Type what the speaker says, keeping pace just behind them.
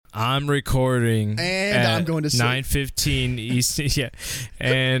I'm recording and I'm going to sleep. 9:15 Eastern. Yeah,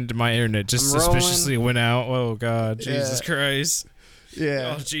 and my internet just suspiciously went out. Oh God, Jesus Christ!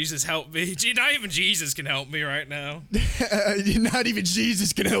 Yeah. Oh Jesus, help me! Not even Jesus can help me right now. Not even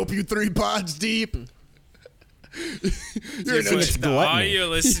Jesus can help you 3 pods deep. You're the audio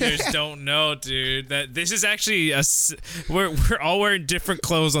listeners don't know, dude, that this is actually we're all wearing different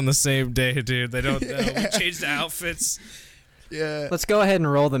clothes on the same day, dude. They don't know. We changed the outfits. Yeah. Let's go ahead and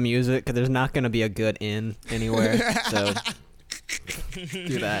roll the music because there's not going to be a good in anywhere. So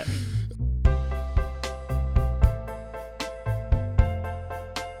do that.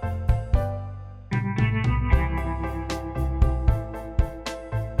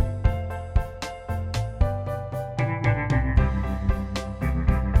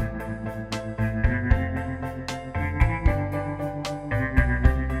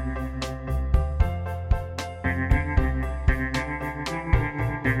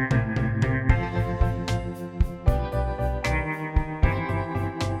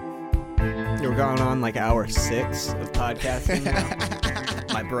 We're going on like hour 6 of podcasting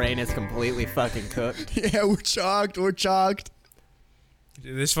now. My brain is completely fucking cooked. Yeah, we're chalked. Dude,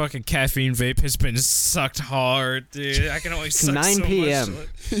 this fucking caffeine vape has been sucked hard, dude. I can only suck 9 so p.m. much.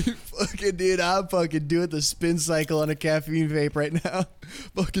 Fucking dude, I'm fucking doing the spin cycle on a caffeine vape right now.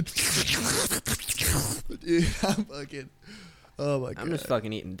 Fucking dude, I'm fucking. Oh my god. I'm just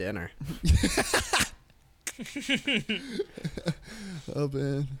fucking eating dinner. Oh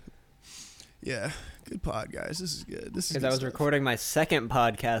man. Yeah, good pod, guys. This is good. This is Because good I was stuff. recording my second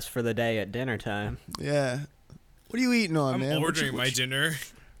podcast for the day at dinner time. Yeah. What are you eating on, man? I'm ordering my dinner.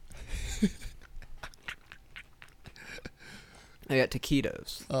 I got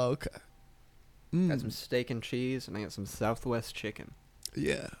taquitos. Oh, okay. Got some steak and cheese, and I got some Southwest chicken.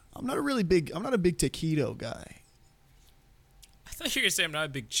 Yeah, I'm not a big taquito guy. I thought you were gonna say I'm not a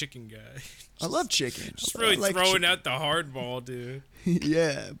big chicken guy. I love chicken. Just I really like throwing chicken. out the hardball, dude.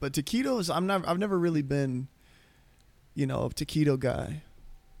 Yeah, but taquitos, I've never really been, a taquito guy.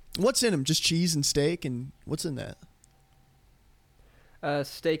 What's in them? Just cheese and steak, and what's in that?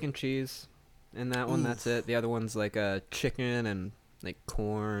 Steak and cheese. And that one, that's it. The other one's like chicken and like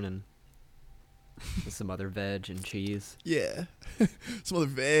corn and some other veg and cheese. Yeah, some other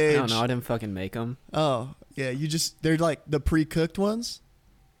veg. I don't know. I didn't fucking make them. Oh, yeah. They're like the pre-cooked ones.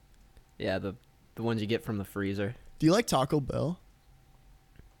 Yeah, the ones you get from the freezer. Do you like Taco Bell?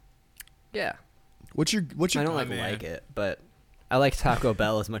 Yeah. What's your? I don't like it, but I like Taco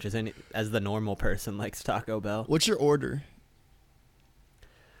Bell as much as the normal person likes Taco Bell. What's your order?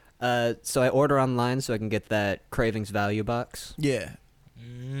 So I order online so I can get that Cravings Value Box. Yeah.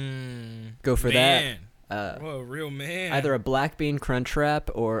 Go for man. that. Whoa, real man. Either a black bean crunch wrap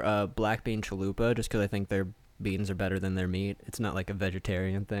or a black bean chalupa, just because I think their beans are better than their meat. It's not like a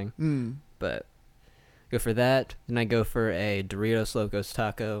vegetarian thing. But go for that. Then I go for a Doritos Locos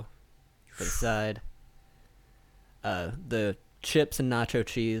Taco for the side. The chips and nacho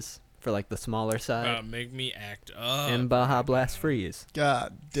cheese for like the smaller side. Make me act up. And Baja Blast Freeze.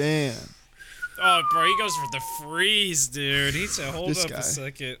 God damn. Oh, bro, he goes for the freeze, dude. He said, hold This up guy. a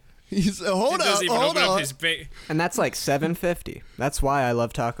second. He said, hold He doesn't even up. open up his And that's like $7.50. That's why I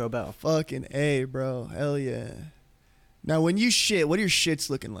love Taco Bell. Fucking A, bro. Hell yeah. Now, when you shit, what are your shits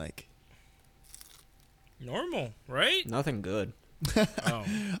looking like? Normal, right? Nothing good. Oh.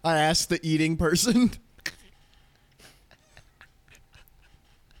 I asked the eating person.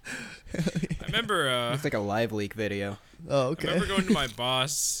 I remember, It's like a live leak video. Oh, okay. I remember going to my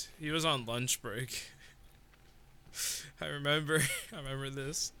boss. He was on lunch break. I remember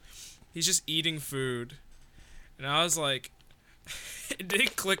this. He's just eating food. And I was like, it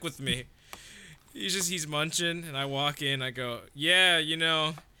didn't click with me. He's munching, and I walk in, I go, yeah,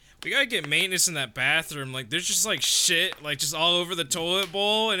 we gotta get maintenance in that bathroom. Like, there's just, like, shit, like, just all over the toilet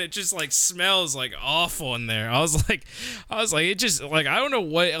bowl, and it just, like, smells, like, awful in there. I was like, it just, like, I don't know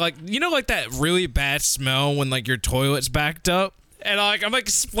what, like, like, that really bad smell when, like, your toilet's backed up? And, like, I'm, like,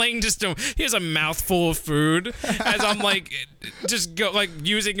 explaining just to him, he has a mouthful of food, as I'm, like, just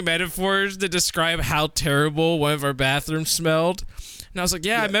using metaphors to describe how terrible one of our bathrooms smelled. And I was like,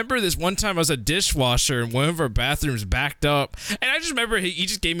 yeah, I remember this one time I was a dishwasher and one of our bathrooms backed up. And I just remember he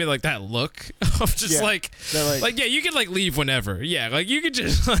just gave me like that look of just like, yeah, you can like leave whenever. Yeah, like you could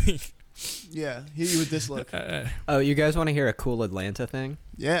just like. Yeah, hit you with this look. Oh, you guys want to hear a cool Atlanta thing?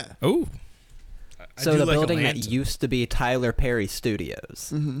 Yeah. Oh. So the building that used to be Tyler Perry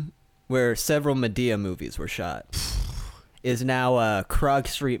Studios, where several Medea movies were shot, is now Krog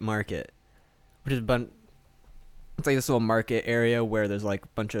Street Market, which is it's like this little market area where there's like a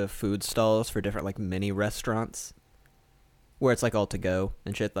bunch of food stalls for different like mini restaurants. where it's like all to go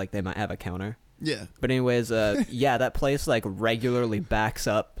and shit. Like they might have a counter. Yeah. But anyways, yeah, that place like regularly backs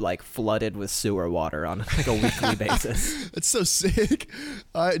up, like flooded with sewer water on like a weekly basis. It's so sick.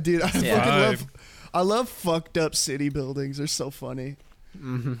 Dude, I love fucked up city buildings. They're so funny.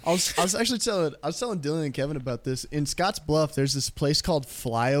 Mm-hmm. I was actually telling Dylan and Kevin about this. In Scotts Bluff, there's this place called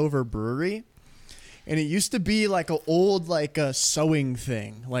Flyover Brewery. And it used to be like an old like a sewing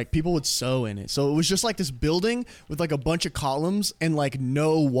thing. Like people would sew in it. So it was just like this building with like a bunch of columns and like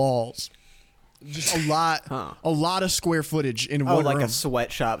no walls. Just a lot of square footage in one like room. a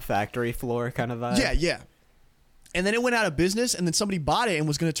sweatshop factory floor kind of vibe. Yeah. And then it went out of business, and then somebody bought it and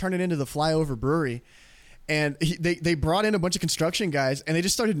was going to turn it into the Flyover Brewery. And they brought in a bunch of construction guys, and they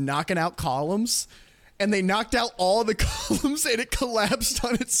just started knocking out columns. And they knocked out all the columns, and it collapsed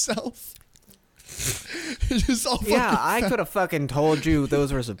on itself. It's just all yeah, I could have fucking told you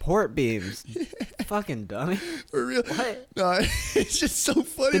those were support beams. Yeah. Fucking dummy. For real. What? No, it's just so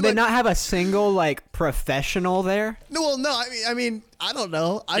funny. Did they not have a single like professional there? No, well, no. I mean, I don't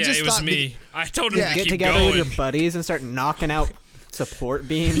know. I just it was thought me. I told him to Get keep together going. with your buddies and start knocking out support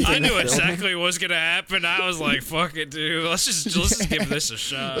beams. I in the knew building? exactly what was gonna happen. I was like, "Fuck it, dude. Let's just give this a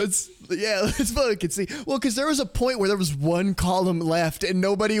shot." Let's fucking see. Well, because there was a point where there was one column left, and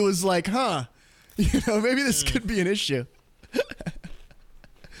nobody was like, "Huh." Maybe this could be an issue.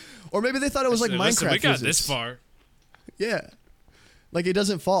 Or maybe they thought it was like Listen, Minecraft we got physics. this far. Yeah. Like it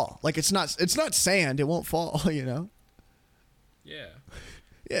doesn't fall. Like it's not sand, it won't fall, Yeah.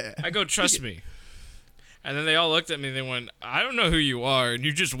 Yeah. I go, trust me. And then they all looked at me and they went, I don't know who you are, and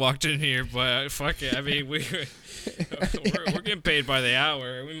you just walked in here, but fuck it. I mean, we're getting paid by the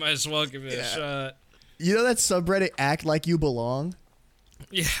hour. We might as well give it a shot. You know that subreddit Act Like You Belong?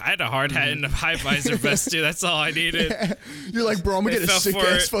 Yeah, I had a hard hat and a high visor vest too. That's all I needed. You're like, bro, I'm gonna They get a fell sick for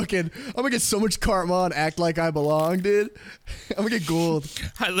ass it. fucking. I'm gonna get so much karma on Act Like I Belong, dude. I'm gonna get gold.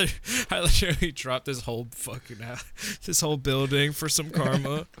 I literally dropped this whole fucking this whole building for some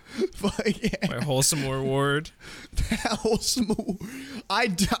karma. Fuck yeah. My wholesome reward. I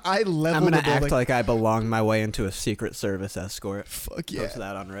I'm leveled gonna the building. act like I belong my way into a Secret Service escort. Fuck yeah. Post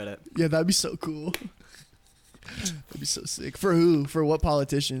that on Reddit. Yeah, that'd be so cool. That'd be so sick. For who? For what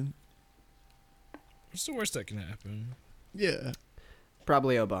politician? What's the worst that can happen? Yeah.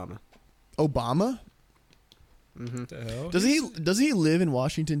 Probably Obama. Obama? Mm-hmm. What the hell? Does he live in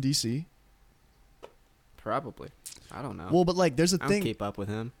Washington D.C.? Probably. I don't know. Well, but like, there's a I don't thing. keep up with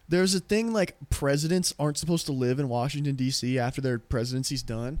him. There's a thing like presidents aren't supposed to live in Washington D.C. after their presidency's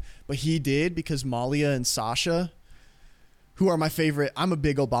done, but he did because Malia and Sasha, who are my favorite. I'm a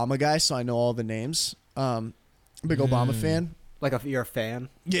big Obama guy, so I know all the names. Big Obama fan. Like if you're a fan.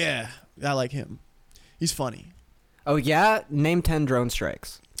 Yeah, I like him. He's funny. Oh yeah, name 10 drone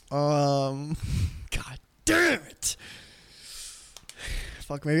strikes. God damn it.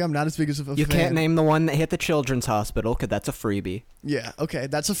 Fuck, maybe I'm not as big as a fan. You can't name the one that hit the children's hospital because that's a freebie. Yeah, okay,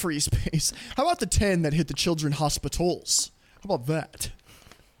 that's a free space. How about the 10 that hit the children hospitals? How about that?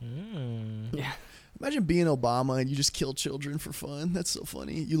 Yeah. Imagine being Obama and you just kill children for fun. That's so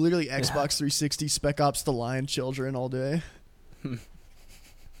funny. You literally Xbox 360 Spec Ops The Line children all day.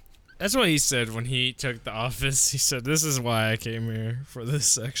 That's what he said when he took the office. He said, "This is why I came here for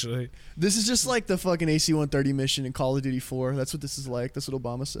this." Actually, This is just like the fucking AC-130 mission in Call of Duty 4. That's what this is like. That's what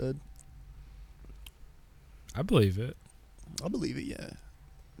Obama said. I believe it. I believe it, yeah.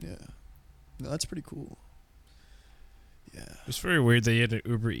 Yeah. No, that's pretty cool. Yeah. It's very weird that he had an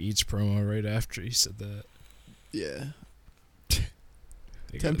Uber Eats promo right after he said that. Yeah.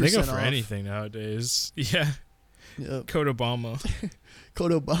 They 10% go for off. anything nowadays. Yeah. Yep. Code Obama.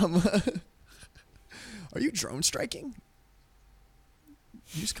 Code Obama. Are you drone striking?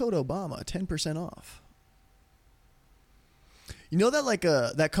 Use code Obama, 10% off. You know that like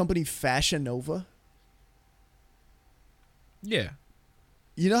that company Fashion Nova? Yeah.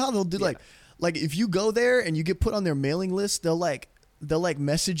 You know how they'll do like if you go there and you get put on their mailing list, they'll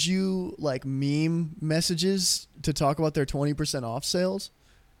message you like meme messages to talk about their 20% off sales.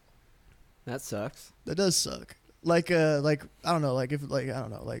 That sucks. That does suck. Like I don't know, like if like I don't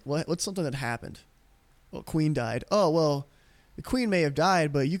know, like what's something that happened? Well, Queen died. Oh well, the Queen may have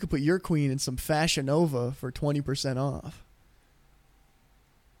died, but you could put your Queen in some Fashion Nova for 20% off.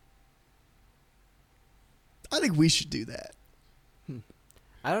 I think we should do that.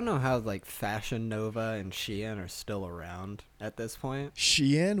 I don't know how like Fashion Nova and Shein are still around at this point.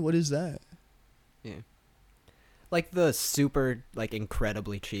 Shein, what is that? Yeah. Like the super like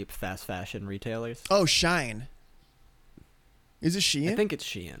incredibly cheap fast fashion retailers. Oh, Shine. Is it Shein? I think it's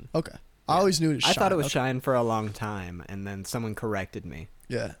Shein. Okay. I always knew it was Shine. I thought it was Okay. Shine for a long time, and then someone corrected me.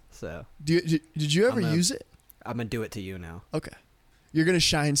 Yeah. So Did you ever I'm a- use it? I'm gonna do it to you now. Okay. You're gonna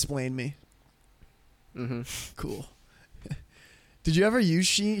shine-splain me. Mm-hmm. Cool. Did you ever use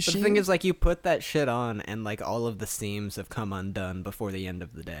Shein? But the thing is, like, you put that shit on, and like all of the seams have come undone before the end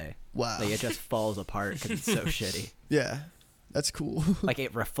of the day. Wow. Like it just falls apart because it's so shitty. Yeah, that's cool. Like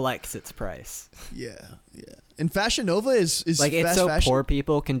it reflects its price. Yeah. And Fashion Nova is like it's fast so fashion? poor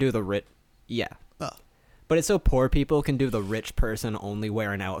people can do the rich. Yeah. Oh. But it's so poor people can do the rich person only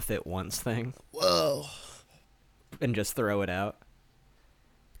wear an outfit once thing. Whoa. And just throw it out.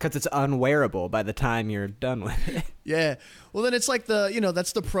 Because it's unwearable by the time you're done with it. Yeah. Well, then it's like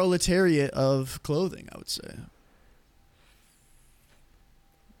that's the proletariat of clothing, I would say.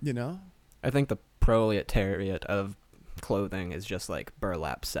 You know? I think the proletariat of clothing is just like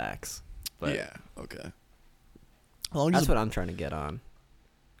burlap sacks. But yeah. Okay. That's what I'm trying to get on.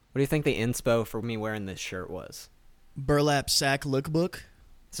 What do you think the inspo for me wearing this shirt was? Burlap sack lookbook?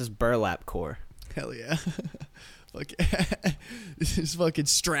 This is burlap core. Hell yeah. Fuck yeah. This is fucking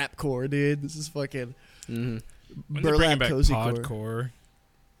strap core, dude. This is fucking burlap cozy core.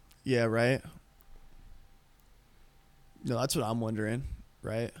 Yeah, right? No, that's what I'm wondering,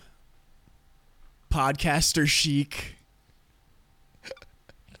 right? Podcaster chic.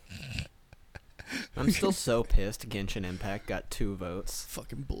 I'm still so pissed Genshin Impact got 2 votes.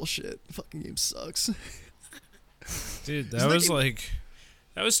 Fucking bullshit. Fucking game sucks. Dude, that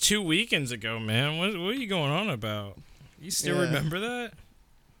was 2 weekends ago, man. What are you going on about? You still remember that?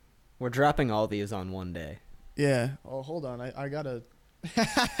 We're dropping all these on one day. Yeah. Oh, hold on. I gotta...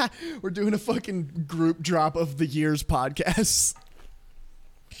 We're doing a fucking group drop of the year's podcasts.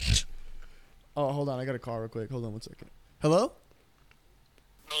 Oh, hold on. I got a call real quick. Hold on 1 second. Hello?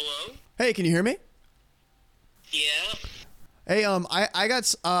 Hello? Hey, can you hear me? Yeah? Hey, I got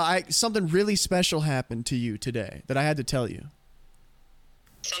something really special happened to you today that I had to tell you.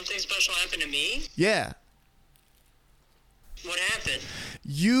 Something special happened to me? Yeah. What happened?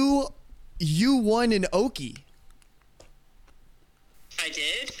 You won an Okie. I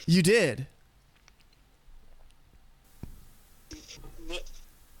did? You did. What?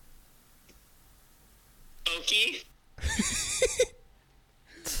 Okie?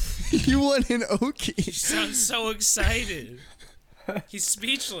 You won an Okie. He sounds so excited. He's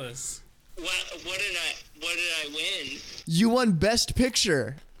speechless. What did I win? You won Best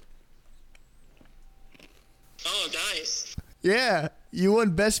Picture. Oh, nice. Yeah, you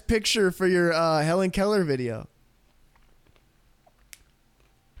won Best Picture for your Helen Keller video.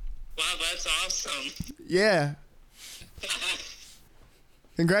 Wow, that's awesome. Yeah.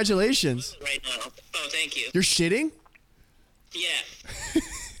 Congratulations. Right now. Oh, thank you. You're shitting? Yeah.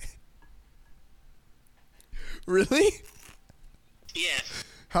 Really? Yeah.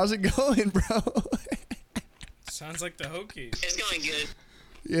 How's it going, bro? Sounds like the Hokie. It's going good.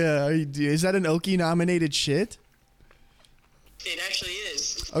 Yeah, is that an Okie nominated shit? It actually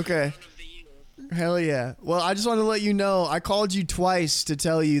is. Okay. One of the year. Hell yeah. Well, I just wanted to let you know, I called you twice to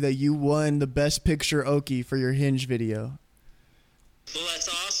tell you that you won the Best Picture Okie for your Hinge video. Well, that's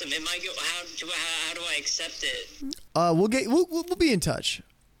awesome. It might go. How do I accept it? We'll be in touch.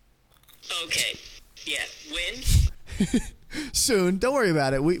 Okay. Yeah. When? Soon. Don't worry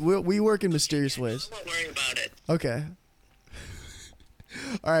about it. We work in mysterious ways. Don't worry about it. Okay.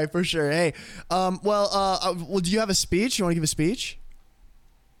 All right, for sure. Hey, well, do you have a speech? You want to give a speech?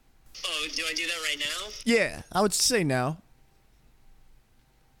 Oh, do I do that right now? Yeah, I would say now.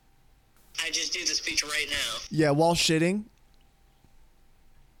 I just do the speech right now. Yeah, while shitting.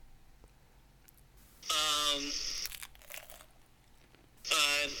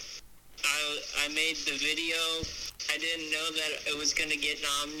 I made the video. I didn't know that it was gonna get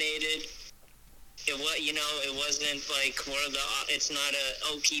nominated. It wasn't like it's not a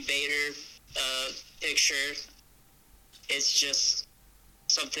Okie Bader picture. It's just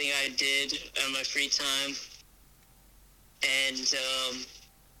something I did on my free time. And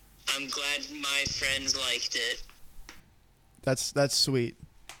I'm glad my friends liked it. That's sweet.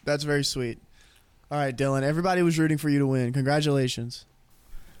 That's very sweet. All right, Dylan. Everybody was rooting for you to win. Congratulations.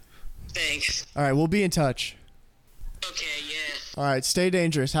 Thanks. All right, we'll be in touch. Okay, yeah. All right, stay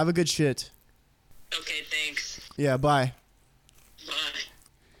dangerous. Have a good shit. Okay, thanks. Yeah, bye. Bye.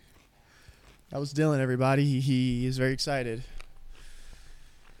 That was Dylan, everybody. He is very excited.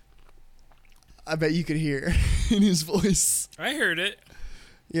 I bet you could hear in his voice. I heard it.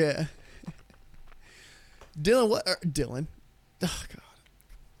 Yeah. Dylan. Oh, God.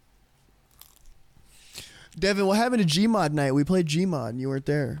 Devin, what happened to Gmod night? We played Gmod and you weren't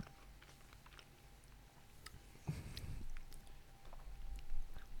there.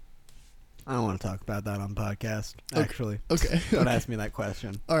 I don't want to talk about that on podcast. Actually, Okay. don't ask me that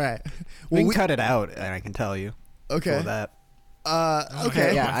question. All right. We can cut it out, and I can tell you. Okay. For that.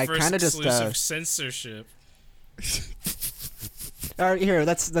 Okay. Yeah, My I first kinda just, exclusive censorship. All right, here,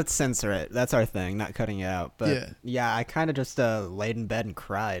 let's censor it. That's our thing, not cutting it out. But Yeah. yeah, I kind of just laid in bed and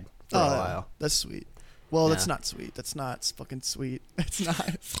cried for a while. That's sweet. Well, that's Yeah. not sweet. That's not fucking sweet. It's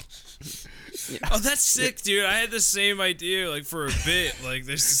not. Oh, that's sick, dude. I had the same idea, like, for a bit. Like,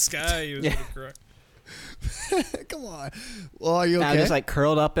 there's this guy who was Yeah. gonna cry. Come on. Well, are you okay? I'm just like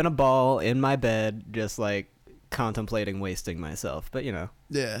curled up in a ball in my bed, just like contemplating wasting myself. But you know,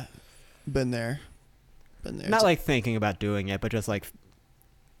 Yeah. Been there. not like thinking about doing it, but just like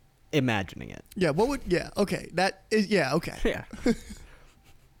imagining it. Yeah. What would? Yeah. Okay. That is. Yeah. Okay. Yeah.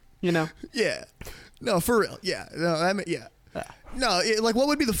 You know. Yeah. No, for real. Yeah. No. I mean, yeah. No. Like, what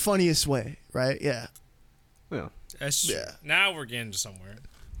would be the funniest way? Right. Yeah. Well, That's true. Yeah. Now we're getting to somewhere.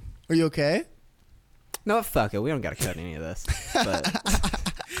 Are you okay? no, fuck it. We don't gotta cut any of this. But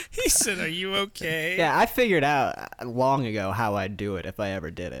He said, "Are you okay?" yeah, I figured out long ago how I'd do it if I ever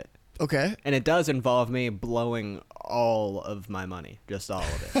did it. Okay. And it does involve me blowing all of my money, just all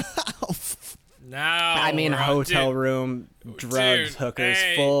of it. Now I mean, we're on- hotel dude, room, drugs, Dude, hookers,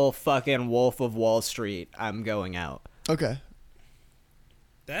 hey. full fucking Wolf of Wall Street. I'm going out. Okay.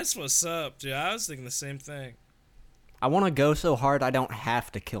 That's what's up, dude. I was thinking the same thing. I want to go so hard I don't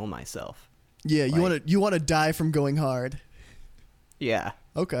have to kill myself. Yeah. Like- You want to die from going hard. Yeah.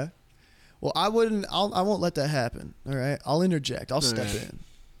 Okay. Well, I wouldn't. I won't let that happen. All right. I'll interject. I'll step Alright. in.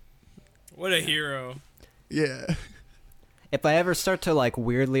 What a hero. Yeah. If I ever start to like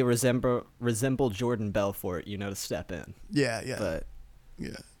weirdly resemble Jordan Belfort, you know, to step in. Yeah. Yeah. But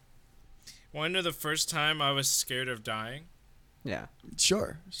Yeah. Want to know the first time I was scared of dying? yeah.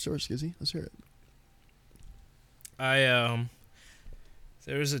 Sure, Skizzy. Let's hear it.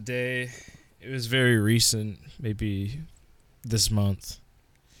 There was a day, it was very recent, maybe this month,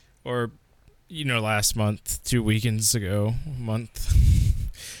 or, last month, 2 weekends ago, a month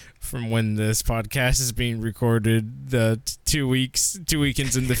from when this podcast is being recorded, the 2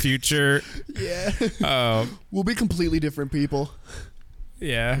 weekends in the future. Yeah. We'll be completely different people.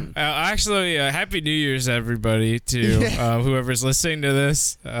 Yeah. Actually, Happy New Year's, everybody, to whoever's listening to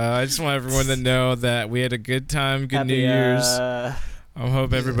this. I just want everyone to know that we had a good time, good New Year's. I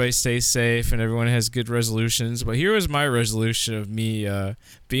hope everybody stays safe and everyone has good resolutions. But here was my resolution of me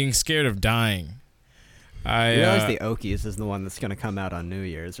being scared of dying. You realize the Okies is the one that's going to come out on New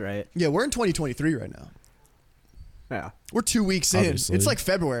Year's, right? Yeah, we're in 2023 right now. Yeah. We're 2 weeks Obviously. in. It's like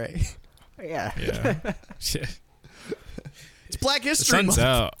February. Yeah. Yeah. It's Black The History sun's Month.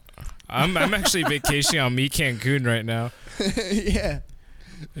 out. I'm actually vacationing on me Cancun right now. Yeah.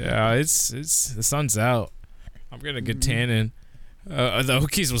 Yeah, it's the sun's out. I'm getting a good tan in. The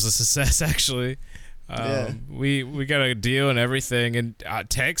Okies was a success, actually. Yeah. We got a deal and everything, and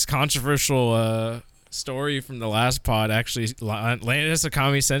Tech's controversial story from the last pod actually landed us a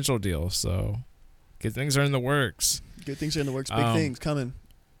Comedy Central deal. So good things are in the works. Good things are in the works. Big things coming.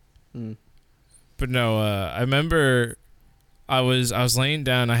 Mm. But no, I remember I was laying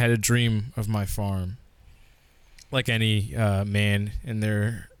down. I had a dream of my farm, like any man in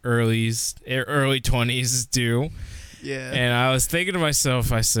their early 20s do. Yeah. And I was thinking to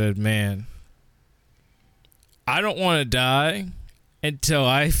myself, I said, man, I don't want to die until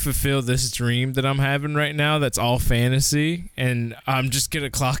I fulfill this dream that I'm having right now that's all fantasy. And I'm just going to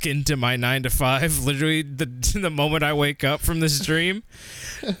clock into my 9 to 5, literally the moment I wake up from this dream.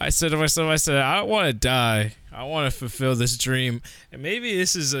 I said to myself, I don't want to die. I want to fulfill this dream. And maybe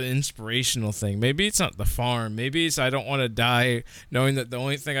this is an inspirational thing. Maybe it's not the farm. Maybe it's I don't want to die knowing that the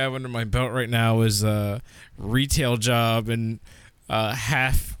only thing I have under my belt right now is a retail job and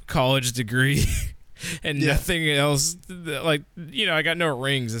half college degree and nothing else. Like, I got no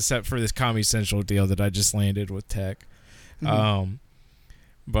rings except for this Comedy Central deal that I just landed with Tech. Mm-hmm.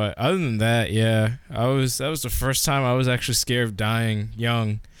 But other than that, yeah, that was the first time I was actually scared of dying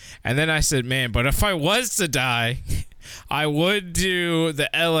young. And then I said, man, but if I was to die, I would do the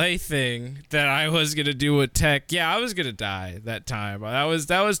LA thing that I was going to do with Tech. Yeah, I was going to die that time. That was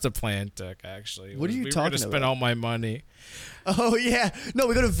the plan, Tech, actually. What are you we talking were going to spend about? all my money. Oh, yeah. No,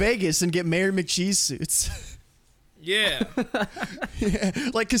 we go to Vegas and get Mayor McCheese suits. Yeah. Yeah.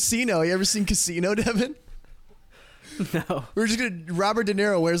 Like Casino. You ever seen Casino, Devin? No. We're just gonna. Robert De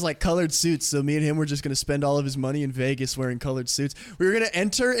Niro wears like colored suits, so me and him were just gonna spend all of his money in Vegas wearing colored suits. We were gonna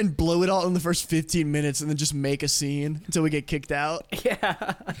enter and blow it all in the first 15 minutes, and then just make a scene until we get kicked out.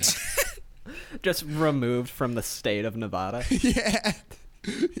 Yeah. Just removed from the state of Nevada. Yeah,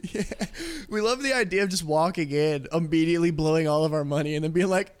 yeah. We love the idea of just walking in, immediately blowing all of our money, and then being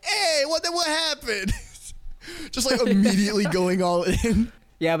like, "Hey, what happened? Just like immediately going all in.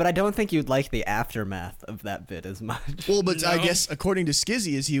 Yeah, but I don't think you'd like the aftermath of that bit as much. Well, but No. I guess according to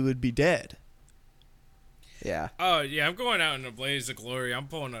Skizzy, is he would be dead. Yeah. Oh yeah, I'm going out in a blaze of glory. I'm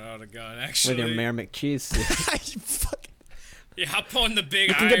pulling out a gun actually. With your Mayor McCheese suit. You fucking- Yeah, I'm pulling the big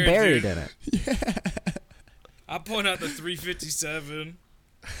You can iron. get buried dude. in it. I'm pulling out the 357.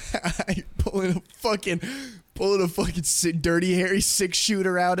 pulling a fucking dirty hairy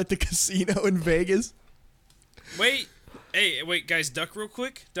 6-shooter out at the casino in Vegas. Wait, wait, guys, duck real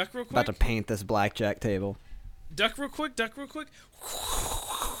quick. Duck real quick. About to paint this blackjack table. Duck real quick. Duck real quick.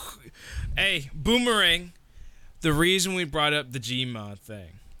 Hey, Boomerang. The reason we brought up the Gmod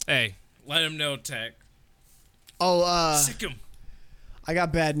thing. Hey, let him know, Tech. Oh, Sick him. I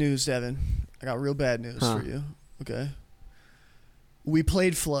got bad news, Devin. I got real bad news for you. Okay. We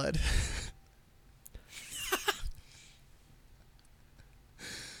played Flood.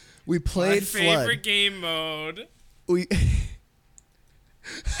 We played My Flood. favorite game mode. We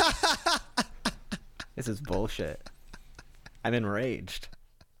This is bullshit. I'm enraged.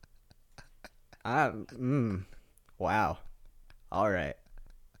 Wow. All right.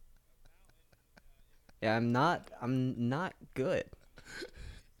 Yeah, I'm not good.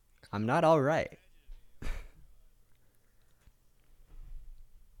 I'm not all right.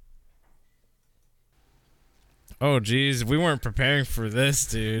 Oh, geez, we weren't preparing for this,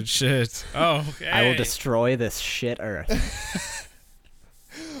 dude. Shit. Oh, okay. I will destroy this shit earth.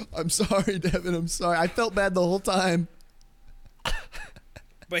 I'm sorry, Devin. I'm sorry. I felt bad the whole time.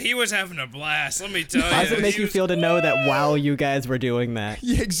 But he was having a blast, let me tell you. How does it make He you was- feel to know that while you guys were doing that,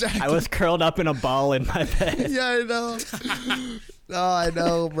 Yeah, exactly. I was curled up in a ball in my bed? Yeah, I know. Oh, I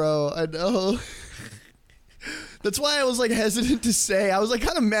know, bro. I know. That's why I was like hesitant to say. I was like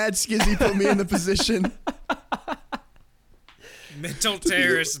kind of mad Skizzy put me in the position. Mental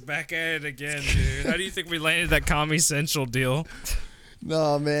terrorist back at it again, dude. How do you think we landed that Comedy Central deal?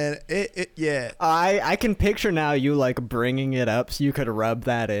 No, man. Yeah. I can picture now you like bringing it up so you could rub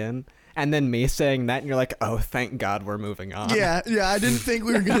that in, and then me saying that, and you're like, oh, thank God we're moving on. Yeah, I didn't think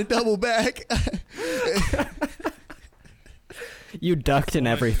we were going to double back. You ducked in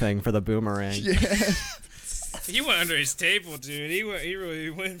everything for the boomerang. Yeah. He went under his table, dude. He really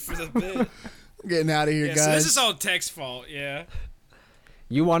went for the bit. I'm getting out of here, Yeah, guys. so this is all Tech's fault, yeah.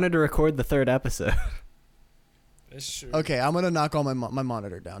 You wanted to record the third episode. That's true. Okay, I'm going to knock all my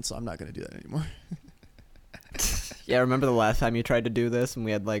monitor down, so I'm not going to do that anymore. Yeah, remember the last time you tried to do this and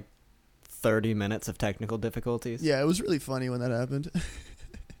we had like 30 minutes of technical difficulties? Yeah, it was really funny when that happened.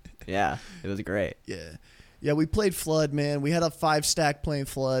 Yeah, it was great. Yeah. Yeah, we played Flood, man. We had a 5-stack playing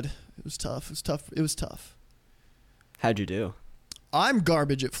Flood. It was tough. It was tough. How'd you do? I'm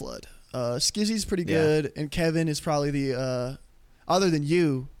garbage at Flood. Skizzy's pretty Yeah. good, and Kevin is probably the other than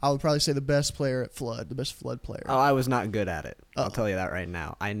you, I would probably say the best player at Flood, the best Flood player. Oh, I was not good at it. Oh. I'll tell you that right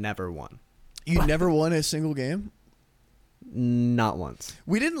now. I never won. You never won a single game? Not once.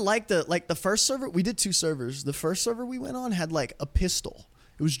 We didn't like the first server. We did 2 servers. The first server we went on had like a pistol.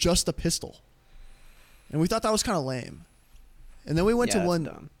 It was just a pistol. And we thought that was kind of lame. And then we went Yeah, to that's one.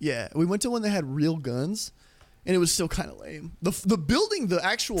 dumb. Yeah, we went to one that had real guns, and it was still kind of lame. The building the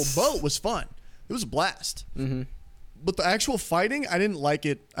actual boat was fun. It was a blast. Mm-hmm. But the actual fighting, I didn't like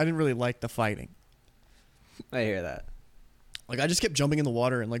it. I didn't really like the fighting. I hear that. Like I just kept jumping in the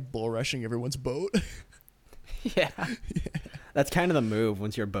water and like bull rushing everyone's boat. Yeah. That's kind of the move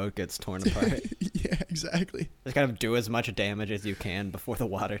once your boat gets torn apart. Yeah, exactly. Just kind of do as much damage as you can before the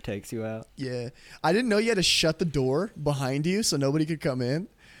water takes you out. Yeah. I didn't know you had to shut the door behind you so nobody could come in.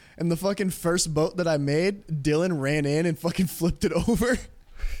 And the fucking first boat that I made, Dylan ran in and fucking flipped it over.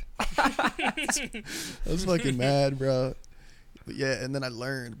 I was fucking mad, bro. But yeah, and then I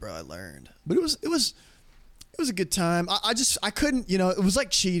learned, bro. I learned. But it was a good time. I couldn't, it was like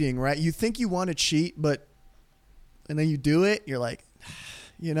cheating, right? You think you want to cheat, and then you do it, you're like,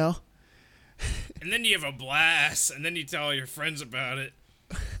 And then you have a blast, and then you tell all your friends about it.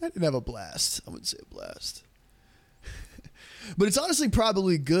 I didn't have a blast. I wouldn't say a blast. But it's honestly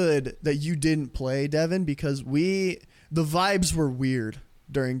probably good that you didn't play, Devin, because the vibes were weird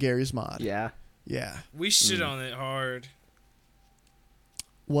during Gary's mod. Yeah. Yeah. We shit on it hard.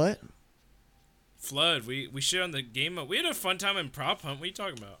 What? Flood, we shit on the game mode. We had a fun time in Prop Hunt. What are you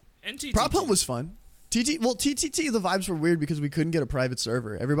talking about? NTT. Prop Hunt was fun. TTT, the vibes were weird because we couldn't get a private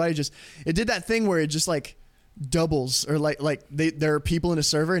server. Everybody it did that thing where it just like doubles or like there are people in a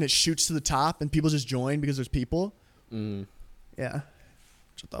server and it shoots to the top and people just join because there's people. Mm. Yeah.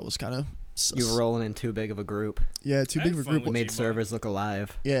 Which I thought was kind of You were rolling in too big of a group. Yeah, too I big had of a fun group. with Made Gmod. servers look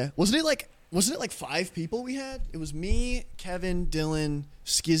alive. Yeah, wasn't it like 5 people we had? It was me, Kevin, Dylan,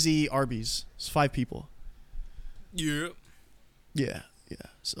 Skizzy, Arby's. It's 5 people. Yeah. Yeah.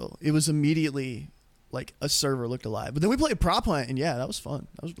 So it was immediately like a server looked alive. But then we played Prop Hunt, and yeah, that was fun.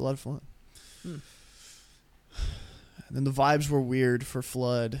 That was a lot of fun. And then the vibes were weird for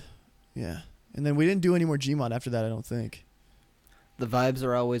Flood. Yeah. And then we didn't do any more Gmod after that, I don't think. The vibes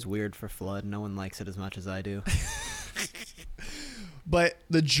are always weird for Flood. No one likes it as much as I do. But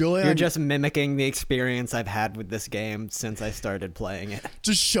the joy You're just mimicking the experience I've had with this game since I started playing it.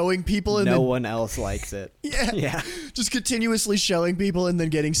 just showing people and No then, one else likes it. yeah, Yeah. just continuously showing people and then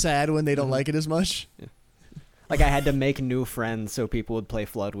getting sad when they don't like it as much. Like I had to make new friends so people would play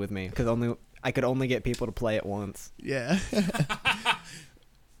Flood with me because I could only get people to play it once. Yeah.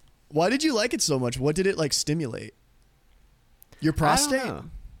 Why did you like it so much? What did it like stimulate? Your prostate? I don't know.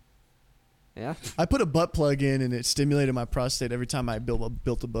 Yeah. I put a butt plug in and it stimulated my prostate every time I built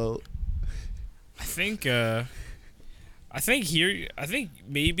a boat. I think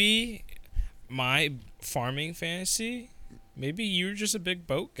maybe my farming fantasy. Maybe you're just a big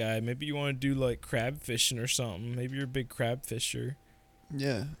boat guy. Maybe you want to do like crab fishing or something. Maybe you're a big crab fisher.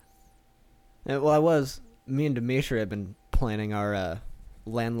 Yeah. Well, me and Dimitri have been planning our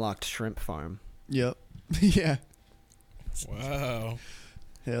landlocked shrimp farm. Yep. Yeah. Wow.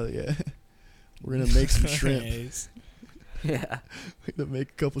 Hell yeah. We're gonna make some shrimp. Nice. Yeah. We're gonna make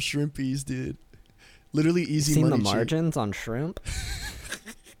a couple shrimpies, dude. Literally easy Seen money. the cheap. margins on shrimp?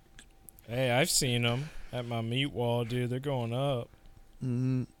 Hey, I've seen them at my meat wall, dude. They're going up.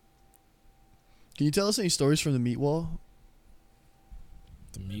 Mm-hmm. Can you tell us any stories from the meat wall?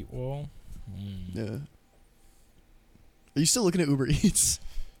 The meat wall. Yeah. Are you still looking at Uber Eats?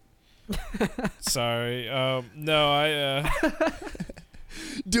 Sorry. No, I.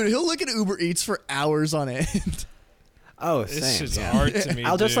 Dude, he'll look at Uber Eats for hours on end. Oh, This same. shit's Yeah. hard to me.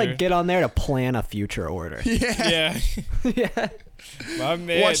 I'll just like dude. get on there to plan a future order. Yeah. Yeah. Yeah. My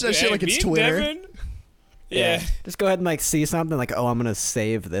man. Watch that shit hey, like it's me and Twitter. Devin? Yeah. Just go ahead and like see something like, oh, I'm gonna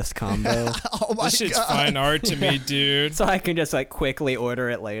save this combo, Oh my This shit's god. fine art to me, dude. so I can just like quickly order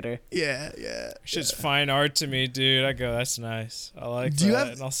it later. Yeah. Shit's fine art to me, dude. I go, that's nice. I like Do you that.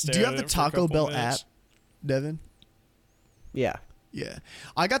 have and I'll stare Do you at have the it for a Taco couple Bell app, minutes. Devin? Yeah. Yeah.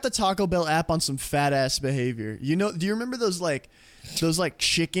 I got the Taco Bell app on some fat ass behavior. You know, do you remember those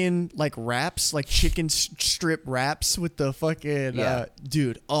chicken like wraps, like chicken strip wraps with the fucking Yeah.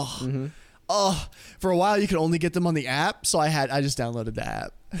 dude. Oh. Mm-hmm. Oh, for a while you could only get them on the app, so I just downloaded the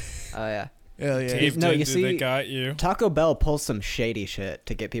app. Oh yeah. Hell yeah. Caved No, in, you dude, see- they got you. Taco Bell pulls some shady shit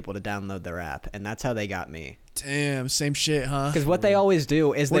to get people to download their app, and that's how they got me. Damn, same shit, huh? Because what they always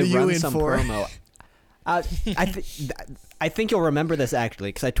do is What they are you run in some for? promo. I think you'll remember this actually,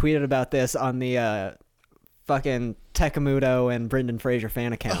 because I tweeted about this on the fucking Tekamuto and Brendan Fraser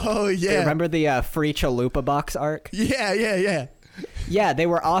fan account. Oh yeah. Remember the free Chalupa box arc? Yeah. Yeah, they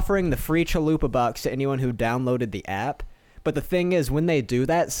were offering the free Chalupa box to anyone who downloaded the app. But the thing is, when they do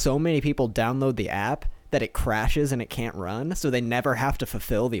that, so many people download the app that it crashes and it can't run, so they never have to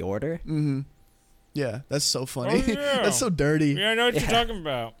fulfill the order. Mm-hmm. Yeah, that's so funny. Oh, yeah. That's so dirty. Yeah, I know what you're Yeah. talking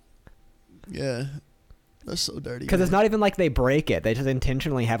about. Yeah. That's so dirty. Because man. it's not even like they break it. They just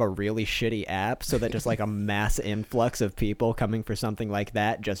intentionally have a really shitty app so that just like a mass influx of people coming for something like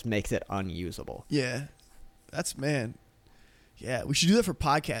that just makes it unusable. Yeah. That's man. Yeah, we should do that for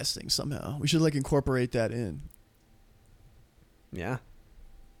podcasting somehow. We should like incorporate that in. Yeah.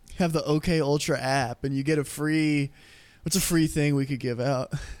 Have the OK Ultra app and you get a free what's a free thing we could give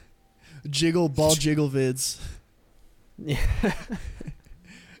out? Ball jiggle vids. Yeah.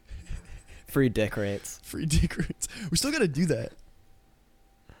 Free dick rates. Free dick rates. We still gotta do that.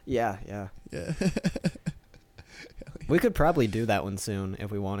 Yeah. Yeah. We could probably do that one soon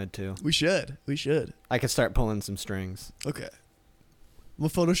if we wanted to. We should. I could start pulling some strings. Okay. I'm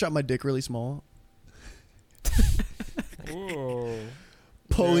gonna Photoshop my dick really small. Ooh.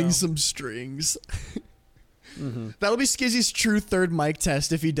 Pulling Yeah. some strings. Mm-hmm. That'll be Skizzy's true third mic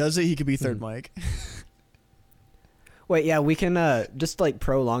test. If he does it, he could be third mic. Wait, yeah, we can just like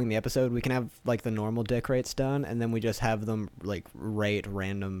prolong the episode. We can have like the normal dick rates done, and then we just have them like rate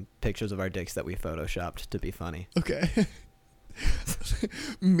random pictures of our dicks that we photoshopped to be funny. Okay.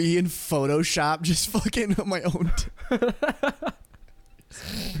 Me in Photoshop just fucking on my own.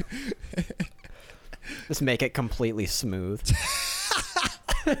 Just make it completely smooth.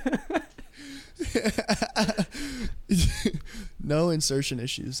 No insertion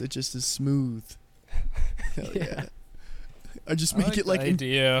issues. It just is smooth. Hell yeah. I just I make like it like the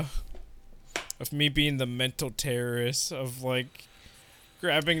idea of me being the mental terrorist of like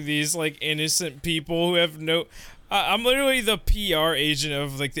grabbing these like innocent people who have no. I'm literally the PR agent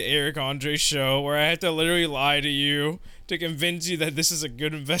of like the Eric Andre show, where I have to literally lie to you to convince you that this is a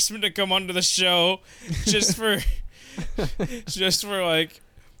good investment to come onto the show, just for, just for like,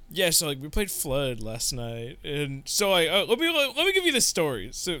 yeah. So like we played Flood last night, and so like let me give you the story.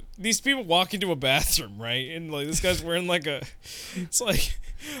 So these people walk into a bathroom, right, and like this guy's wearing like a, it's like,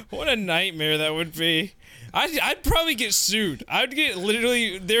 what a nightmare that would be. I'd probably get sued. I'd get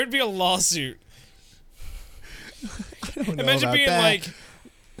literally, there would be a lawsuit. Imagine being that. like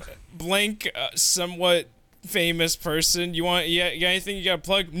blank, somewhat famous person. You got anything you got to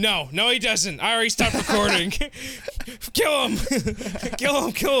plug? No, he doesn't. I already stopped recording. Kill him. Kill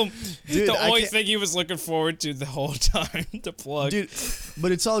him. Dude, the only thing he was looking forward to the whole time to plug. Dude,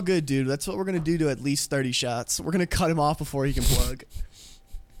 but it's all good, dude. That's what we're gonna do to at least 30 shots. We're gonna cut him off before he can plug.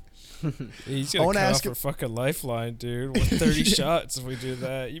 He's I gonna wanna cut ask off our fucking lifeline, dude. With 30 shots if we do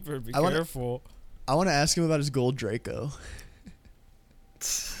that. You better be careful. I want to ask him about his gold Draco.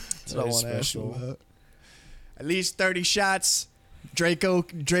 That's what I want to ask him about. At least 30 shots. Draco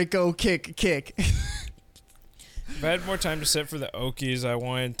kick. If I had more time to sit for the Okies, I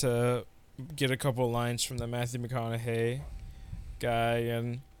wanted to get a couple lines from the Matthew McConaughey guy,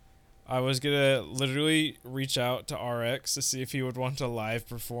 and I was gonna literally reach out to RX to see if he would want to live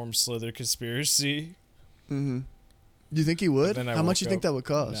perform Slither Conspiracy. Mm-hmm. Do you think he would? Then I How much do you woke think up- that would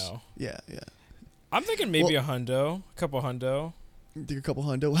cost? No. Yeah. I'm thinking maybe a couple hundo. I think a couple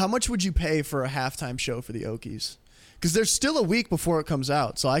hundo. How much would you pay for a halftime show for the Okies? Because there's still a week before it comes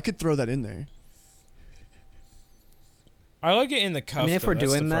out, so I could throw that in there. I like it in the cuff. I mean, if though, we're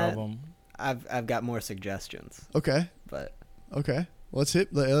that's doing the that, problem. I've got more suggestions, Okay. but Let's hit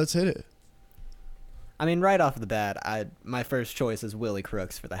it. I mean, right off the bat, my first choice is Willie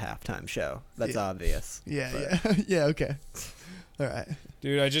Crooks for the halftime show. That's Yeah. obvious. Yeah. Yeah. Okay. All right.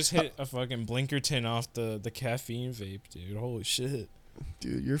 Dude, I just hit a fucking Blinkerton off the caffeine vape, dude. Holy shit.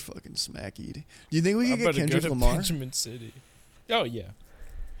 Dude, you're fucking smacky. Do you think we I'm could about get to go Kendrick to Lamar? Benjamin City. Oh, yeah.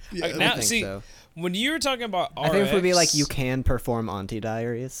 Yeah. Like, I now, think see, so. when you were talking about RX... I think if we'd be like, you can perform Auntie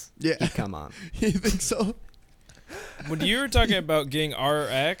Diaries, Yeah. he'd come on. You think so? When you were talking about getting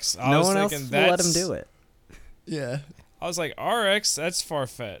RX, I No was one else thinking will let him do it. Yeah. I was like, RX, that's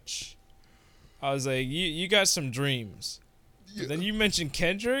far-fetched. I was like, you got some dreams. But then you mentioned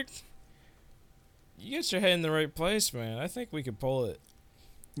Kendrick. You get your head in the right place, man. I think we could pull it.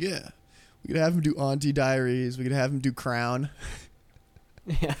 Yeah. We could have him do Auntie Diaries. We could have him do Crown.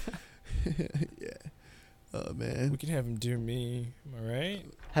 Yeah. Yeah. Oh, man. We could have him do me. Am I right?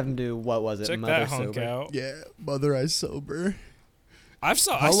 Have him do, what was it, Check Mother that hunk Sober? out. Yeah. Mother I Sober. I've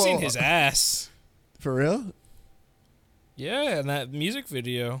Hello. seen his ass. For real? Yeah, in that music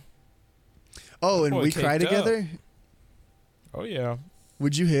video. Oh, and Boy, We Cry caked up. Together? Oh, yeah.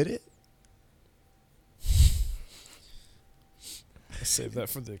 Would you hit it? I'll save that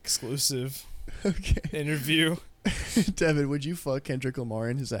for the exclusive Okay. interview. Devin, would you fuck Kendrick Lamar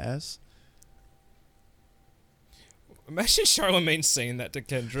in his ass? Imagine Charlamagne saying that to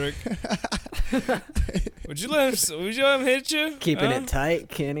Kendrick. Would you let him hit you? Keeping Huh? it tight,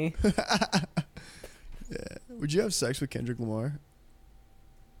 Kenny. Yeah. Would you have sex with Kendrick Lamar?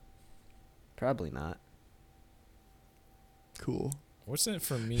 Probably not. Cool. What's in it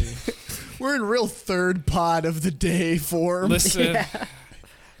for me? We're in real third pod of the day form. Listen, Yeah.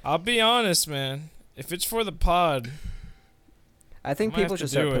 I'll be honest, man. If it's for the pod, I think I might people have to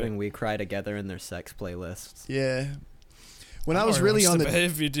should start do it. putting We Cry Together in their sex playlists. Yeah. When I I'm was already really one on step the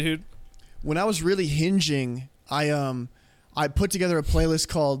ahead of you, dude. when I was really hinging, I put together a playlist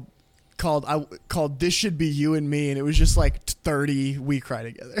called This Should Be You and Me, and it was just like 30 We Cry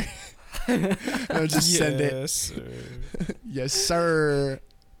Together. I would just send it. Yes, sir. Yes, sir.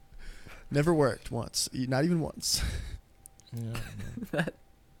 Never worked once. Not even once. Yeah, man.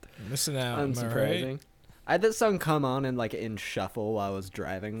 Missing out. Am I Unsurprising. right? I had this song come on and like in shuffle while I was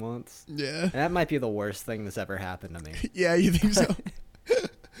driving once. Yeah. And that might be the worst thing that's ever happened to me. Yeah, you think so?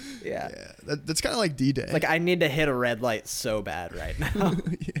 Yeah. Yeah. That's kind of like D-Day. Like I need to hit a red light so bad right now.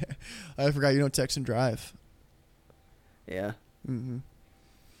 Yeah. I forgot you don't text and drive. Yeah. Mm-hmm.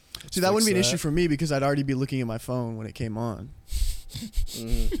 See, that wouldn't be an fix issue that. for me because I'd already be looking at my phone when it came on.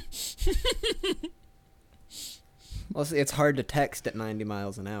 Mhm. Well, see, it's hard to text at 90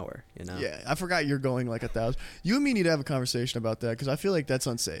 miles an hour, you know? Yeah, I forgot you're going like 1,000. You and me need to have a conversation about that because I feel like that's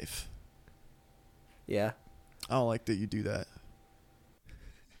unsafe. Yeah. I don't like that you do that.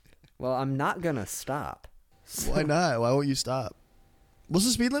 Well, I'm not going to stop. Why not? Why won't you stop? What's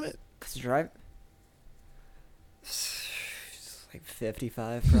the speed limit? Cause drive... It's like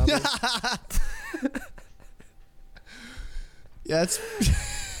 55 probably. Yeah, it's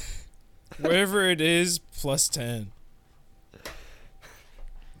Wherever it is, plus 10.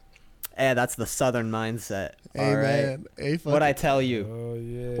 Eh, that's the Southern mindset. hey All right. man, hey What'd I tell you? Oh,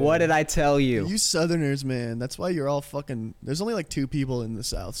 yeah. What did I tell you? you Southerners, man. That's why you're all fucking. There's only like 2 people in the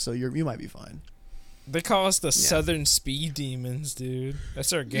South, so you might be fine. They call us the Southern Speed Demons, dude.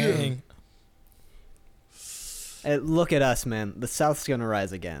 That's our gang. Hey, look at us, man. The South's gonna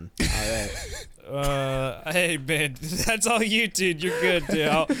rise again. All right. Hey, man, that's all you, dude. You're good, dude.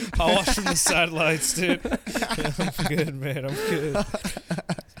 I'll watch from the sidelines, dude. Yeah, I'm good, man. I'm good.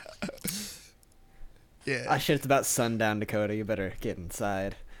 Yeah. Ah, shit, it's about sundown, Dakota. You better get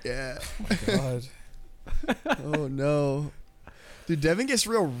inside. Yeah. God. Oh no. Dude, Devin gets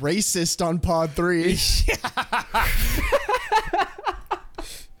real racist on Pod 3.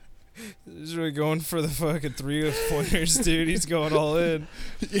 He's really going for the fucking 3-pointers, dude. He's going all in.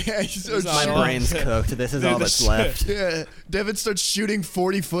 Yeah, he's It's My all- brain's cooked. This is Dude, all the that's shit. left. Yeah, Devin starts shooting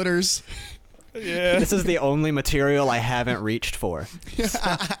 40-footers. Yeah. This is the only material I haven't reached for.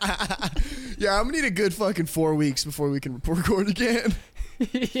 Yeah, I'm gonna need a good fucking 4 weeks before we can record again.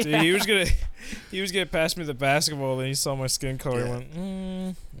 Dude, he was gonna pass me the basketball, then he saw my skin color and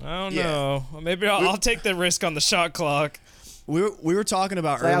went, I don't Yeah. know. Maybe I'll take the risk on the shot clock. We were talking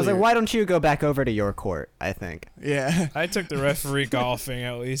about So earlier. I was like, why don't you go back over to your court? I think. Yeah, I took the referee golfing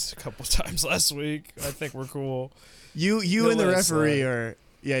at least a couple times last week. I think we're cool. you He'll and the let us referee slide. are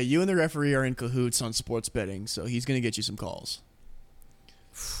you and the referee are in cahoots on sports betting, so he's gonna get you some calls.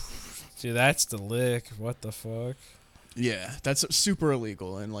 Dude, that's the lick. What the fuck? Yeah, that's super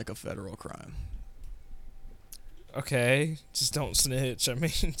illegal and like a federal crime. Okay, just don't snitch. I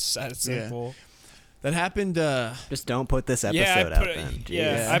mean, it's that simple. That happened. Just don't put this episode Yeah, out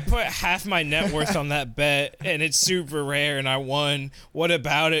then. I put half my net worth on that bet, and it's super rare, and I won. What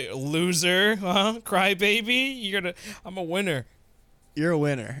about it, loser? Huh? Crybaby? I'm a winner. You're a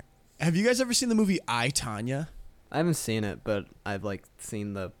winner. Have you guys ever seen the movie I, Tanya? I haven't seen it, but I've like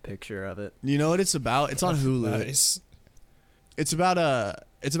seen the picture of it. You know what it's about? It's on Hulu. Nice. It's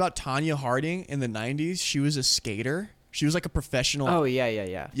about Tanya Harding in the 90s. She was a skater. She was like a professional. Oh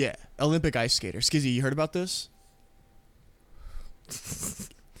yeah. Yeah, Olympic ice skater. Skizzy, you heard about this?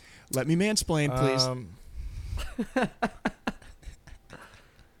 Let me mansplain, please.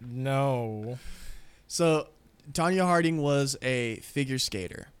 No. So, Tanya Harding was a figure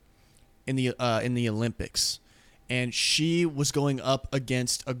skater in the Olympics, and she was going up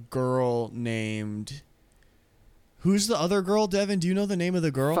against a girl named. Who's the other girl, Devin? Do you know the name of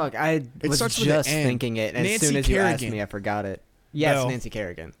the girl? Fuck, I was starts with an just N. thinking it, and as Nancy soon as you asked Kerrigan. me, I forgot it. Yes, Belle. Nancy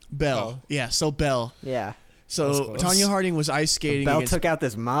Kerrigan. Belle. Oh. Yeah, so Belle. Yeah. That's So close. Tanya Harding was ice skating. Belle against, took out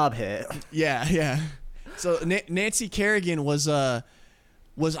this mob hit. Yeah. So Nancy Kerrigan was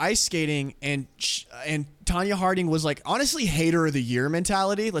ice skating, and Tanya Harding was like, honestly, hater of the year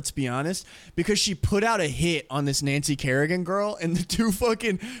mentality. Let's be honest, because she put out a hit on this Nancy Kerrigan girl, and her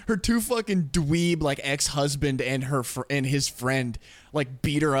two fucking dweeb like ex-husband and and his friend like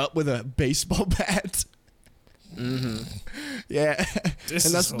beat her up with a baseball bat. Mm-hmm. Yeah, This and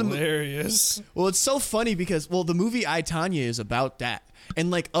is that's the hilarious. well, it's so funny because the movie I, Tanya is about that.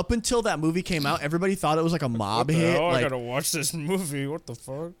 And like up until that movie came out, everybody thought it was like a mob What the hit. hell? I Like, gotta watch this movie. What the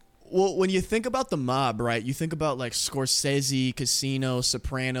fuck? well, when you think about the mob, right? You think about like Scorsese, Casino,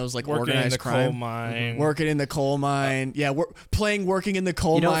 Sopranos, like Working in organized the crime. coal mine. Working in the coal mine. Yeah, working in the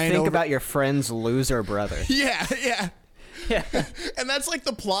coal You don't mine. think about your friend's loser brother. Yeah. Yeah. And that's like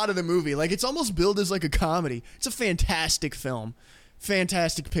the plot of the movie. Like it's almost billed as like a comedy. It's a fantastic film.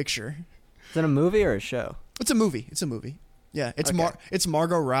 Fantastic picture. Is it a movie or a show? It's a movie. Yeah, it's Okay. it's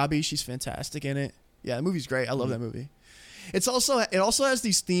Margot Robbie. She's fantastic in it. Yeah, the movie's great. I love that movie. It also has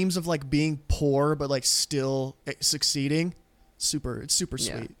these themes of like being poor but like still succeeding. It's super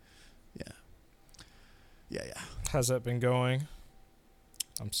Yeah. sweet. Yeah. How's that been going?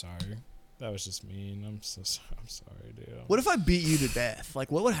 I'm sorry. That was just mean. I'm sorry, dude. What if I beat you to death?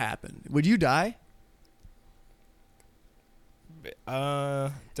 Like, what would happen? Would you die?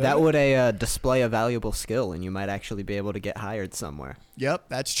 That would display a valuable skill, and you might actually be able to get hired somewhere. Yep,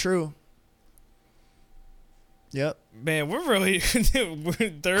 that's true. Yep. Man, we're really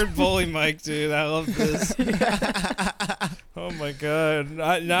third bully mic, dude. I love this. Oh my god!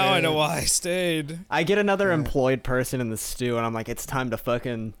 Now I know why I stayed. I get another employed person in the stew, and I'm like, it's time to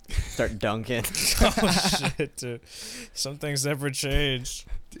fucking start dunking. Oh shit, dude. Some things never change.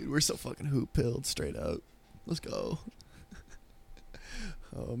 Dude, we're so fucking hoop pilled straight up. Let's go.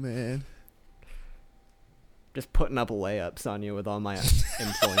 Oh man. Just putting up layups on you with all my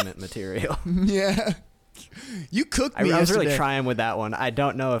employment material. Yeah. You cooked I me was really yesterday. trying with that one. I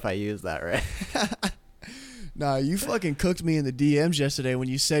don't know if I used that right. Nah, you fucking cooked me in the DMs yesterday when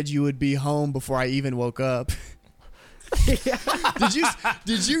you said you would be home before I even woke up.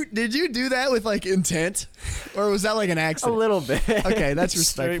 Did you do that with like intent, or was that like an A accident? little bit. Okay, that's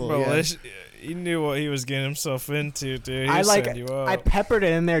Straight respectful. Yeah. malicious. He knew what he was getting himself into, dude. He I was like setting you up. I peppered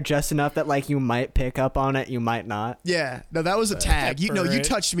it in there just enough that like you might pick up on it, you might not. Yeah, no, that was a tag. You pepper you it.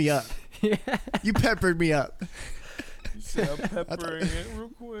 touched me up. You peppered me up. Yeah, peppering it real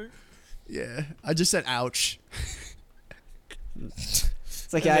quick. Yeah, I just said ouch.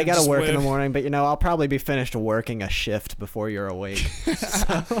 It's like, And yeah, I then gotta just work in the whip. morning, but I'll probably be finished working a shift before you're awake.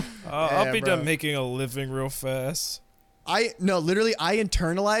 I'll be bro. done making a living real fast. Literally, I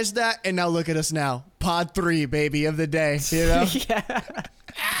internalized that, and now look at us now. Pod 3, baby, of the day. You know? Yeah.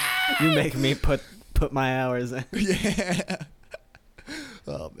 You make me put my hours in. Yeah.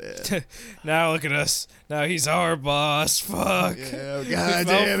 Oh man. Now look at us. Now he's our boss. Fuck. Yeah, We God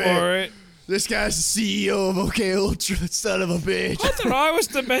fell damn for it. it. This guy's the CEO of OK Ultra, son of a bitch. I thought I was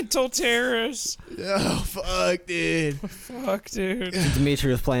the mental terrorist. Oh fuck, dude. Fuck, dude.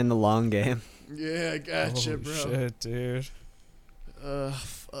 Dimitri was playing the long game. Yeah, I gotcha, Oh, bro. shit, dude.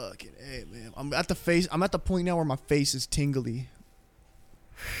 Fucking hey, man. I'm at the point now where my face is tingly.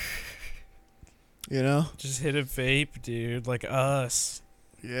 You know? Just hit a vape, dude. Like us.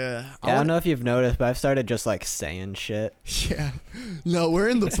 Yeah. I don't know if you've noticed, but I've started just like saying shit. Yeah. No, we're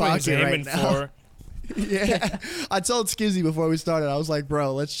in the That's what he's pocket right aiming now. for. Yeah. I told Skizzy before we started, I was like,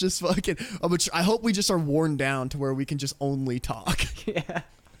 bro, let's just fucking. I hope we just are worn down to where we can just only talk. Yeah.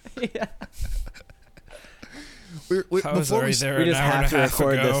 Yeah. I was already there We an just hour and have a to half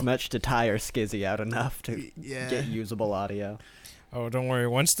record ago. this much to tire Skizzy out enough to Yeah. get usable audio. Oh, don't worry.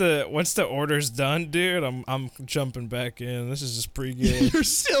 Once the order's done, dude, I'm jumping back in. This is just pretty good. You're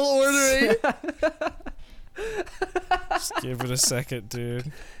still ordering? Just give it a second,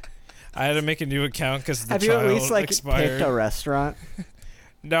 dude. I had to make a new account because the Have you trial at least like expired. picked a restaurant?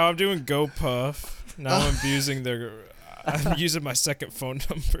 No, I'm doing GoPuff. Now I'm I'm using my second phone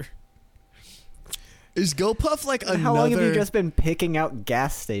number. Is GoPuff like another? How long have you just been picking out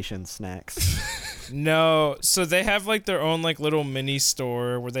gas station snacks? No, so they have like their own like little mini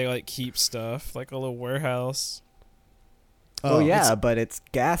store where they like keep stuff, like a little warehouse. Oh, yeah, it's- but it's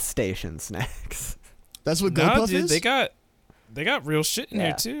gas station snacks. That's what No, GoPuff dude, is? they got real shit in Yeah.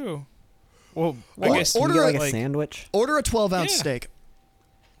 here too. Well, I Or- guess Can you order get it like a sandwich? Order a 12-ounce Yeah. steak.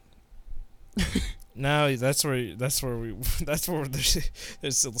 no, that's where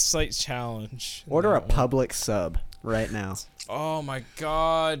there's a slight challenge. in Order a that one. public sub right now. Oh my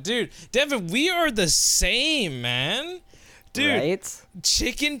god, dude, Devin, we are the same, man. Dude, Right?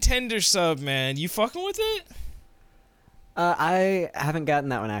 chicken tender sub, man. You fucking with it? I haven't gotten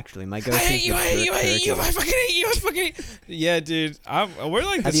that one actually. My go-to I hate you, I hate you, I hate you, turkey. I fucking hate you, I fucking hate. Yeah, dude, we're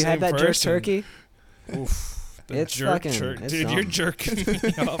like the Have you same had that jerk person. turkey? Oof, the It's jerk fucking- turkey, it's dude. You're something.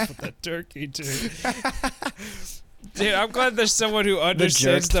 jerking me off with that turkey, dude. Dude, I'm glad there's someone who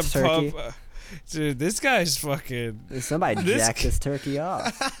understands the, jerked turkey. pub. Dude, this guy's fucking. Somebody This jacked this turkey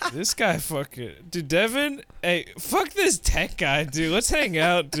off. This guy fucking. Dude, Devin, hey, fuck this tech guy, dude. Let's hang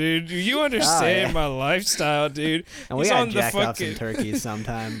out, dude. You understand yeah. my lifestyle, dude. And we He's gotta on the jack off some fucking- turkeys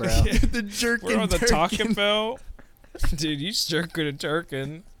sometime, bro. The jerkin We're on the turkin. Taco Bell. Dude, he's jerking and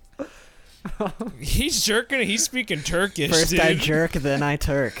turking. He's jerking and he's speaking Turkish, First dude. I jerk, then I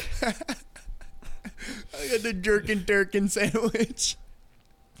turk. I got the jerkin turkin sandwich.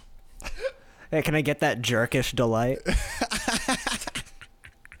 Hey, can I get that jerkish delight?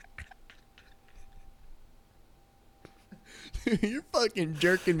 You're fucking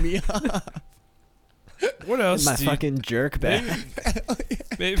jerking me off. What else, My dude? fucking jerk bag.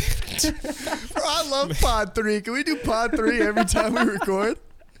 Maybe. Bro, I love Pod 3. Can we do Pod 3 every time we record?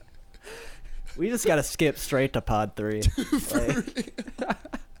 We just gotta skip straight to pod 3.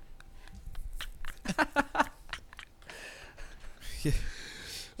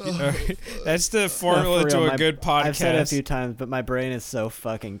 Like, Alright, that's the formula for to real, a good podcast. I've said it a few times, but my brain is so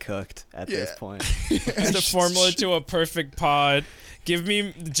fucking cooked at this Yeah. point. That's the formula to a perfect pod. Give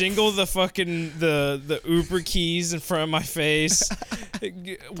me jingle the fucking the Uber keys in front of my face.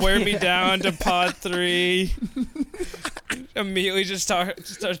 Wear me down to pod 3. Immediately just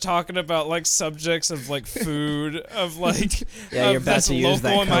start talking about like subjects of like food of like Yeah, you're of about that's to use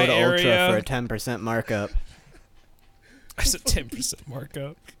local that in my code Ultra area. for a 10% markup. That's a 10%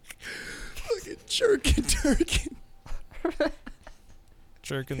 markup. Fucking jerkin turkin.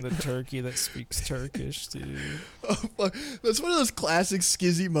 Jerking the turkey that speaks Turkish, dude. Oh, fuck. That's one of those classic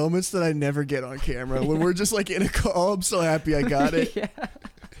skizzy moments that I never get on camera. When we're just like in a call, I'm so happy I got it. Yeah.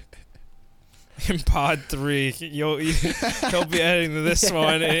 in pod 3. He'll be editing this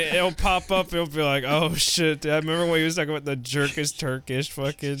one. It'll pop up. It'll be like, oh shit. Dude, I remember when he was talking about the jerk is Turkish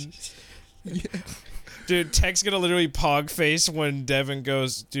fucking. Yeah. Dude, Tech's gonna literally pog face when Devin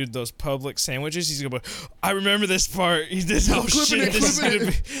goes, dude, those public sandwiches. He's gonna be, I remember this part. He did. Oh shit, this is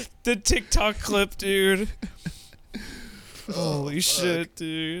gonna be the TikTok clip, dude. Holy shit,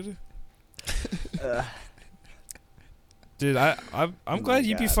 dude. Dude, I'm glad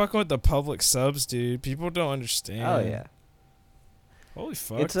you be fucking with the public subs, dude. People don't understand. Oh yeah. Holy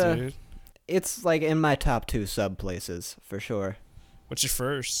fuck, dude. It's like in my top 2 sub places for sure. What's your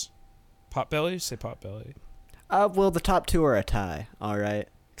first? Potbelly? Say Potbelly. Well, the top 2 are a tie. All right,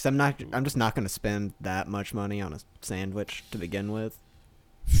 because I'm just not gonna spend that much money on a sandwich to begin with.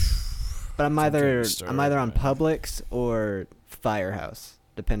 But I'm either on Publix or Firehouse,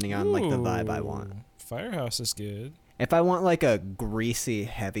 depending on like the vibe I want. Firehouse is good. If I want like a greasy,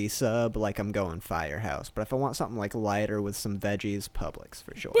 heavy sub, like I'm going Firehouse. But if I want something like lighter with some veggies, Publix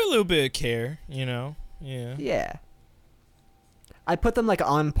for sure. With a little bit of care, Yeah. Yeah. I put them like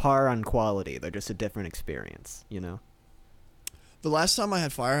on par on quality. They're just a different experience, The last time I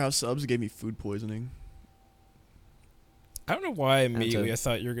had Firehouse subs, it gave me food poisoning. I don't know why immediately I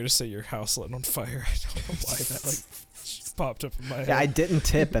thought you were gonna say your house lit on fire. I don't know why that popped up in my head. Yeah, I didn't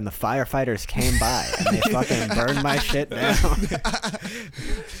tip, and the firefighters came by and they fucking burned my shit down.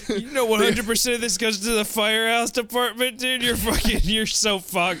 100% of this goes to the firehouse department, dude. You're so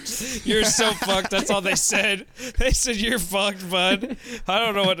fucked. You're so fucked. That's all they said. They said you're fucked, bud. I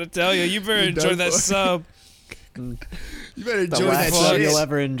don't know what to tell you. You better enjoy that sub. You better enjoy that sub shit. You'll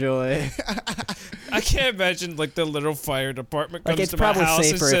ever enjoy. I can't imagine like the little fire department comes like it's to my probably house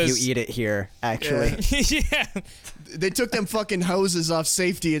safer and if says, you eat it here. Actually, yeah. They took them fucking hoses off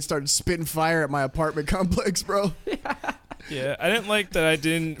safety and started spitting fire at my apartment complex, bro. Yeah, I didn't like that I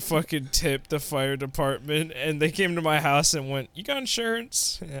didn't fucking tip the fire department, and they came to my house and went, you got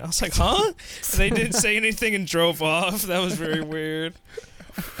insurance? And I was like, huh? And they didn't say anything and drove off. That was very weird.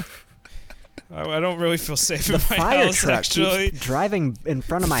 I don't really feel safe in my fire house, truck actually. keeps driving in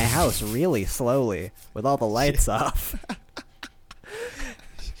front of my house really slowly with all the lights off.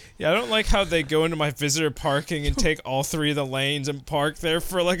 Yeah, I don't like how they go into my visitor parking and take all 3 of the lanes and park there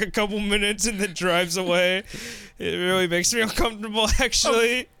for like a couple minutes and then drives away. It really makes me uncomfortable,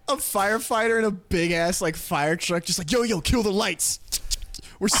 actually. A firefighter in a big ass like fire truck, just like yo, kill the lights.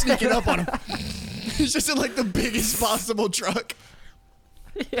 We're sneaking up on him. He's just in like the biggest possible truck.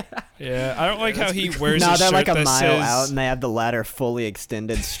 Yeah, I don't like how he wears No, a they're shirt like a that mile says, out and they have the ladder fully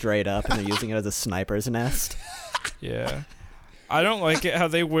extended straight up and they're using it as a sniper's nest. Yeah. I don't like it how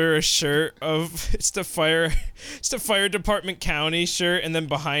they wear a shirt of it's the fire department county shirt, and then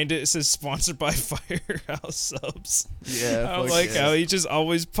behind it says sponsored by Firehouse Subs. Yeah, I don't like how he just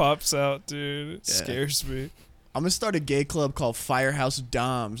always pops out, dude. It scares me. I'm gonna start a gay club called Firehouse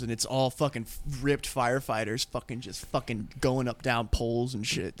Doms, and it's all fucking ripped firefighters, fucking going up down poles and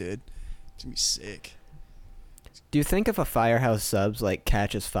shit, dude. It's gonna be sick. Do you think if a firehouse subs like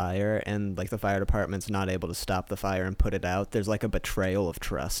catches fire and like the fire department's not able to stop the fire and put it out, there's like a betrayal of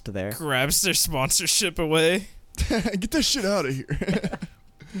trust there? Grabs their sponsorship away. Get that shit out of here.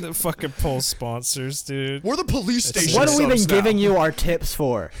 The fucking pole sponsors, dude. We're the police station. What have we been subs now. giving you our tips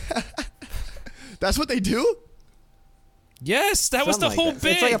for? That's what they do? Yes, that was the Something whole like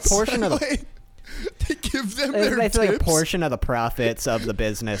bit. It's like a portion of the. Wait, they give them their It's tips? like a portion of the profits of the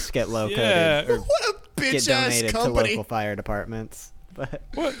business get located. Yeah. What a Get bitch ass donated to company. local fire departments. But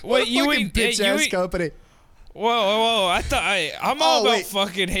What a fucking bitch ass company. Whoa! I'm all Oh, about wait.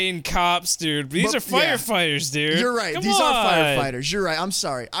 fucking hating cops, dude. These But- are firefighters, dude. You're right. Come These on. are firefighters. You're right. I'm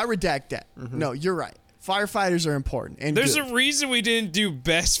sorry. I redact that. No, you're right. Firefighters are important. And There's good. a reason we didn't do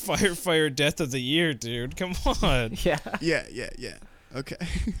best firefighter death of the year, dude. Come on. yeah, Yeah. Okay.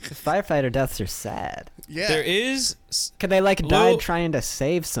 firefighter deaths are sad. Yeah. There is Cause they like died Little- trying to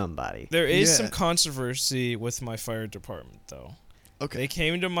save somebody. there is Yeah. some controversy with my fire department though. Okay. They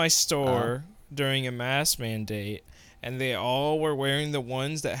came to my store during a mask mandate, and they all were wearing the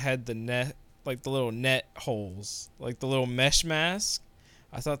ones that had the net, like the little net holes, like the little mesh mask.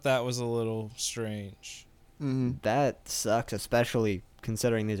 I thought that was a little strange. That sucks, especially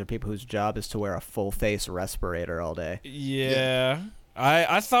considering these are people whose job is to wear a full face respirator all day. Yeah.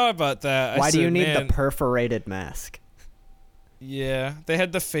 I thought about that. Why I do you said, need "Man, the perforated mask? Yeah, they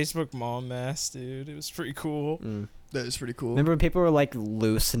had the Facebook mom mask, dude. It was pretty cool. That is pretty cool. Remember when people were like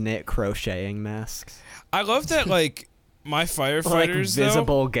loose knit crocheting masks? I love that, like, my Or, like firefighters, though,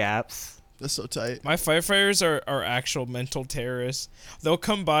 visible gaps. That's so tight. My firefighters are actual mental terrorists. They'll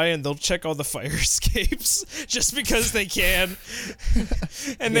come by and they'll check all the fire escapes just because they can.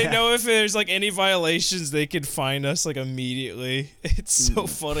 And they know if there's like any violations, they can find us like immediately. It's so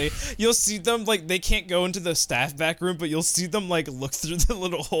funny. You'll see them like they can't go into the staff back room, but you'll see them like look through the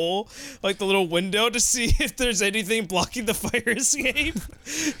little hole, like the little window to see if there's anything blocking the fire escape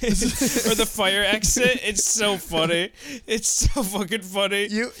or the fire exit. It's so funny. It's so fucking funny.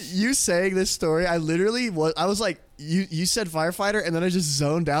 You saying this story, I was like, you said firefighter, and then I just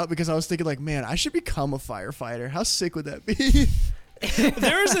zoned out because I was thinking like, man, I should become a firefighter. How sick would that be?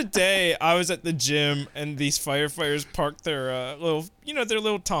 There was a day I was at the gym and these firefighters parked their little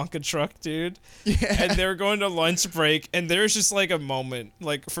Tonka truck, dude. Yeah. And they were going to lunch break, and there's just like a moment,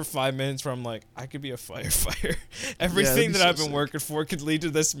 like for 5 minutes, where I'm like, I could be a firefighter. Everything that I've been working for could lead to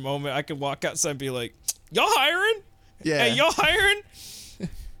this moment. I could walk outside and be like, y'all hiring? Yeah. Hey, y'all hiring?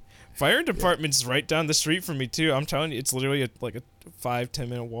 Fire department's right down the street from me too. I'm telling you, it's literally like a 5-10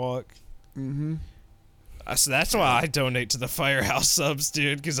 minute walk. Mm-hmm. So that's why I donate to the firehouse subs,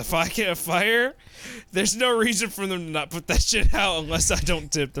 dude. Because if I get a fire, there's no reason for them to not put that shit out unless I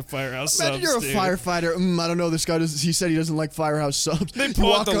don't tip the firehouse subs. Imagine you're a firefighter. I don't know. This guy he said he doesn't like firehouse subs. They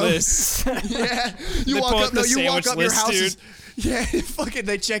pull out the list. Yeah. You walk up. No, you walk up. Your house is. Yeah. Fucking.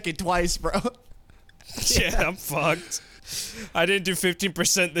 They check it twice, bro. Yeah, I'm fucked. I didn't do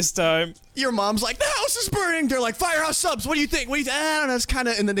 15% this time. Your mom's like, the house is burning. They're like, firehouse subs. What do you think? I don't know. It's kind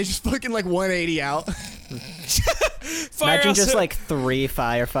of, and then they just fucking like 180 out. Imagine just like 3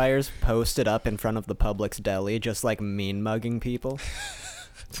 firefighters posted up in front of the Publix deli, just like mean mugging people.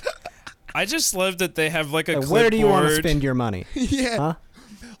 I just love that they have like a clipboard. Where do you want to spend your money? Yeah. Huh?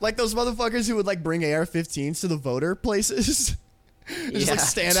 Like those motherfuckers who would like bring AR-15s to the voter places. Just like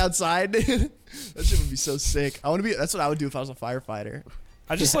stand outside. That shit would be so sick. That's what I would do if I was a firefighter.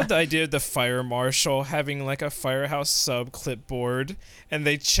 I just love the idea of the fire marshal having like a firehouse sub clipboard, and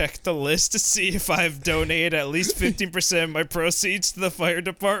they check the list to see if I've donated at least 15% of my proceeds to the fire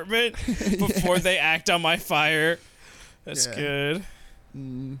department before they act on my fire. That's good.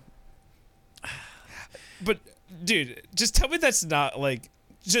 But dude, just tell me that's not like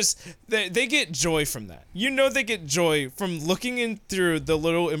just they get joy from that. You know they get joy from looking in through the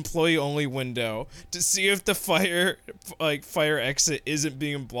little employee only window to see if the fire exit isn't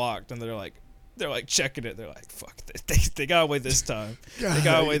being blocked, and they're like checking it. They're like, fuck, they got away this time. They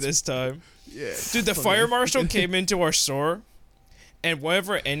got away this time. Yeah. Dude, the fire marshal came into our store, and one of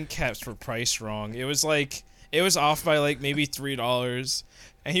our end caps were priced wrong. It was off by like maybe $3.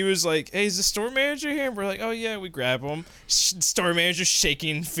 And he was like, hey, is the store manager here? And we're like, oh, yeah, we grab him. Store manager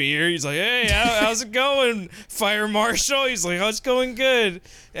shaking in fear. He's like, hey, how's it going, fire marshal? He's like, oh, it's going good.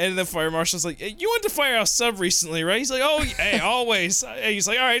 And the fire marshal's like, hey, you went to firehouse sub recently, right? He's like, oh, hey, always. He's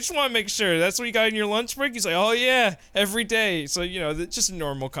like, all right, I just want to make sure. That's what you got in your lunch break? He's like, oh, yeah, every day. So, just a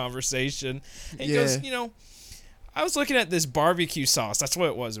normal conversation. And he goes, I was looking at this barbecue sauce. That's what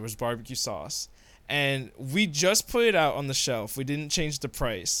it was. It was barbecue sauce. And we just put it out on the shelf. We didn't change the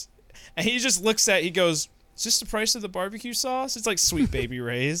price. And he just looks at it. He goes, is this the price of the barbecue sauce? It's like Sweet Baby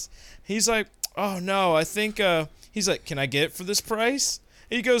Ray's. He's like, oh, no, I think, he's like, can I get it for this price?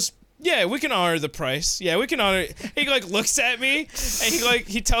 And he goes, yeah, we can honor the price. Yeah, we can honor it. He, like, looks at me, and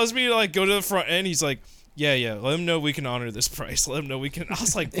he tells me to, like, go to the front end. He's like, yeah, let him know we can honor this price. Let him know we can. I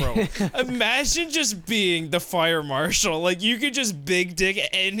was like, bro, imagine just being the fire marshal. Like, you could just big dick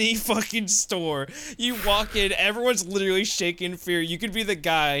any fucking store. You walk in, everyone's literally shaking in fear. You could be the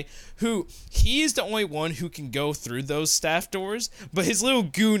guy who, he is the only one who can go through those staff doors, but his little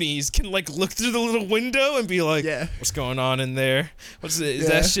goonies can, like, look through the little window and be like, what's going on in there? Is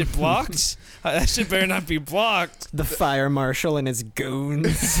that shit blocked? That shit better not be blocked. The fire marshal and his goons.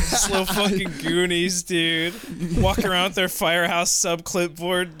 Just little fucking goonies, dude. Walking around with their firehouse sub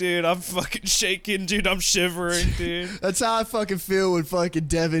clipboard, dude. I'm fucking shaking, dude. I'm shivering, dude. That's how I fucking feel when fucking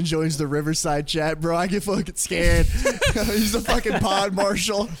Devin joins the Riverside chat, bro. I get fucking scared. He's the fucking pod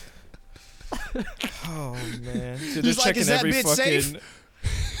marshal. Oh, man. Dude, he's like, is that bit safe?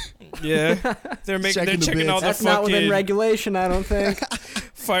 Yeah. They're checking all the That's fucking... not within regulation, I don't think.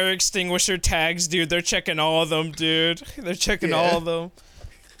 Fire extinguisher tags, dude. They're checking all of them, dude. They're checking all of them.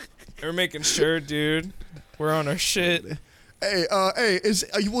 They're making sure, dude. We're on our shit. Hey,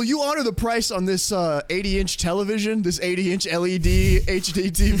 will you honor the price on this 80-inch television, this 80-inch LED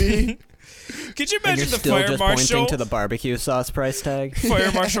HD TV? Could you imagine the still fire just marshal? Pointing to the barbecue sauce price tag.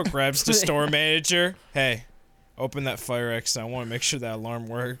 Fire marshal grabs the store manager. Hey, open that fire exit. I want to make sure that alarm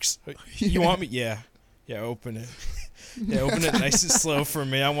works. You want me? Yeah, open it. Yeah, open it nice and slow for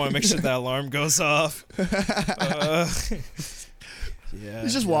me. I want to make sure that alarm goes off. Yeah.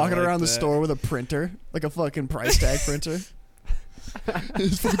 He's just yeah, I walking like around the that. store with a printer, like a fucking price tag printer.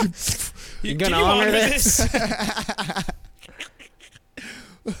 He's fucking You gonna can you honor honor this?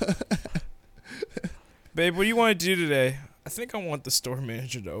 Babe, what do you want to do today? I think I want the store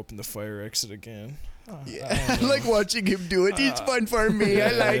manager to open the fire exit again. yeah. I like watching him do it. It's fun for me.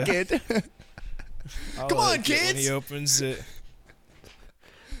 I like it. Come on, When kids. he opens it.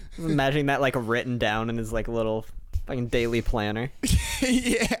 Imagining that like written down in his like little fucking daily planner.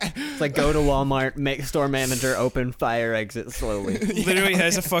 Yeah. It's like go to Walmart, make store manager, open fire exit slowly. Literally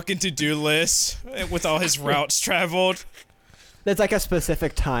has a fucking to-do list with all his routes traveled. There's like a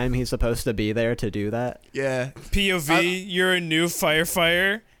specific time he's supposed to be there to do that. Yeah. POV, you're a new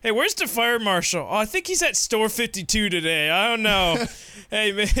firefighter. Hey, where's the fire marshal? Oh, I think he's at store 52 today. I don't know.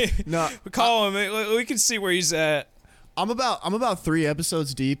 Hey, man. No. Call him. We can see where he's at. I'm about 3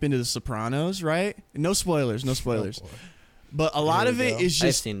 episodes deep into The Sopranos, right? No spoilers, no spoilers. But a lot Here of we it go. is I've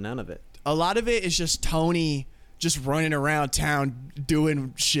just seen none of it. Tony just running around town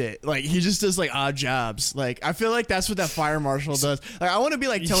doing shit. Like he just does like odd jobs. Like I feel like that's what that fire marshal does. Like I want to be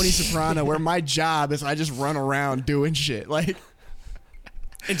like Tony Soprano, where my job is I just run around doing shit. Like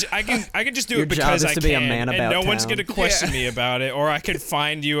And I can just do Your it because job is I to can, be a man and about no one's town. gonna question me about it, or I could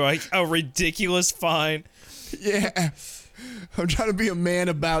find you a ridiculous fine. yeah. I'm trying to be a man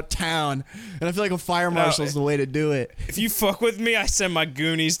about town, and I feel like a fire marshal's the way to do it. If you fuck with me, I send my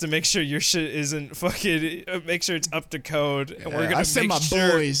goonies to make sure your shit isn't fucking. Make sure it's up to code, and we're gonna I send make my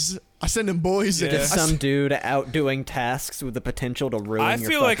sure. boys. I send them boys. Yeah. in. Just some dude out doing tasks with the potential to ruin I your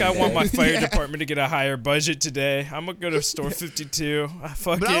feel like I fucking want day. my fire Yeah. department to get a higher budget today. I'm gonna go to store 52.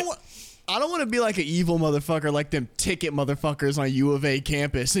 Fuck But it. I don't want to be like an evil motherfucker like them ticket motherfuckers on U of A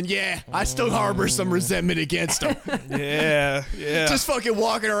campus. And yeah, I still harbor some resentment against them. Yeah. Just fucking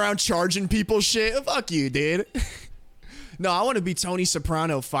walking around charging people shit. Fuck you, dude. No, I want to be Tony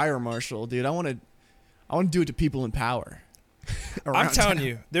Soprano fire marshal, dude. I want to do it to people in power. I'm around telling town.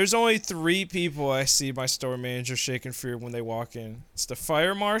 you, there's only 3 people I see my store manager shaking fear when they walk in. It's the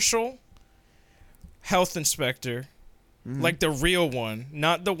fire marshal, health inspector, like the real one,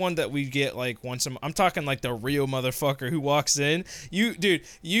 not the one that we get like once a month. I'm talking like the real motherfucker who walks in. You can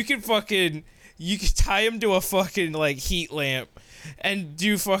tie him to a fucking like heat lamp and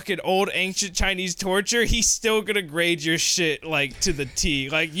do fucking old ancient Chinese torture. He's still gonna grade your shit like to the T.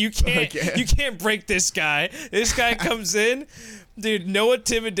 Like you can't break this guy. This guy comes in, dude. No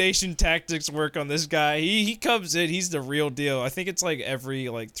intimidation tactics work on this guy. He comes in. He's the real deal. I think it's like every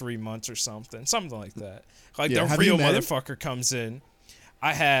like 3 months or something like that. Like Yeah, the have you real met him? motherfucker comes in.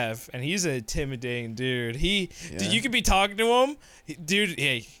 I have, and he's an intimidating dude. Dude, you could be talking to him, dude.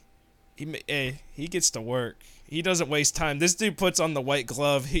 He gets to work. He doesn't waste time. This dude puts on the white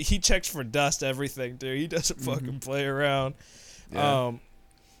glove. He checks for dust, everything, dude. He doesn't fucking play around. Yeah.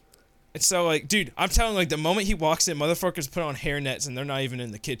 And so, like, dude, I'm telling you, like, the moment he walks in, motherfuckers put on hairnets and they're not even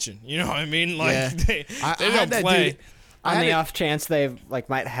in the kitchen. You know what I mean? Like, Yeah. they I don't had that play. dude. I On had the it- off chance they like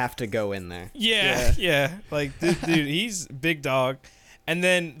might have to go in there. Yeah. Like, dude, he's big dog. And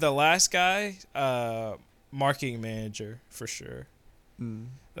then the last guy, marketing manager, for sure.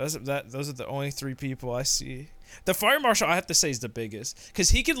 Those are the only 3 people I see. The fire marshal, I have to say, is the biggest. Because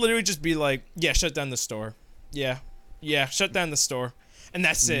he could literally just be like, yeah, shut down the store. Yeah, shut down the store. And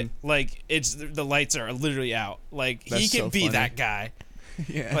that's it. Like, the lights are literally out. Like, he That's can so be funny. that guy.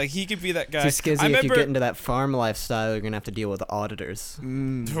 Yeah. Like, he could be that guy. See, Skizzy, I if you remember, get into that farm lifestyle, you're gonna have to deal with auditors.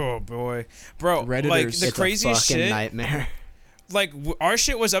 oh, boy. Bro, like, Redditors. the It's craziest a fucking shit, nightmare. like, our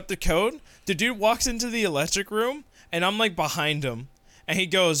shit was up to code. The dude walks into the electric room, and I'm, like, behind him. And he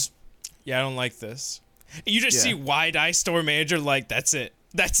goes, yeah, I don't like this. And you just Yeah. see wide-eye store manager like, that's it.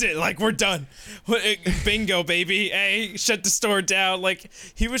 Like, we're done. Bingo, baby. Hey, shut the store down. Like,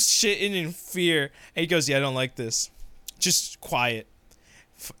 he was shitting in fear. And he goes, yeah, I don't like this. Just quiet.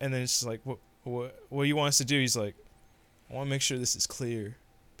 And then it's just like, what do you want us to do? He's like, I want to make sure this is clear.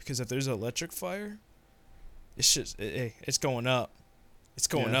 Because if there's an electric fire, it's going up. It's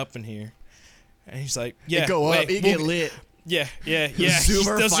going Yeah. up in here. And he's like, yeah. You go up, you get lit. Yeah.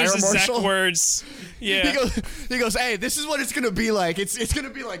 Zoomer Those are fire his exact marshal? words. Yeah. He goes, hey, this is what it's gonna be like. It's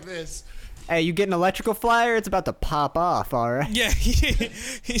gonna be like this. Hey, you get an electrical flyer? It's about to pop off, all right? Yeah,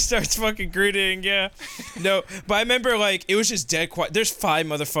 he starts fucking greeting, yeah. No, but I remember, like, it was just dead quiet. There's 5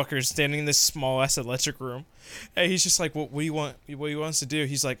 motherfuckers standing in this small-ass electric room. And he's just like, what do you want? What do you want us to do?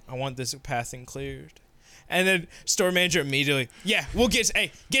 He's like, I want this pathing cleared. And then store manager immediately, yeah, we'll get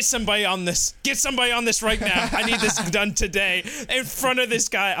somebody on this. Get somebody on this right now. I need this done today. In front of this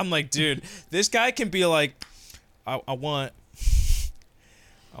guy. I'm like, dude, this guy can be like, I want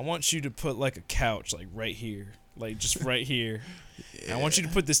you to put like a couch like right here. like just right here. I want you to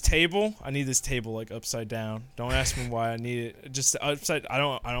put this table. I need this table like upside down. Don't ask me why I need it. Just upside. I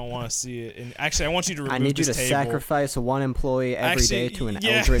don't want to see it. And actually, I want you to remove I need you this to table. sacrifice one employee every day to an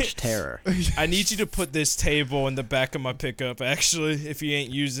eldritch terror. I need you to put this table in the back of my pickup. Actually, if you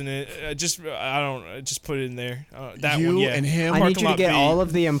ain't using it, just put it in there. That You one, yeah. and him. I need Parking you to lot get B. all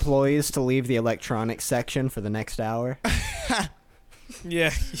of the employees to leave the electronics section for the next hour.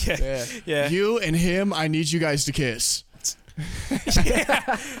 Yeah. You and him. I need you guys to kiss.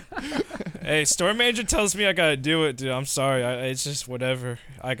 Hey, store manager tells me I gotta do it, dude. I'm sorry. It's just whatever.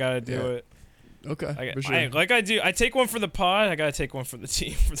 I gotta do it. Okay. For sure. I take one for the pod. I gotta take one for the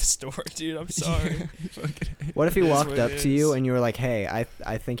team for the store, dude. I'm sorry. What if he It is walked what up it to you is. and you were like, "Hey,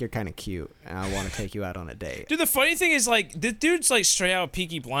 I think you're kind of cute, and I want to take you out on a date." Dude, the funny thing is, like, this dude's like straight out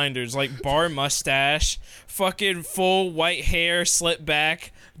Peaky Blinders, like bar mustache, fucking full white hair, slick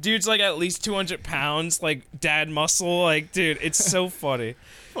back. Dude's like at least 200 pounds, like dad muscle. Like, dude, it's so funny.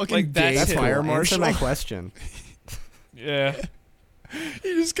 Fucking like, gay that's fire Answer marshal. my question. Yeah.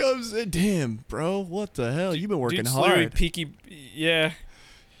 He just comes in. Damn, bro. What the hell? You've been working Dude's literally hard. Peaky. Yeah.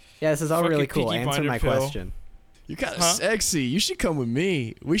 Yeah, this is all really Fucking cool. Peaky Answer Blinder my pill. question. You're kind of Huh? sexy. You should come with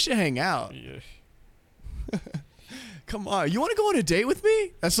me. We should hang out. Yeah. Come on. You want to go on a date with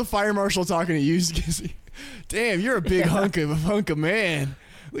me? That's the fire marshal talking to you, Skizzy. Damn, you're a big hunk of man.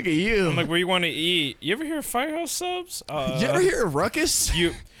 Look at you. I'm like, where you want to eat? You ever hear of Firehouse Subs? You ever hear of Ruckus?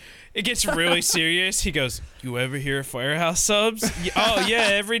 It gets really serious. He goes, "You ever hear of Firehouse Subs?" Oh yeah,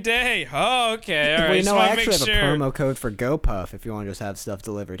 every day. Oh okay, all right. Well, you Just know, I wanna actually make have a sure. promo code for GoPuff if you want to just have stuff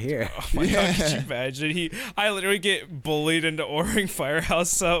delivered here. Oh my god, could you imagine? I literally get bullied into ordering Firehouse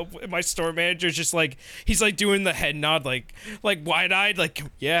Sub. My store manager's just like, he's like doing the head nod, like wide-eyed, like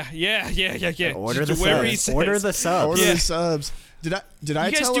yeah. Order the Whatever he subs. says. Order the subs. Order Yeah. the subs. Did I You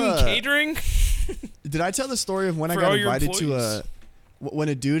guys tell doing catering? Did I tell the story of when I For got all your invited to employees. when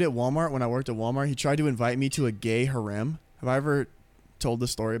a dude at Walmart, when I worked at Walmart, he tried to invite me to a gay harem? Have I ever told the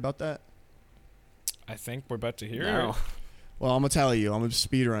story about that? I think we're about to hear No. it. Well, I'm gonna tell you. I'm gonna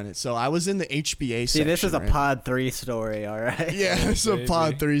speed run it. So I was in the HBA See, section. this is a right? Pod 3 story, all right? Yeah, it's a baby.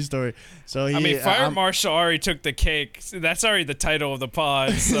 Pod 3 story. So he, I mean, Fire I'm- Marshal already took the cake. That's already the title of the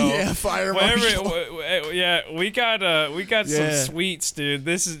pod. So yeah, Fire whatever. Marshal. Yeah, we got Yeah. some sweets, dude.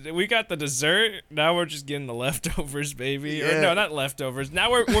 We got the dessert. Now we're just getting the leftovers, baby. Or Yeah. no, not leftovers.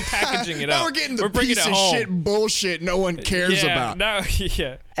 Now we're packaging it Now up. we're getting the bringing piece it of home. shit bullshit no one cares yeah, about. Now,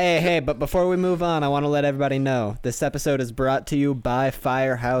 yeah. Hey, but before we move on, I want to let everybody know this episode is brought to you by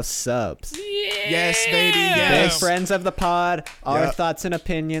Firehouse Subs. Yes, baby, Big yes. friends of the pod. Our Yep. thoughts and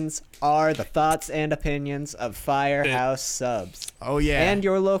opinions are the thoughts and opinions of Firehouse Subs Oh yeah. and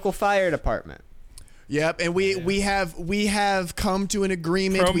your local fire department. Yep, and we have come to an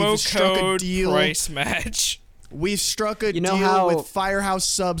agreement. We've Promo struck a code deal. price match. We've struck a You know deal how- with Firehouse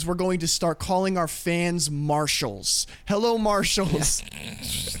Subs. We're going to start calling our fans marshals. Hello, marshals.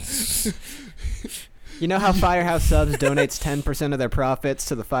 You know how Firehouse Subs donates 10% of their profits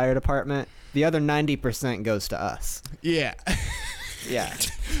to the fire department? The other 90% goes to us. Yeah. Yeah.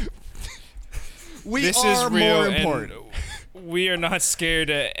 We This are is real, more and important. we are not scared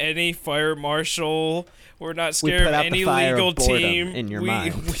of any fire marshal. We're not We scared put of out the any fire of legal boredom team. in your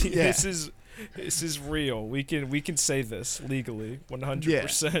mind. Yeah. This is real. We can say this legally,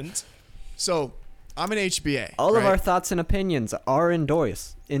 100%. So, I'm an HBA. All of right? our thoughts and opinions are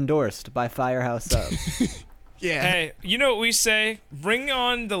endorsed by Firehouse Subs. Yeah. Hey, you know what we say? Bring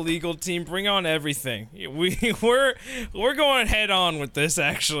on the legal team. Bring on everything. We're going head on with this.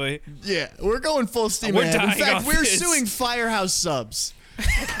 Actually, Yeah. We're going full steam We're ahead. In dying fact, on we're this. suing Firehouse Subs.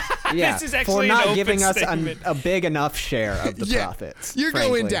 Yeah, This is for actually an not open giving us statement. a big enough share of the Yeah. profits. You're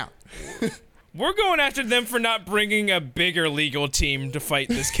frankly. going down. we're going after them for not bringing a bigger legal team to fight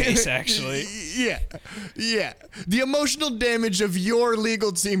this case. Actually, Yeah. Yeah. The emotional damage of your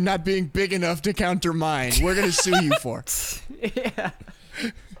legal team not being big enough to counter mine, we're going to sue you for. Yeah.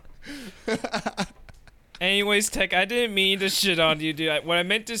 anyways, Tech, I didn't mean to shit on you, dude. What I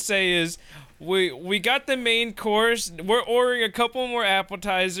meant to say is, we got the main course. We're ordering a couple more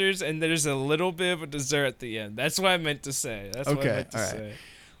appetizers, and there's a little bit of a dessert at the end. That's what I meant to say. That's what I Okay, meant to all right. say.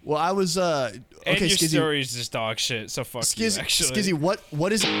 Well, I was And okay, your Skizzy. story is just dog shit. So fuck you. Actually, Skizzy,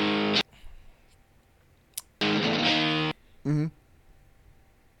 what is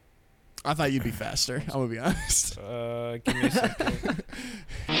I thought you'd be faster. I'm gonna be honest. Give me a second.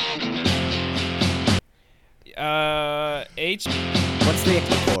 H. What's the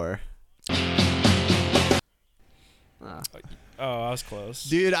for? Oh, I was close.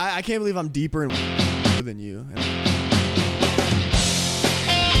 Dude, I can't believe I'm deeper in than you.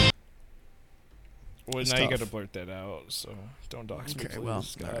 Well, It's now you tough. gotta blurt that out, so don't dox me, Okay, please. well,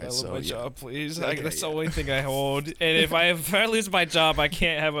 God, alright, I love so, my yeah. job, please. Okay, That's the yeah. only thing I hold. And if I lose my job, I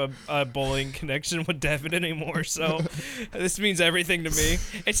can't have a bowling connection with Devin anymore. So this means everything to me.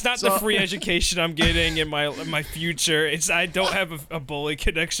 It's not the So- free education I'm getting in my future. It's I don't have a bowling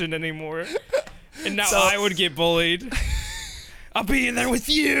connection anymore, and now So- I would get bullied. I'll be in there with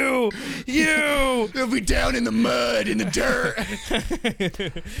you. They'll be down in the mud, in the dirt.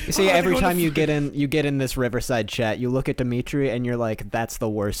 You see, Oh, every they're going time to you get in this Riverside chat, you look at Dimitri and you're like, "That's the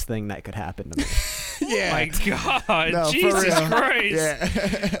worst thing that could happen to me." Yeah. My God, No, for Jesus real. Christ! Yeah.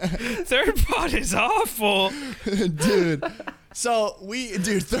 Third pod is awful. Dude. So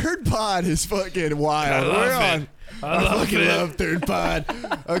dude, third pod is fucking wild. I love We're it. on. I love fucking it. love third pod.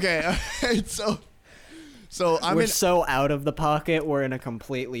 Okay. So I'm We're in. so out of the pocket. We're in a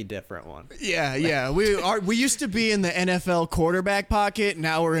completely different one. Yeah. We used to be in the NFL quarterback pocket.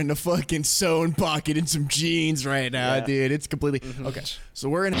 Now we're in the fucking sewn pocket in some jeans right now, Yeah. dude. It's completely okay.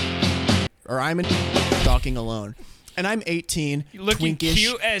 So I'm in talking alone, and I'm 18, Looking twinkish,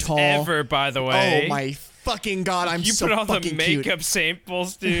 cute as tall. ever, by the way. Oh my fucking god! I'm You so put all the fucking makeup cute.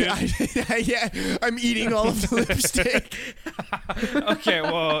 samples, dude. Yeah, I'm eating all of the lipstick. Okay,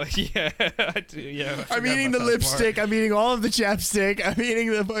 well, yeah, I do. Yeah, I I'm forgot eating the about that lipstick. I'm eating all of the chapstick. I'm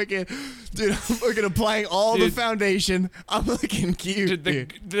eating the fucking. Dude, I'm fucking applying all the Dude. foundation. I'm looking cute,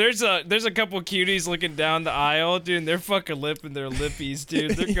 part. Dude, there's a couple cuties looking down the aisle, dude. And they're fucking lipping their lippies,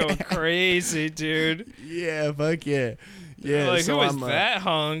 dude. They're going crazy, dude. Yeah, fuck yeah. Yeah, Like, so who is I'm, that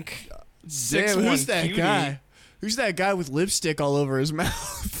hunk? Damn, 6'1" who's that cutie. guy? Who's that guy with lipstick all over his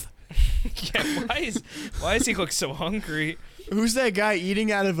mouth? Yeah, why does he look so hungry? Who's that guy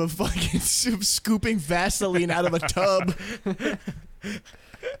eating out of a fucking scooping Vaseline out of a tub?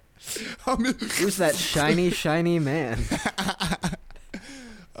 Who's that shiny man?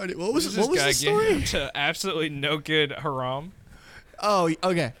 What was This the guy story? getting up to absolutely no good haram. Oh,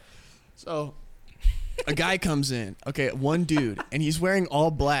 okay. So a guy comes in, okay, one dude, and he's wearing all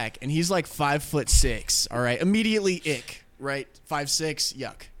black, and he's like 5'6". All right, immediately ick, right? 5'6",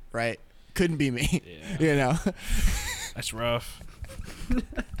 yuck, right? Couldn't be me, Yeah. you know. That's rough.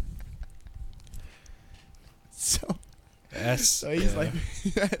 So That's he's yeah. like,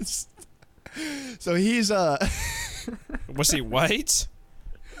 yes. So he's Was he white?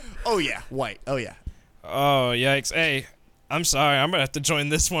 oh yeah, white. Oh yeah. Oh yikes! Hey, I'm sorry. I'm gonna have to join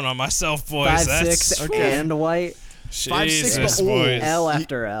this one on myself, boys. 5'6" okay. and white. 5'6", Jesus, but old. boys. L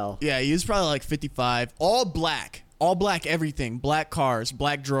after L. Yeah, he was probably like 55. All black everything. Black cars,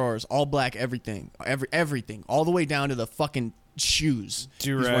 black drawers, all black everything. Everything. All the way down to the fucking shoes. he's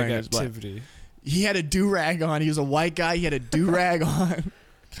wearing Do-rag his black. activity. He had a do-rag on. He was a white guy. He had a do-rag on.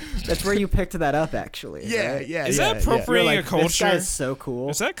 That's where you picked that up, actually. Yeah, right? yeah. Is yeah, that yeah. appropriate? You're Bringing like, a culture. this guy's so cool.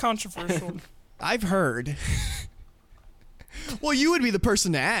 Is that controversial? I've heard. Well, you would be the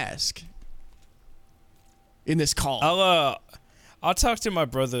person to ask in this call. I'll talk to my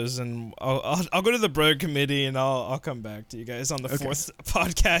brothers and I'll go to the brother committee and I'll come back to you guys on the Okay. fourth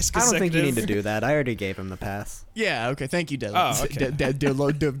podcast. I don't think you need to consecutive. do that. I already gave him the pass. Yeah. Okay. Thank you, Devin. Oh, okay.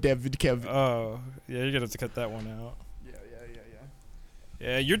 David Kevin. Oh, yeah, you're gonna have to cut that one out. Yeah.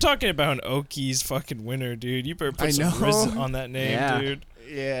 Yeah, you're talking about an Okies fucking winner, dude. You better put I some know. Riz on that name, Yeah. dude.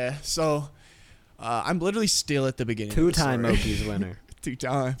 Yeah. So, I'm literally still at the beginning. of the Two-time story. Okies winner. 2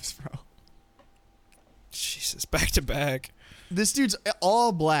 times, bro. Jesus, back to back. This dude's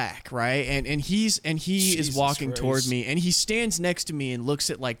all black, right? And he is Jesus walking Christ. toward me, and he stands next to me and looks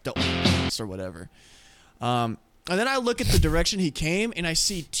at like the or whatever. And then I look at the direction he came, and I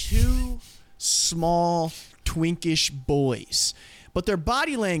see 2 small twinkish boys, but their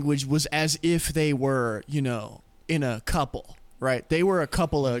body language was as if they were, you know, in a couple, right? They were a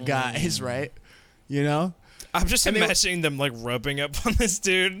couple of guys, right? You know. I'm just And they were- imagining them like rubbing up on this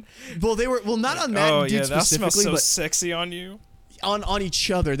dude. Well, they were not on that Oh dude yeah, that smells specifically, so but sexy on you. on each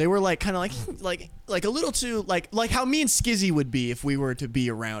other. They were like kind of like a little too like how me and Skizzy would be if we were to be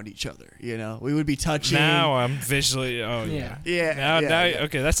around each other. You know, we would be touching. Now I'm visually. Oh yeah. Yeah. Now, yeah, yeah.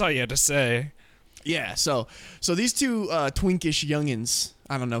 okay, that's all you had to say. Yeah, so these 2 twinkish youngins,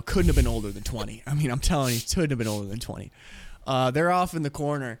 I don't know, couldn't have been older than 20. I mean, I'm telling you, couldn't have been older than 20. They're off in the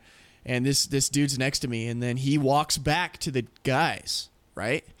corner, and this dude's next to me, and then he walks back to the guys,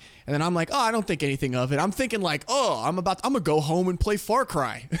 right? And then I'm like, oh, I don't think anything of it. I'm thinking like, oh, I'm gonna go home and play Far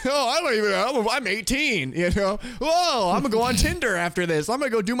Cry. Oh, I don't even know. I'm 18, you know. Whoa, I'm gonna go on Tinder after this. I'm gonna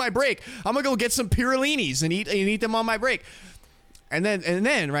go do my break. I'm gonna go get some Piralinis and eat them on my break. And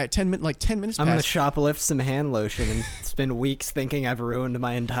then, right, 10 minutes I'm going pass. to shoplift some hand lotion and spend weeks thinking I've ruined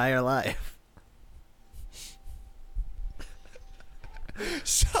my entire life.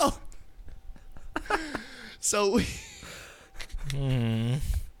 So I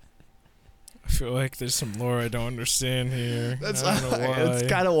feel like there's some lore I don't understand here. that's I don't know why. that's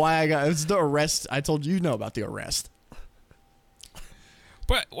kind of why I got. It's the arrest. I told you know about the arrest.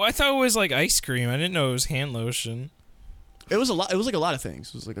 But I thought it was like ice cream. I didn't know it was hand lotion. It was a lot. It was like a lot of things.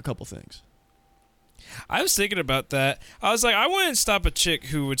 It was like a couple things. I was thinking about that. I was like, I wouldn't stop a chick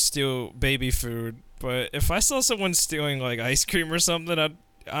who would steal baby food, but if I saw someone stealing like ice cream or something, I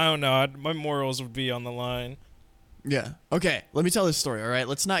don't know. My morals would be on the line. Yeah. Okay. Let me tell this story. All right.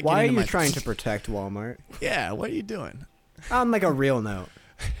 Let's not. Why get are into you my trying to protect Walmart? Yeah. What are you doing? On like a real note.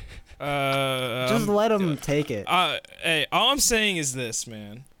 Just let them take it. Hey, all I'm saying is this,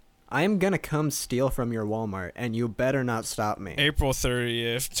 man. I am gonna come steal from your Walmart, and you better not stop me. April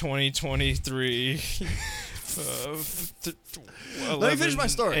 30th, 2023. Let me finish my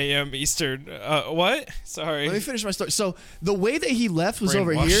story. A.M. Eastern. What? Sorry. Let me finish my story. So the way that he left was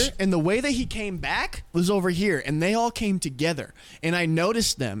over Brainwash. here, and the way that he came back was over here, and they all came together. And I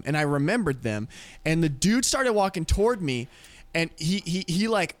noticed them, and I remembered them, and the dude started walking toward me, and he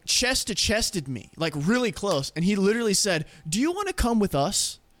like chest to chested me, like really close, and he literally said, "Do you want to come with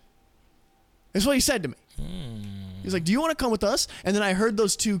us?" That's what he said to me. He's like, "Do you want to come with us?" And then I heard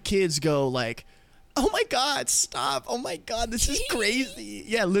those two kids go like, "Oh my God, stop. Oh my God, this is crazy."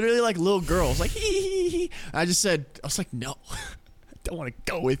 Yeah, literally like little girls, like, hee hee hee. I was like, "No, I don't want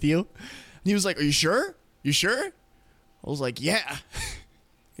to go with you." And he was like, "Are you sure? You sure?" I was like, "Yeah."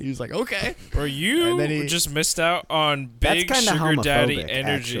 He was like, "Okay." Or you And then he- just missed out on That's big kind of sugar daddy homophobic,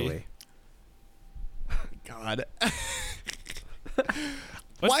 energy. actually. God. Let's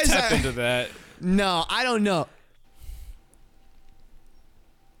Why is tap that- into that. No, I don't know.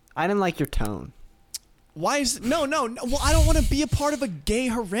 I didn't like your tone. Why is no? Well, I don't want to be a part of a gay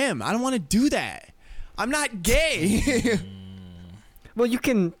harem. I don't want to do that. I'm not gay. Well, you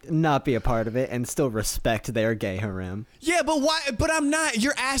can not be a part of it and still respect their gay harem. Yeah, but why? But I'm not.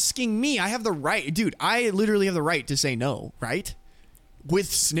 You're asking me. I have the right, dude. I literally have the right to say no, right? With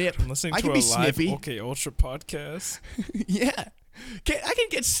Snip, I'm listening I to can a be live snippy. OK Ultra podcast. Yeah, I can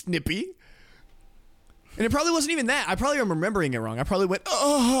get snippy. And it probably wasn't even that. I probably am remembering it wrong. I probably went,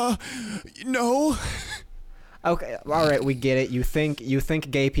 no. Okay, all right, we get it. You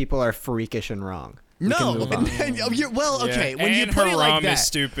think gay people are freakish and wrong. We can No. move on. Well, okay. Yeah, When you and put it like Haram that, is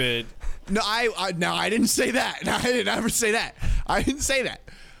stupid. no, I didn't say that. No, I didn't ever say that. I didn't say that.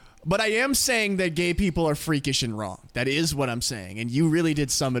 But I am saying that gay people are freakish and wrong. That is what I'm saying, and you really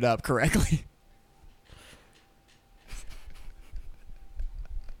did sum it up correctly.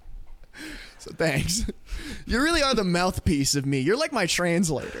 So thanks. You really are the mouthpiece of me. You're like my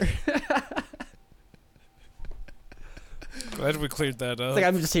translator. Glad we cleared that up. It's like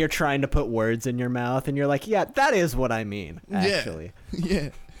I'm just here trying to put words in your mouth, and you're like, yeah, that is what I mean, actually. Yeah.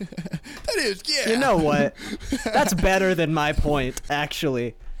 That is, yeah. You know what? That's better than my point,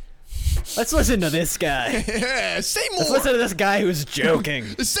 actually. Let's listen to this guy. Yeah, say Let's more. listen to this guy who's joking.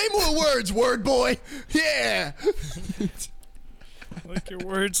 Say more words, word boy. Yeah. Like your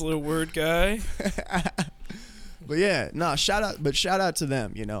words, little word guy. But yeah, no, shout out to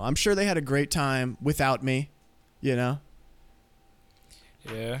them, you know. I'm sure they had a great time without me, you know.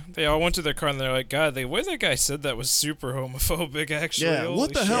 Yeah, they all went to their car and they're like, God, the way that guy said that was super homophobic, actually. Yeah, Holy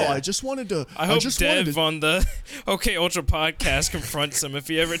what the shit. hell? I just wanted to I hope just wanted Dev to, on the OK Ultra podcast confronts him if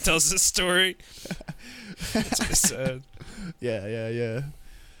he ever tells this story. That's what I said. Yeah.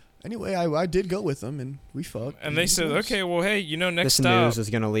 Anyway, I did go with them and we fucked. And they said, okay, well, hey, next This stop. news is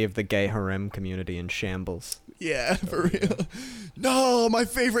going to leave the gay harem community in shambles. Yeah, for real. No, my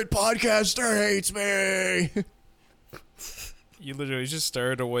favorite podcaster hates me. You literally just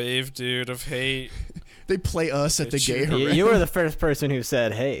started a wave, dude, of hate. They play us at the Bitch, gay you- harem. You were the first person who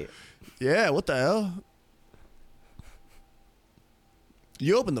said, hey. Yeah, what the hell?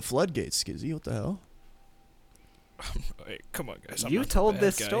 You opened the floodgates, Skizzy. What the hell? Wait, come on, guys. I'm You not the told bad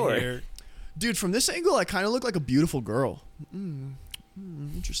this guy story. here. Dude, from this angle, I kind of look like a beautiful girl.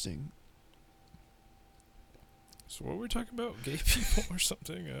 Interesting. So what were we talking about? Gay people or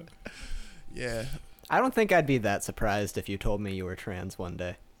something? Yeah. I don't think I'd be that surprised if you told me you were trans one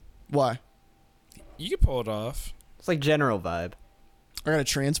day. Why? You could pull it off. It's like general vibe. I got a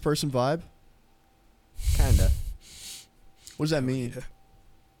trans person vibe. Kinda. What does that mean? Yeah.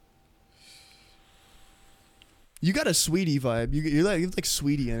 You got a sweetie vibe. You have like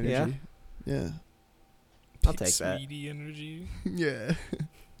sweetie energy. Yeah. I'll take that. Sweetie energy. Yeah.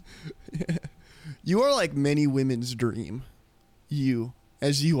 Yeah. You are like many women's dream. You,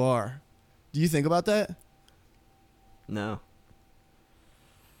 as you are. Do you think about that? No.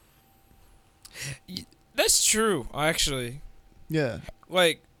 That's true, actually. Yeah.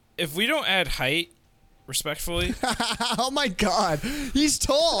 Like, if we don't add height, respectfully. Oh my God, he's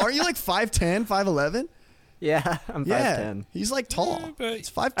tall. Aren't you like 5'10", 5'11"? Yeah, I'm 5'10". Yeah, he's like tall. Yeah, but It's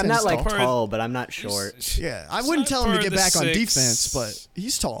 5'10". I'm not like tall. tall, but I'm not short. Yeah, I It's wouldn't not tell him to part get of the back on six. defense, but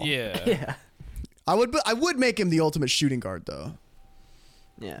he's tall. Yeah. Yeah. I would make him the ultimate shooting guard though.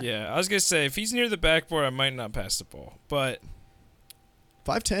 Yeah. Yeah, I was gonna say if he's near the backboard, I might not pass the ball, but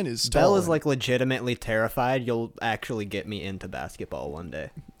 5'10" is tall. Bell is like legitimately terrified you'll actually get me into basketball one day.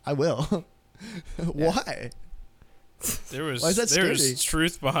 I will. Why? there was Why is that there scary? was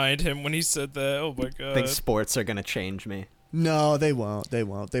truth behind him when he said that. Oh my god! I think sports are gonna change me. No, they won't. They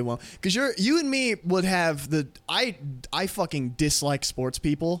won't. They won't. Because you and me would have the I fucking dislike sports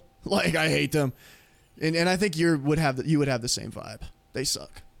people. Like I hate them, and I think you would have the same vibe. They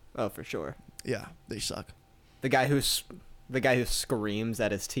suck. Oh, for sure. Yeah, they suck. The guy who screams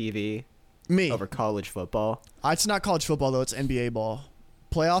at his TV Me. over college football. It's not college football though. It's NBA ball.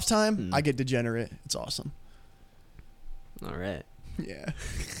 Playoff time. I get degenerate. It's awesome. All right. Yeah.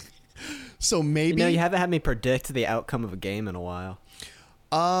 So maybe You haven't had me predict the outcome of a game in a while.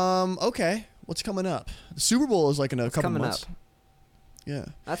 Okay. What's coming up? The Super Bowl is like in a couple coming months. up? Yeah.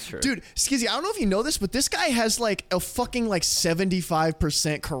 That's true. Dude, Skizzy, I don't know if you know this, but this guy has like a fucking like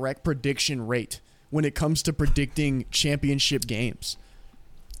 75% correct prediction rate when it comes to predicting championship games.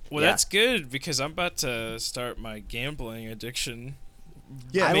 well, Yeah. that's good because I'm about to start my gambling addiction.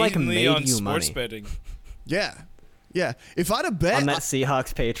 Yeah. I like mainly made on you sports money. betting. Yeah. Yeah. If I'd have bet On that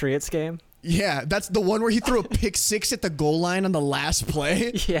Seahawks Patriots game? yeah, that's the one where he threw a pick six at the goal line on the last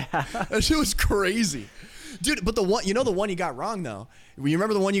play. Yeah. That shit was crazy. Dude, but the one you got wrong though. You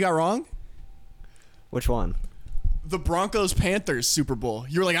remember the one you got wrong? Which one? The Broncos Panthers Super Bowl.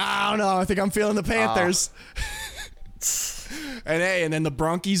 You were like, I don't know. I think I'm feeling the Panthers. And then the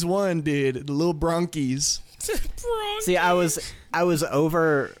Bronkies won, dude. The little Bronkies. See, I was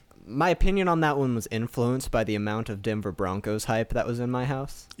over. My opinion on that one was influenced by the amount of Denver Broncos hype that was in my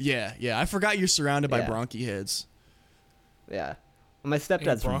house. Yeah. I forgot you're surrounded by Yeah. Bronky heads. Yeah. Well, my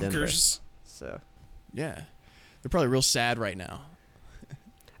stepdad's from Denver, Broncos. so. Yeah. They're probably real sad right now.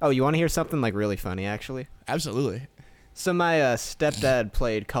 Oh, you want to hear something like really funny, actually? Absolutely. So my stepdad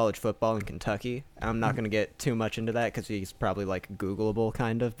played college football in Kentucky. I'm not going to get too much into that because he's probably like Googleable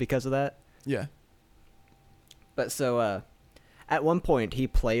kind of because of that. Yeah. But so at one point he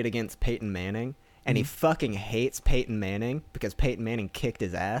played against Peyton Manning, and he fucking hates Peyton Manning because Peyton Manning kicked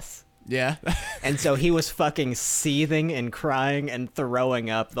his ass. Yeah. And so he was fucking seething and crying and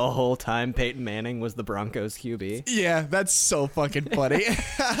throwing up the whole time Peyton Manning was the Broncos QB. Yeah, that's so fucking funny.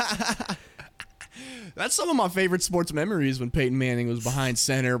 That's some of my favorite sports memories when Peyton Manning was behind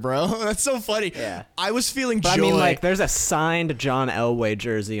center, bro. That's so funny. Yeah. I was feeling But joy. I mean, like, there's a signed John Elway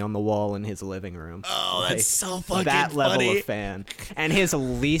jersey on the wall in his living room. Oh, that's so fucking that level funny. of fan. And his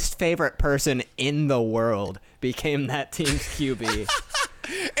least favorite person in the world became that team's QB.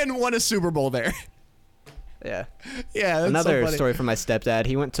 And won a Super Bowl there. Yeah. Yeah, that's Another so funny. story from my stepdad.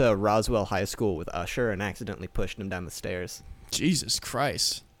 He went to Roswell High School with Usher and accidentally pushed him down the stairs. Jesus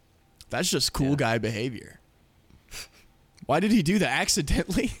Christ. That's just cool Yeah. guy behavior. Why did he do that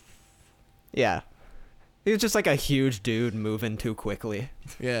accidentally? Yeah. He was just like a huge dude moving too quickly.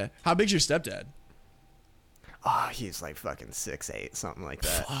 Yeah. How big's your stepdad? Oh, he's like fucking 6'8", something like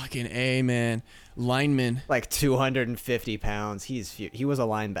that. Fucking A, man. Lineman. Like 250 pounds. He was a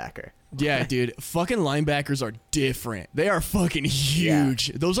linebacker. Yeah, dude. Fucking linebackers are different. They are fucking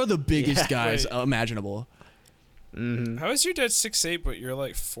huge. Those are the biggest Yeah. guys Wait. imaginable. Mm-hmm. How is your dad 6'8", but you're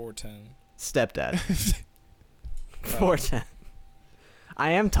like 4'10"? Stepdad. 4'10".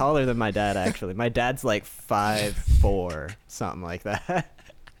 I am taller than my dad, actually. My dad's like 5'4", something like that.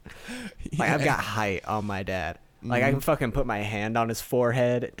 Like, I've got height on my dad. Like, I can fucking put my hand on his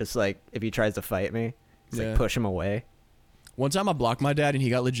forehead, just like, if he tries to fight me. Just Yeah. like, push him away. One time I blocked my dad and he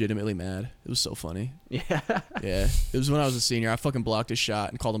got legitimately mad. It was so funny. Yeah. Yeah. It was when I was a senior. I fucking blocked his shot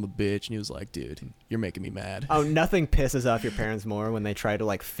and called him a bitch. And he was like, dude, you're making me mad. Oh, nothing pisses off your parents more when they try to,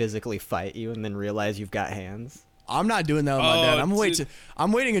 like, physically fight you and then realize you've got hands. I'm not doing that with my dad. dude.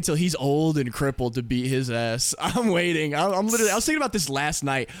 I'm waiting until he's old and crippled to beat his ass. I'm waiting. I'm literally. I was thinking about this last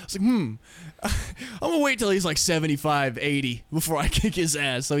night. I was like, I'm gonna wait till he's like 75, 80 before I kick his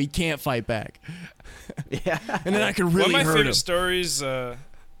ass so he can't fight back. Yeah. And then I can One really of my hurt favorite him. stories. I'm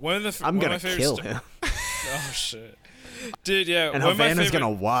One of gonna my favorite kill him. Oh shit, dude. Yeah, And one of my Havana's favorite.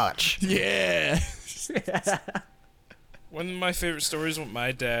 gonna watch. Yeah. One of my favorite stories with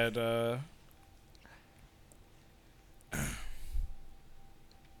my dad.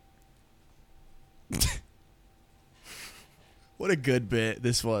 What a good bit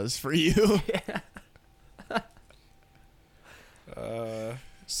this was for you.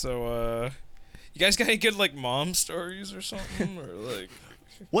 You guys got any good like mom stories or something, or like?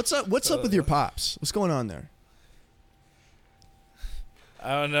 What's up with your pops? What's going on there?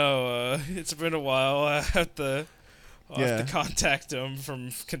 I don't know. It's been a while. I'll have to contact him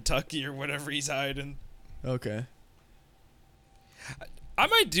from Kentucky or whatever he's hiding. Okay. I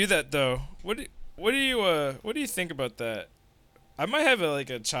might do that though. What do you think about that? I might have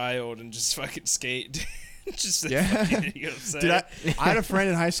a child and just fucking skate. Just Yeah. fucking, you know what I'm saying? Dude, I had a friend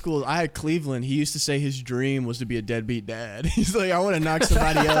in high school. I had Cleveland. He used to say his dream was to be a deadbeat dad. He's like, I want to knock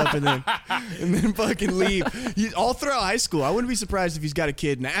somebody up and then fucking leave. All throughout high school, I wouldn't be surprised if he's got a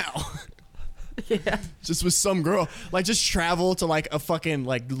kid now. Yeah. Just with some girl, like just travel to like a fucking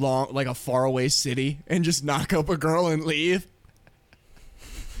a faraway city and just knock up a girl and leave.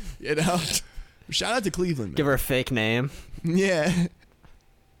 You know, shout out to Cleveland. Man. Give her a fake name. Yeah.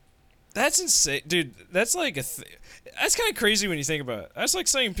 That's insane, dude. That's like that's kind of crazy when you think about it. That's like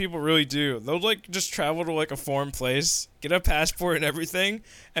something people really do. They'll like just travel to like a foreign place, get a passport and everything,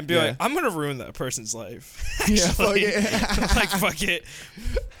 and be like, "I'm gonna ruin that person's life." Yeah, fuck it. Like fuck it.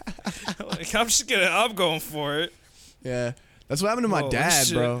 Like I'm going for it. Yeah, that's what happened to my Holy dad,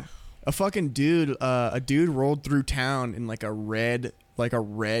 shit. bro. A fucking dude, a dude rolled through town in like a red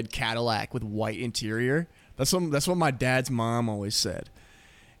Cadillac with white interior. That's what my dad's mom always said.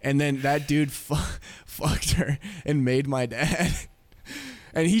 And then that dude fucked her and made my dad.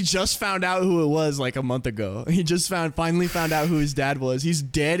 And he just found out who it was like a month ago. He just finally found out who his dad was. He's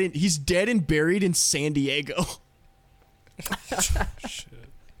dead and buried in San Diego. Shit.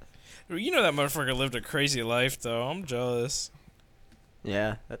 You know that motherfucker lived a crazy life, though. I'm jealous.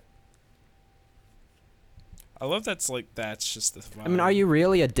 Yeah. I love that's just the vibe. I mean, are you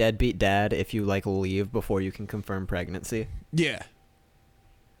really a deadbeat dad if you like leave before you can confirm pregnancy? Yeah.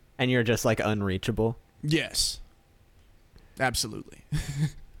 And you're just like unreachable? Yes. Absolutely.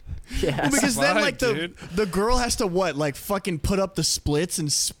 Yeah. Because then like dude. the girl has to fucking put up the splits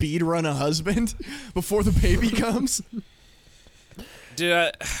and speed run a husband before the baby comes. Dude,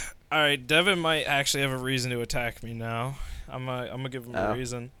 all right, Devin might actually have a reason to attack me now. I'm gonna give him a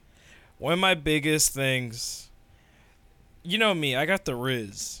reason. One of my biggest things, you know me, I got the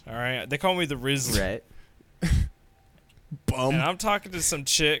Riz, all right? They call me the Riz. Right. Bum. And I'm talking to some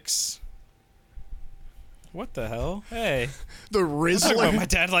chicks. What the hell? Hey. The Don't talk about my Rizzler.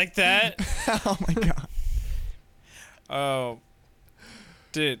 dad like that. Oh my god. Oh.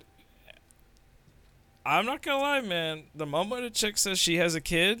 Dude. I'm not gonna lie, man. The moment a chick says she has a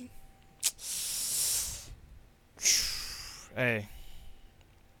kid, hey,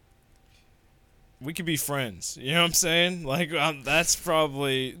 we could be friends. You know what I'm saying? Like, that's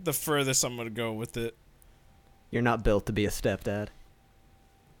probably the furthest I'm gonna go with it. You're not built to be a stepdad.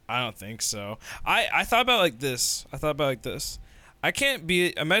 I don't think so. I thought about it like this. I can't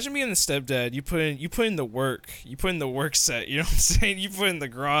be. Imagine being the stepdad. You put in the work. You put in the work set. You know what I'm saying? You put in the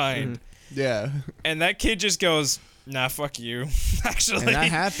grind. Mm-hmm. Yeah. And that kid just goes, nah, fuck you. Actually. And that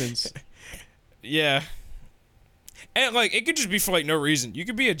happens. Yeah. And like it could just be for like no reason. You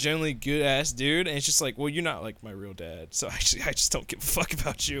could be a genuinely good ass dude, and it's just like, well, you're not like my real dad, so actually I just don't give a fuck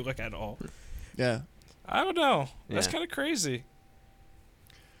about you like at all. Yeah. I don't know. That's Yeah. kind of crazy.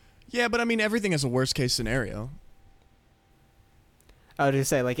 Yeah, but I mean everything is a worst case scenario. I would just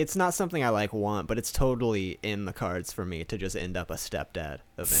say, like, it's not something I like want, but it's totally in the cards for me to just end up a stepdad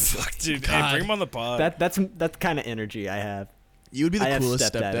eventually. Fuck, dude. Hey, God. bring him on the pod. That's kind of energy I have. You would be the I have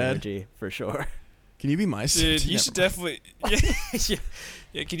coolest stepdad stepdad. energy for sure. Can you be my Dude, stepdad? you should definitely. Yeah.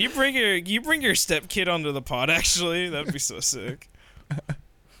 Yeah. Can you bring your step kid onto the pod? Actually, that'd be so sick.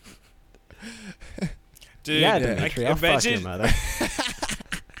 Dude, Yeah, yeah. Dimitri, I'll fuck your mother.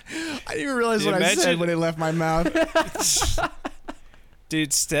 I didn't even realize Dude, what I said imagine- when it left my mouth.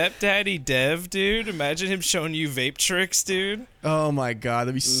 Dude, stepdaddy Dev, dude. Imagine him showing you vape tricks, dude. Oh my god,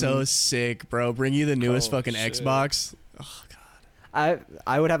 that'd be so sick, bro. Bring you the newest Holy fucking shit. Xbox. Oh god.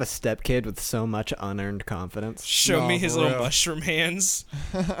 I would have a stepkid with so much unearned confidence. Show No, me his for little real. mushroom hands.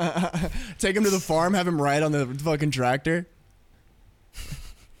 Take him to the farm, have him ride on the fucking tractor.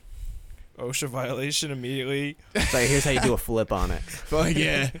 OSHA violation immediately. It's like, here's how you do a flip on it. Fuck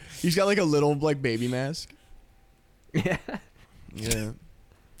yeah. He's got like a little like baby mask. Yeah. Yeah.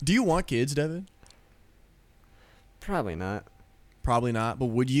 Do you want kids, Devin? Probably not. Probably not, but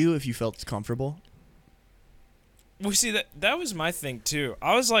would you if you felt comfortable? Well, see that was my thing too.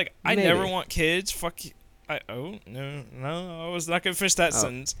 I was like, I Maybe. never want kids. Fuck you. No, I was not gonna finish that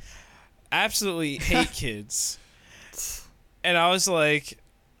sentence. Absolutely hate kids. And I was like,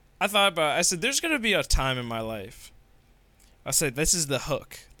 I thought about it. I said, there's gonna be a time in my life. I said, this is the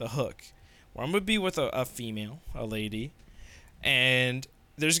hook, where I'm gonna be with a female, a lady, and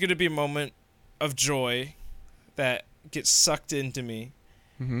there's gonna be a moment of joy that gets sucked into me.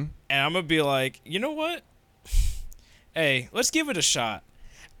 Mm-hmm. And I'm going to be like, you know what? Hey, let's give it a shot.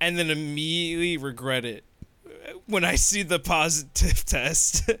 And then immediately regret it when I see the positive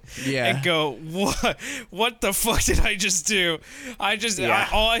test. Yeah. And go, what the fuck did I just do?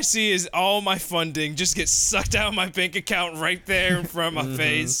 All I see is all my funding just get sucked out of my bank account right there in front of my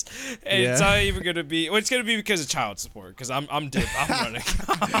face. And it's not even going to be, well, it's going to be because of child support, because I'm running.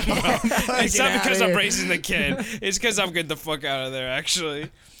 It's not because I'm raising the kid. It's because I'm getting the fuck out of there,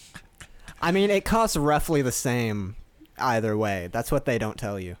 actually. I mean, it costs roughly the same either way. That's what they don't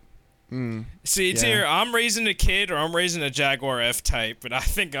tell you. See, it's either I'm raising a kid or I'm raising a Jaguar F-Type, but I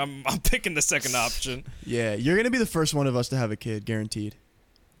think I'm picking the second option. Yeah, you're gonna be the first one of us to have a kid, guaranteed.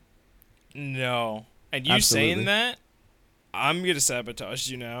 No, and you Absolutely. saying that, I'm gonna sabotage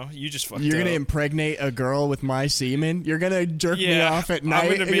you now. You just fucked You're up. gonna impregnaate a girl with my semen. You're gonna jerk me off at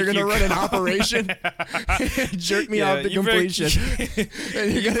night, and you're gonna run an operation. Jerk me off to completion,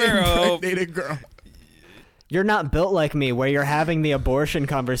 and you're gonna impregnate a girl. You're not built like me, where you're having the abortion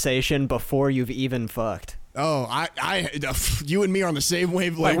conversation before you've even fucked. Oh, you and me are on the same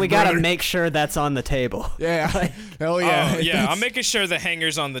wavelength. Like, we gotta make sure that's on the table. Yeah. Hell yeah. Oh yeah, I'm making sure the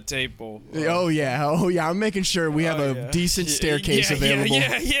hanger's on the table. Oh yeah. Oh yeah. I'm making sure we have a decent staircase available.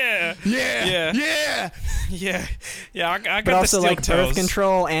 Yeah. I got But also, the steel like, toes. birth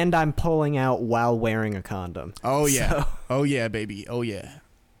control, and I'm pulling out while wearing a condom. Oh yeah. So, oh yeah, baby. Oh yeah.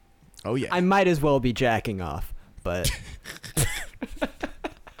 Oh yeah. I might as well be jacking off, but...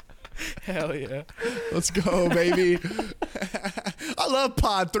 Hell yeah. Let's go, baby. I love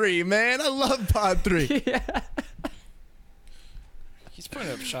Pod 3, man. I love Pod 3. Yeah. He's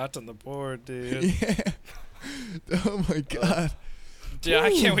putting up shots on the board, dude. Yeah. Oh my god. Dude,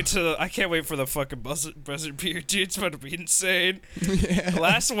 I can't wait for the fucking buzzard beer, dude. It's about to be insane. Yeah. The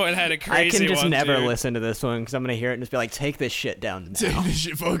last one had a I crazy can just one, never dude. listen to this one, because I'm going to hear it and just be like, take this shit down Take now. this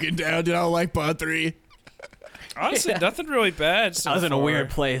shit fucking down, dude. I don't like Pod 3. Honestly, nothing really bad so I was in a far. weird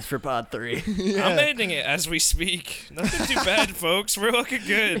place for Pod 3. Yeah. I'm editing it as we speak. Nothing too bad, folks. We're looking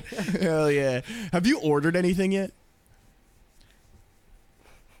good. Hell yeah. Have you ordered anything yet?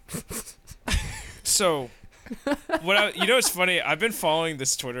 So, it's funny? I've been following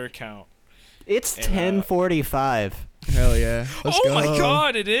this Twitter account. It's And, 10:45. Hell yeah. Let's go. My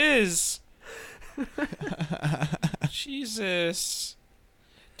god, it is. Jesus.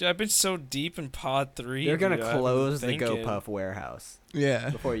 Dude, I've been so deep in Pod 3. You're going dude, to I've been close the thinking. GoPuff warehouse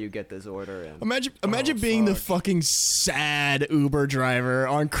Yeah. before you get this order in. Imagine being the fuck. fucking sad Uber driver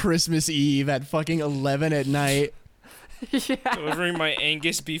on Christmas Eve at fucking 11 at night. Yeah. Delivering my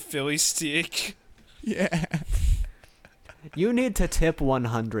Angus beef Philly steak. Yeah. You need to tip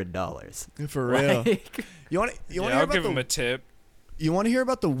 $100. For real. Like, You want to Yeah, hear I'll about give him the a tip. You want to hear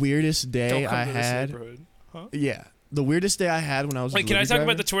about the weirdest day Don't come I to this had? neighborhood. Huh? Yeah. The weirdest day I had when I was Wait, a can I delivery talk about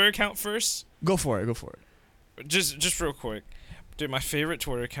driver? the Twitter account first? Go for it. Just real quick, dude. My favorite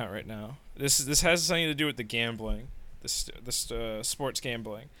Twitter account right now. This has something to do with the gambling, this sports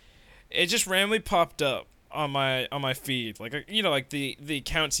gambling. It just randomly popped up on my feed, like like the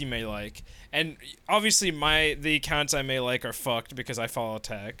accounts you may like, and obviously the accounts I may like are fucked because I follow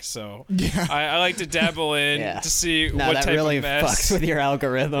tech. So Yeah. I like to dabble in Yeah. to see no, what that type really of mess. fucks with your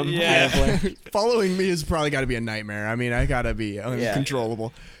algorithm. Yeah. Following me has probably got to be a nightmare. I mean, I got to be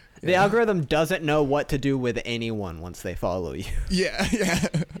uncontrollable. The algorithm doesn't know what to do with anyone once they follow you. Yeah.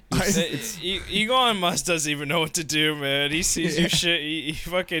 Elon Musk doesn't even know what to do, man. He sees your shit.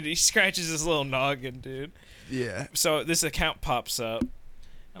 He scratches his little noggin, dude. Yeah. So this account pops up.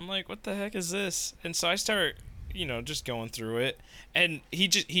 I'm like, what the heck is this? And so I start, just going through it. And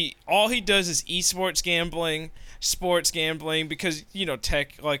all he does is esports gambling, sports gambling, because,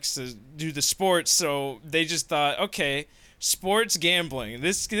 tech likes to do the sports. So they just thought, okay, sports gambling.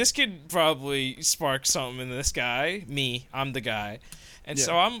 This could probably spark something in this guy. Me, I'm the guy. And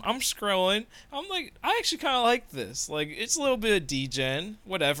so I'm scrolling. I'm like, I actually kind of like this. Like, it's a little bit of degen,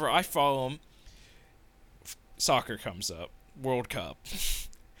 whatever. I follow him. Soccer comes up. World Cup.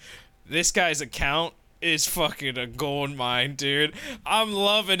 This guy's account is fucking a gold mine, dude. I'm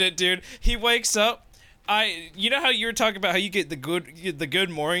loving it, dude. He wakes up. You know how you were talking about how you get the good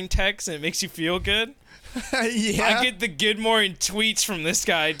morning text and it makes you feel good? Yeah. I get the good morning tweets from this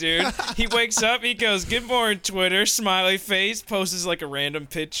guy, dude. He wakes up, he goes, good morning, Twitter, smiley face, posts like a random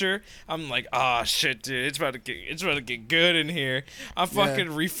picture. I'm like, oh shit, dude, it's about to get good in here. I'm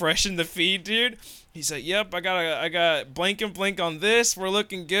fucking refreshing the feed, dude. He's like, yep, I got blank and blank on this. We're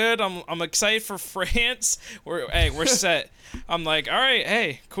looking good. I'm excited for France. We're set. I'm like, all right,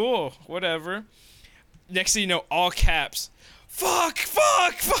 hey, cool, whatever. Next thing you know, all caps. Fuck,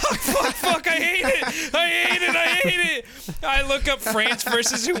 I hate I look up France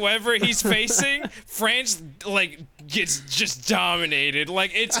versus whoever he's facing. France like gets just dominated.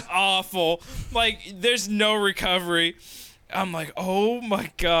 Like it's awful. Like there's no recovery. I'm like, oh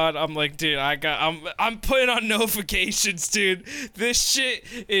my god. I'm like, dude, I'm putting on notifications, dude. This shit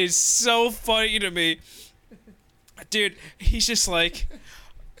is so funny to me. Dude, he's just like,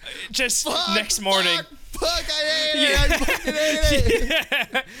 next morning. Fuck, I hate it. I fucking hate it.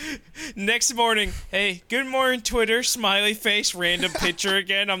 Yeah. Next morning, hey, good morning, Twitter, smiley face, random picture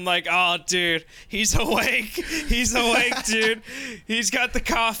again. I'm like, oh, dude, he's awake. He's awake, dude. He's got the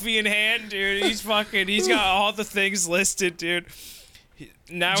coffee in hand, dude. He's got all the things listed, dude.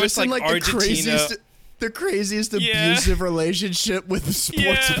 Now Just it's like, in, Argentina. The craziest abusive relationship with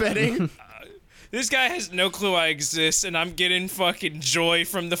sports betting. This guy has no clue I exist, and I'm getting fucking joy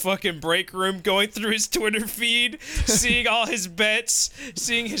from the fucking break room, going through his Twitter feed, seeing all his bets,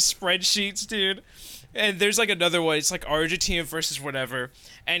 seeing his spreadsheets, dude. And there's like another one. It's like Argentina versus whatever.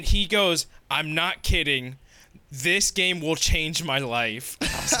 And he goes, I'm not kidding. This game will change my life. I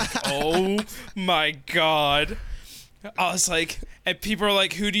was like, oh my god. I was like, and people are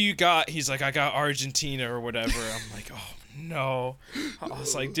like, who do you got? He's like, I got Argentina or whatever. I'm like, oh no. I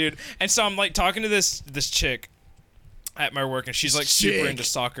was like, dude. And so I'm like talking to this chick at my work, and she's like super into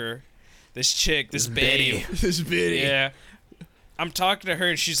soccer. This Betty. This Betty. Yeah. I'm talking to her,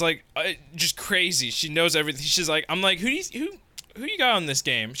 and she's like, just crazy. She knows everything. She's like, I'm like, who you got on this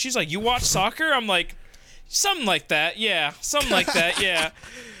game? She's like, you watch soccer? I'm like, something like that. Yeah, something like that. Yeah.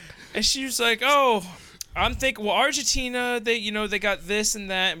 And she was like, oh. I'm thinking, well, Argentina, they got this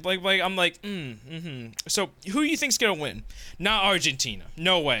and that, and blank, blank. I'm like, So, who do you think's gonna win? Not Argentina.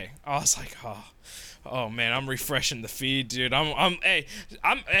 No way. I was like, oh man, I'm refreshing the feed, dude.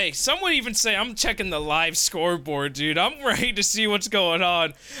 Hey, some would even say I'm checking the live scoreboard, dude. I'm ready to see what's going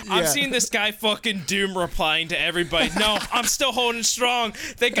on. I'm seeing this guy fucking Doom replying to everybody. No, I'm still holding strong.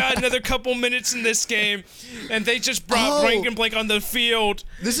 They got another couple minutes in this game, and they just brought blank and blank on the field.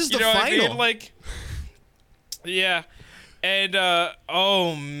 This is the final. I mean? Like. Yeah, and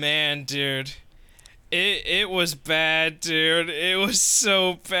oh man, dude, it was bad, dude. It was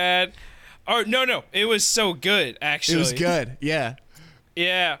so bad. Or no, it was so good actually. It was good, yeah.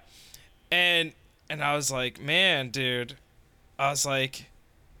 Yeah, and I was like, man, dude, I was like,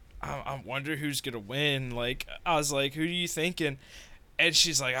 I wonder who's gonna win. Like, I was like, who are you thinking? And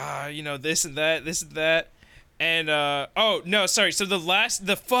she's like, this and that, this and that. And oh no, sorry. So the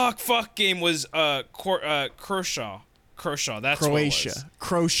fuck game was Croatia. That's Croatia. What it was.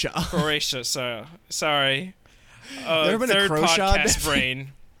 Croatia. Sorry. There been third a Croatia podcast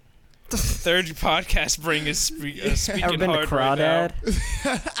brain. Third podcast brain is speaking Ever been hard to right Crawdad?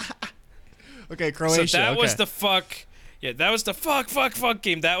 now. Okay, Croatia. So that was the fuck. Yeah, that was the fuck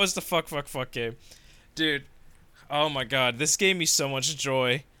game. That was the fuck game, dude. Oh my god, this gave me so much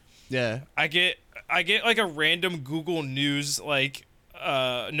joy. Yeah. I get like a random Google News like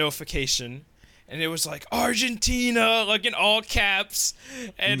notification, and it was like Argentina, like in all caps,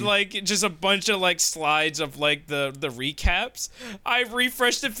 and like just a bunch of like slides of like the recaps. I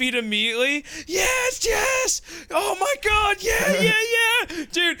refreshed the feed immediately. Yes. Oh my god, yeah.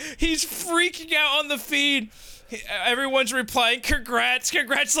 Dude, he's freaking out on the feed. Everyone's replying, congrats,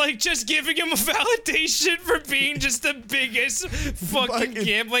 like just giving him a validation for being just the biggest fucking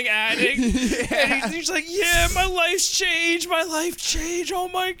gambling addict. Yeah. And he's like, yeah, my life changed, oh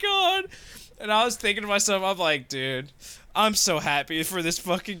my god. And I was thinking to myself, I'm like, dude, I'm so happy for this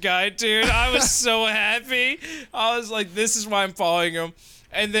fucking guy, dude. I was so happy. I was like, this is why I'm following him.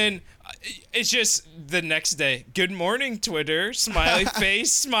 And then it's just the next day. Good morning, Twitter. Smiley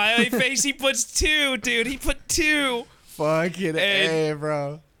face. He puts 2, dude. He put 2. Fucking A,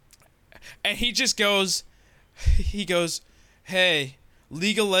 bro. And he just goes, hey,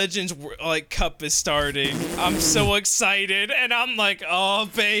 League of Legends like cup is starting. I'm so excited. And I'm like, oh,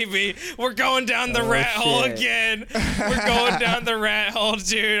 baby, we're going down the rat hole again. We're going down the rat hole,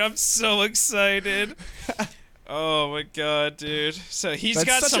 dude. I'm so excited. Oh my god, dude. So he's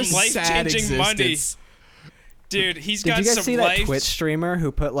got some life-changing money. Dude, he's got some life. Did you guys see that Twitch streamer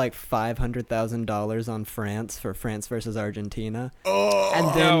who put like $500,000 on France for France versus Argentina? Oh.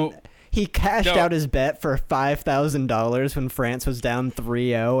 And then he cashed out his bet for $5,000 when France was down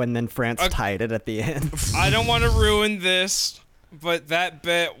 3-0, and then France tied it at the end. I don't want to ruin this, but that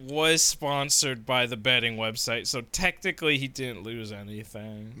bet was sponsored by the betting website, so technically he didn't lose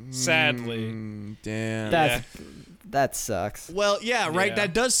anything. Sadly. Damn. That sucks. Well, yeah, right. Yeah.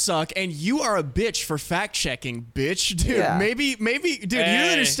 That does suck, and you are a bitch for fact checking, bitch, dude. Yeah. Maybe, dude. You don't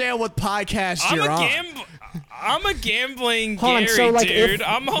understand what podcast you're on. I'm a gambling Hold on, Gary, so, like, dude. if-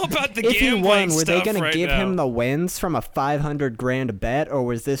 I'm all about the If he gambling won, were stuff they gonna right give now. him the wins from a 500 grand bet, or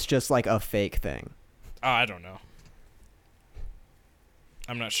was this just like a fake thing? I don't know.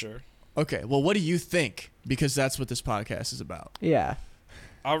 I'm not sure. Okay, well, what do you think? Because that's what this podcast is about. Yeah.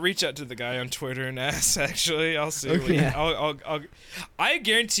 I'll reach out to the guy on Twitter and ask. Actually, I'll see. Okay. Yeah. I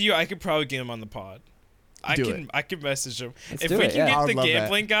guarantee you, I could probably get him on the pod. I Do can. it. I can message him. Let's If do we it, can yeah. I get would the love that.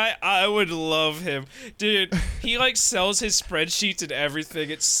 gambling guy, I would love him, dude. He like sells his spreadsheets and everything.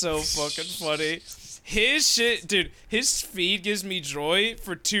 It's so fucking funny. His shit, dude. His feed gives me joy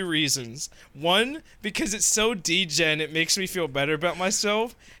for 2 reasons. 1, because it's so degen, it makes me feel better about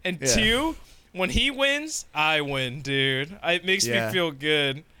myself. And Yeah. 2, when he wins, I win, dude. It makes Yeah. me feel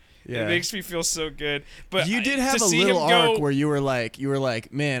good. Yeah. It makes me feel so good. But You did to have a see little him arc go, where you were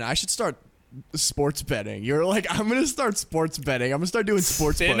like, man, I should start sports betting. You were like, I'm gonna start sports betting. I'm gonna start doing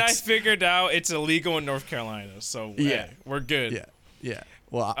sports then I books. figured out it's illegal in North Carolina. So Yeah. hey, we're good. Yeah, yeah.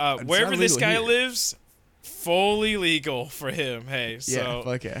 Well, it's Wherever not this illegal guy here. lives, fully legal for him. Hey, so Yeah,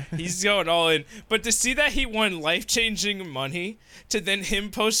 fuck yeah. he's going all in. But to see that he won life-changing money, to then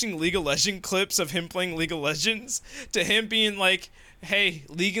him posting League of Legends clips of him playing League of Legends, to him being like, hey,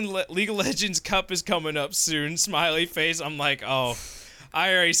 League of Legends Cup is coming up soon, smiley face. I'm like, oh,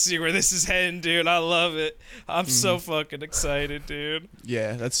 I already see where this is heading, dude. I love it. I'm so fucking excited, dude.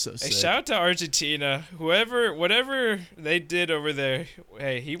 Yeah, that's so Hey, sick. shout out to Argentina. Whatever they did over there.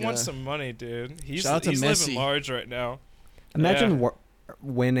 Hey, he wants Yeah. some money, dude. He's Shout out to living Messi. large right now. Imagine Yeah.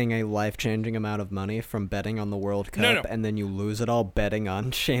 winning a life-changing amount of money from betting on the World Cup, No. and then you lose it all betting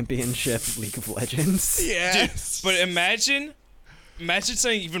on Championship League of Legends. Yes. But imagine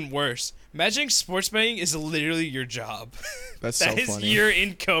something even worse. Imagine sports betting is literally your job. That's That so is funny. your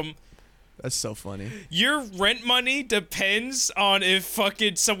income. That's so funny. Your rent money depends on if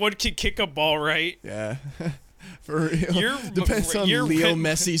fucking someone can kick a ball right. Yeah. For real. Your- Depends on your Leo rent-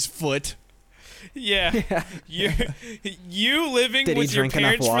 Messi's foot. Yeah. You living Did he with your drink enough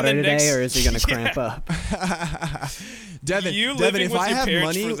parents for water the today, next or is he gonna Yeah. cramp up? Devin, You Devin, living if with I your have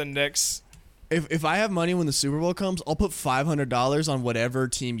parents money, for the next if I have money when the Super Bowl comes, I'll put $500 on whatever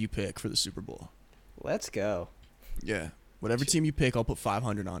team you pick for the Super Bowl. Let's go. Yeah. Whatever team you pick, I'll put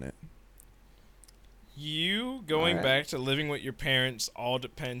 500 on it. You going Alright. back to living with your parents all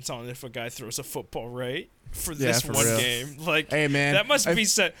depends on if a guy throws a football right for Yeah, this for one real. game. Like Hey, man. that must be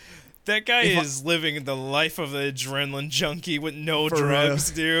set. That guy if I- is living the life of an adrenaline junkie with no For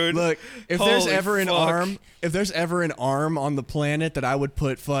drugs, real. dude. Look, if there's Holy ever an fuck. arm on the planet that I would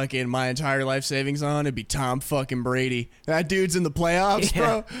put fucking my entire life savings on, it'd be Tom fucking Brady. That dude's in the playoffs,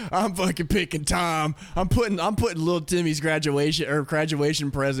 bro. I'm fucking picking Tom. I'm putting little Timmy's graduation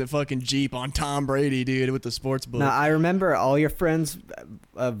present fucking Jeep on Tom Brady, dude, with the sports book. Now I remember all your friends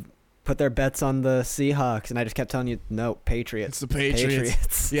put their bets on the Seahawks, and I just kept telling you, no, Patriots. It's the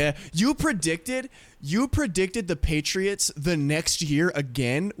Patriots. Yeah, you predicted the Patriots the next year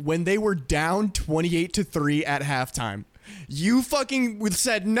again when they were down 28-3 at halftime. You fucking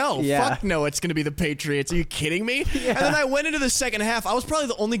said no. Yeah. Fuck no, it's gonna be the Patriots. Are you kidding me? And then I went into the second half. I was probably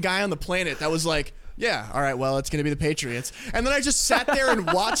the only guy on the planet that was like, yeah, all right, well, it's going to be the Patriots. And then I just sat there and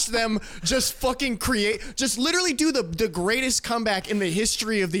watched them just fucking just literally do the greatest comeback in the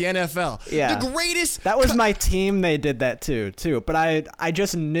history of the NFL. Yeah. The greatest. That was my team. They did that too. But I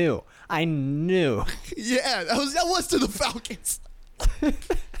just knew. I knew. Yeah, that was to the Falcons.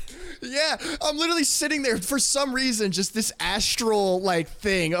 Yeah, I'm literally sitting there for some reason, just this astral like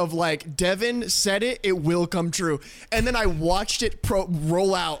thing of like Devin said it will come true, and then I watched it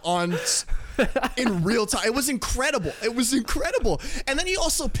roll out on in real time. It was incredible. And then he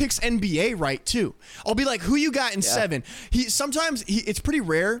also picks NBA right too. I'll be like, who you got in 7? It's pretty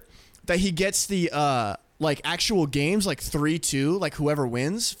rare that he gets the like actual games like 3-2, like whoever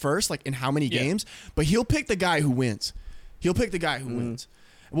wins first, like in how many games. But he'll pick the guy who wins. Wins.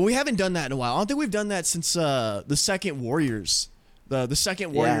 Well, we haven't done that in a while. I don't think we've done that since the second Warriors. The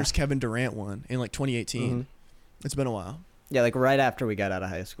second Warriors Kevin Durant won in like 2018. It's been a while. Yeah, like right after we got out of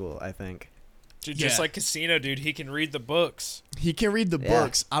high school, I think. Dude, just like Casino, dude, he can read the books. He can read the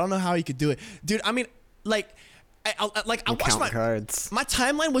books. I don't know how he could do it, dude. I mean, I watched Count cards. My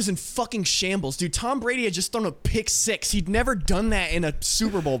timeline was in fucking shambles, dude. Tom Brady had just thrown a pick 6. He'd never done that in a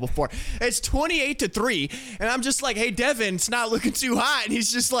Super Bowl before. It's 28-3, and I'm just like, hey, Devin, it's not looking too hot. And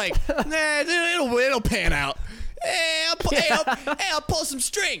he's just like, nah, it'll pan out. Hey, I'll pull some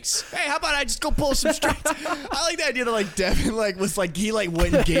strings. Hey, how about I just go pull some strings? I like the idea that like Devin like was like he like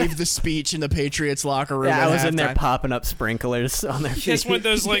went and gave the speech in the Patriots locker room. Yeah, at I was in there halftime. popping up sprinklers on their He has feet. one of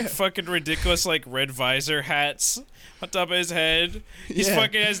those like fucking ridiculous like red visor hats on top of his head. He's Yeah.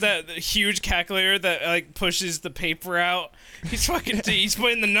 fucking has that huge calculator that like pushes the paper out. He's fucking he's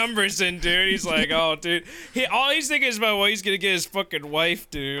putting the numbers in, dude. He's like, oh, dude. All he's thinking is about what he's gonna get his fucking wife,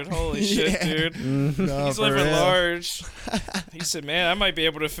 dude. Holy shit, Yeah. dude. No, He's for living real. large. He said, man, I might be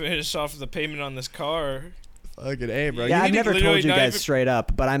able to finish off the payment on this car. Fucking A, bro. Yeah, You I've need never literally told you not guys even- straight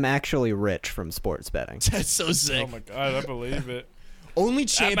up, but I'm actually rich from sports betting. to, that's so sick. Oh my god, I believe it. Only I'm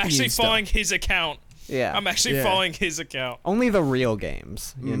champions. actually stuff. following his account. Yeah. I'm actually Yeah. following his account. Only the real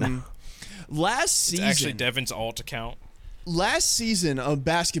games, you know? Last It's season. actually Devin's alt account. Last season of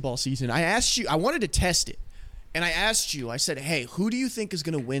basketball season, I asked you, I wanted to test it. And I asked you, I said, hey, who do you think is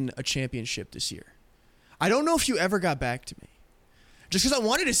going to win a championship this year? I don't know if you ever got back to me. Just because I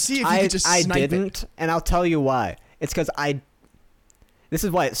wanted to see if you could just I snipe didn't, and I'll tell you why. It's because this is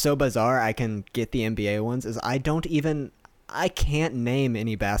why it's so bizarre I can get the NBA ones, is I can't name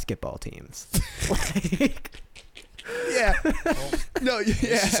any basketball teams. Like, it. Yeah. No, He's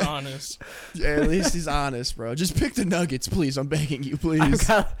yeah. honest. Yeah, at least he's honest, bro. Just pick the Nuggets, please. I'm begging you, I've please.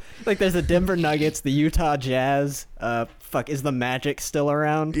 got, like, there's the Denver Nuggets, the Utah Jazz. Is the Magic still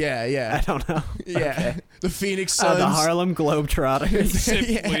around? Yeah, I yeah. don't know. Yeah. Okay. The Phoenix Suns. The Harlem Globetrotters. Said,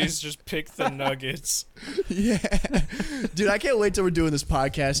 Yeah. please just pick the Nuggets. Yeah. Dude, I can't wait till we're doing this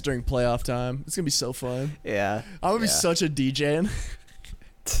podcast during playoff time. It's going to be so fun. Yeah. I'm going to be yeah. such a DJ.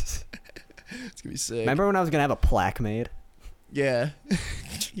 It's going to be sick. Remember when I was gonna have a plaque made? Yeah.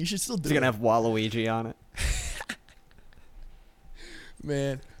 You should still do It's it. gonna have Waluigi on it.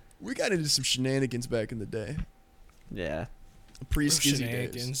 Man, we got into some shenanigans back in the day. Yeah. Pre-skizzy days.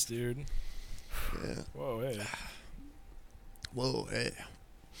 Shenanigans, dude. Yeah. Whoa, hey. Whoa, hey.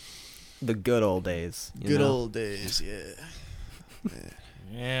 The good old days. you Good know? old days, yeah.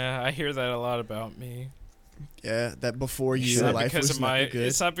 Yeah, I hear that a lot about me. Yeah, that before It's you not life because was of my. not good.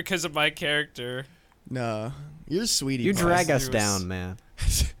 It's not because of my character. No, you're a sweetie. You pie. drag us It was- down, man.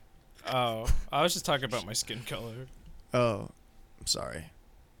 Oh, I was just talking about my skin color. Oh, I'm sorry.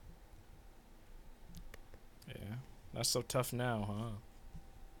 Yeah, not so tough now,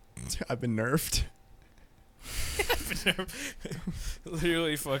 huh? I've been nerfed.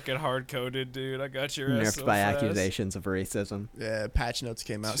 Literally fucking hard coded, dude. I got your ass Nerfed so by fast. accusations of racism. Yeah, patch notes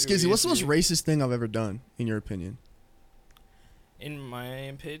came out. Too Skizzy, what's the most easy. racist thing I've ever done, in your opinion? In my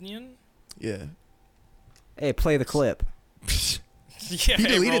opinion. Yeah. Hey, play the clip. Yeah, He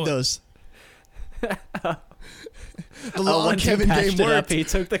deleted roll it. those. The Oh, long once Kevin he patched game it up, worked. he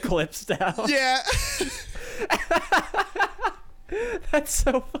took the clips down. Yeah. That's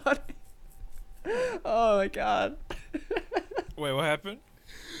so funny. Oh my god. Wait, what happened?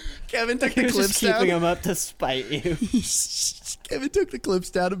 Kevin took He the was clips just keeping down. them up to spite you. Kevin took the clips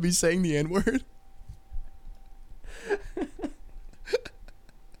down of me saying the N-word.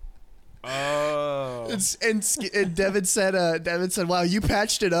 Oh. And Devin said, "Wow, you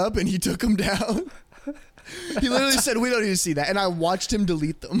patched it up," and he took them down. He literally said, "We don't need to see that," and I watched him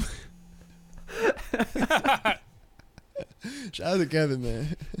delete them. Shout out to Kevin,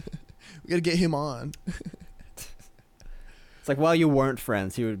 man. We gotta get him on. It's like while you weren't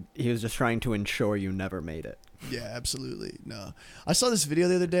friends, he was just trying to ensure you never made it. Yeah, absolutely. No, I saw this video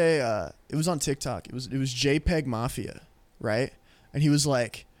the other day. It was on TikTok. It was JPEG Mafia, right? And he was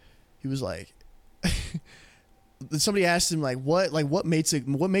like, somebody asked him what makes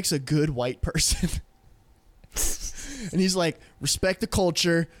a good white person. And he's like, respect the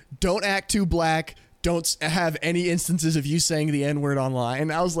culture, don't act too black, don't have any instances of you saying the N-word online.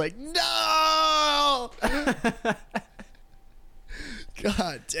 And I was like, no!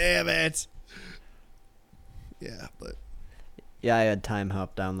 God damn it. Yeah, but Yeah, I had Time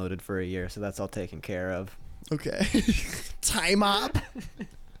Hop downloaded for a year, so that's all taken care of. okay. Time Hop?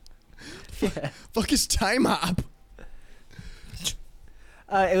 Yeah. Fuck is Time Hop?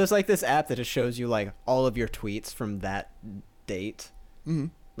 It was like this app that just shows you like all of your tweets from that date. Mm-hmm.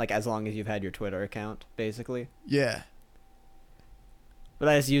 Like as long as you've had your Twitter account, basically. Yeah. But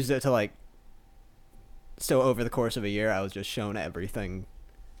I just used it to like. So over the course of a year, I was just shown everything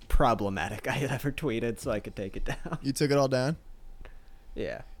problematic I had ever tweeted, so I could take it down. You took it all down?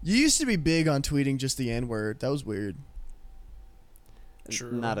 Yeah. You used to be big on tweeting just the N-word. That was weird.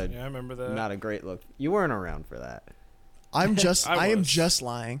 True. Not a Yeah, I remember that. not a great look. You weren't around for that. I am I just was.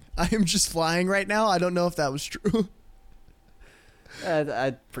 lying. I am just lying right now. I don't know if that was true.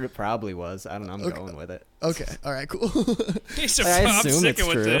 It probably was. I don't know. I'm Okay. going with it. Okay. All right, cool. He's a I I'm assume sticking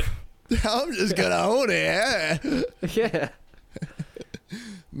it's with true. it. I'm just gonna own it. Yeah.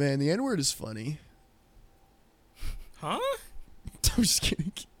 Man, the N-word is funny. Huh? I'm just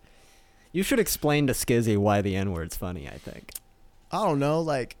kidding. You should explain to Skizzy why the N-word's funny, I think. I don't know.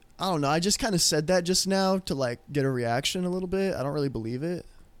 I just kind of said that just now to like get a reaction a little bit. I don't really believe it.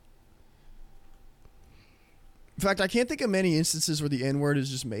 In fact, I can't think of many instances where the N-word has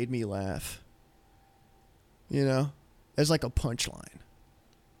just made me laugh. You know, as like a punchline.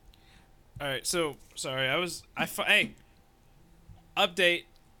 All right, so sorry, hey, update.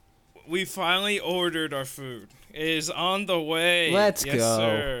 We finally ordered our food. It is on the way. Let's yes, go.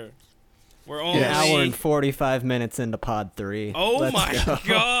 Sir. We're only An hour and 45 minutes into pod 3. Oh Let's my go.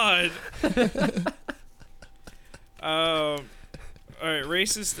 god. All right,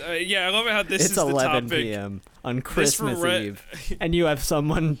 racist. Yeah, I love it how this It's is the 11 topic. p.m. on Christmas Eve, and you have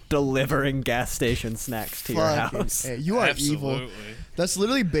someone delivering gas station snacks to your Fucking- house. Hey, you are evil. Absolutely. That's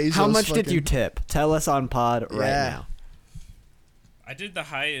literally Bezos. How much did fucking- you tip? Tell us on pod right Yeah. now. I did the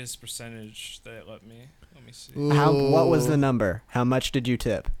highest percentage that it let me. Let me see. What was the Ooh. number? How much did you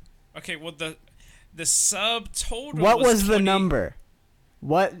tip? Okay, well the sub total. What was the 20 number?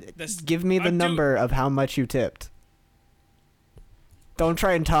 What? This- Give me the I'm number of how much you tipped. Don't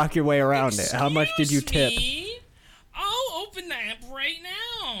try and talk your way around it. How much did you tip? Me? I'll open the app right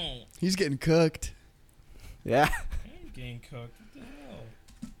now. He's getting cooked. Yeah. I'm getting cooked. What the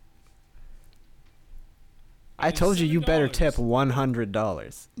hell? I told you better $7. tip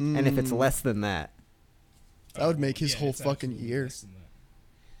 $100. And if it's less than that, That would make his Yeah, whole it's fucking absolutely year. less than that.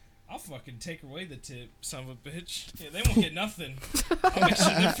 I'll fucking take away the tip, son of a bitch. Yeah, they won't get nothing. I'll make sure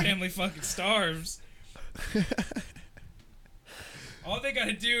their family fucking starves. All they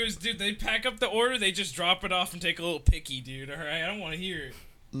gotta do is, dude, they pack up the order, they just drop it off and take a little picky, dude. All right, I don't want to hear it.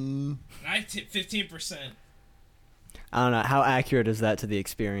 And I tip 15%. I don't know. How accurate is that to the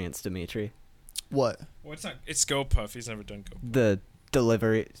experience, Dimitri? What? Well, it's not. It's GoPuff. He's never done GoPuff. The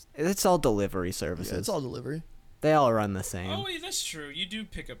delivery. It's all delivery services. Yeah, it's all delivery. They all run the same. Oh, yeah, that's true. You do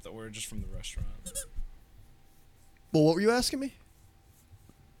pick up the order just from the restaurant. Well, what were you asking me?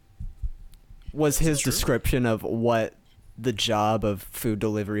 Was his true. description of what the job of food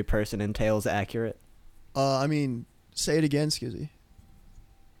delivery person entails accurate? I mean, say it again, Skizzy.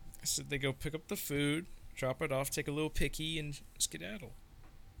 I said they go pick up the food, drop it off, take a little picky, and skedaddle.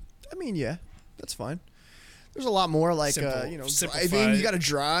 I mean, yeah, that's fine. There's a lot more like, Simple- driving. simplified. You got to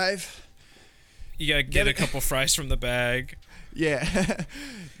drive. You gotta get a couple fries from the bag. Yeah.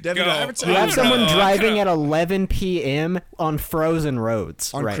 Devin, Go. I You I have don't someone know. driving at 11 p.m. on frozen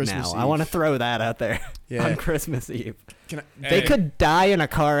roads On right Christmas now. I Eve. want to throw that out there. Yeah. On Christmas Eve. Can I, They Hey. could die in a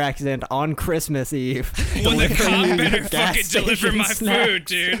car accident on Christmas Eve. Well, the delivering cop you better your gas fucking deliver station my snacks. food,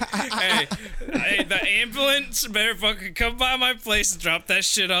 dude. Hey, the ambulance better fucking come by my place and drop that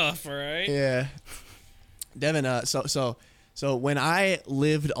shit off, all right? yeah. Devin, so when I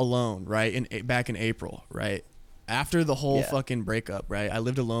lived alone, right, back in April, right, after the whole Yeah. fucking breakup, right, I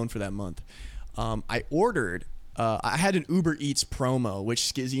lived alone for that month. I ordered. I had an Uber Eats promo, which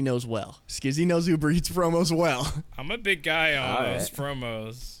Skizzy knows well. Skizzy knows Uber Eats promos well. I'm a big guy on All those right.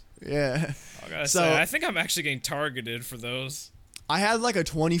 promos. Yeah. I gotta So- say, I think I'm actually getting targeted for those. I had like a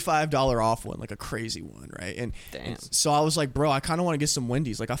 $25 off one, like a crazy one, right? And Damn. so I was like, bro, I kind of want to get some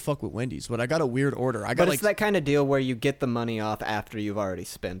Wendy's. Like, I fuck with Wendy's, but I got a weird order. I got But like, it's that kind of deal where you get the money off after you've already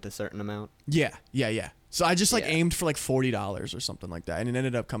spent a certain amount. yeah. So I just like Yeah. aimed for like $40 or something like that, and it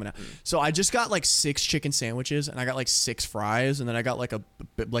ended up coming out. So I just got like 6 chicken sandwiches, and I got like 6 fries, and then I got like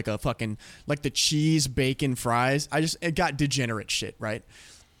a fucking like the cheese bacon fries. It got degenerate shit, right?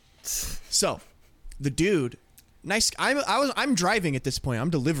 So the dude. Nice. I'm driving at this point. I'm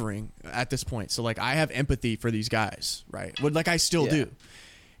delivering at this point. So like I have empathy for these guys, right? Like I still Yeah. do.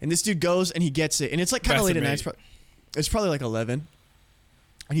 And this dude goes and he gets it, and it's like kind of Best late of at night. me. It's probably like 11.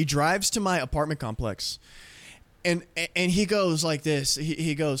 And he drives to my apartment complex, and he goes like this.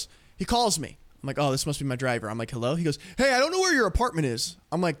 He calls me. I'm like, oh, this must be my driver. I'm like, hello. He goes, hey, I don't know where your apartment is.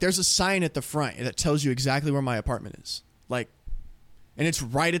 I'm like, there's a sign at the front that tells you exactly where my apartment is. Like, and it's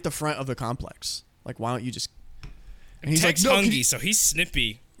right at the front of the complex. Like, why don't you just? And he's like, Text no, hungry, so he's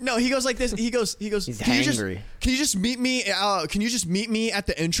snippy. no, he goes like this. He goes. He's can you hangry. just meet me? Can you just meet me at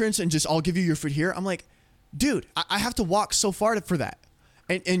the entrance and just I'll give you your food here? I'm like, dude, I have to walk so far for that,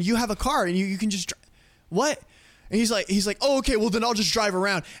 and you have a car and you can just what? And he's like, oh, okay, well then I'll just drive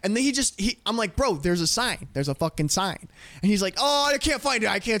around. And then I'm like, bro, there's a sign. There's a fucking sign. And he's like, oh, I can't find it.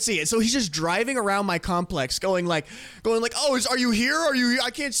 I can't see it. So he's just driving around my complex, going like, oh, are you here? Are you?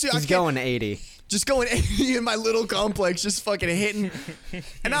 I can't see. He's going 80. Just going 80 in my little complex, just fucking hitting.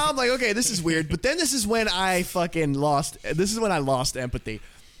 And now I'm like, okay, this is weird. But then this is when I lost empathy.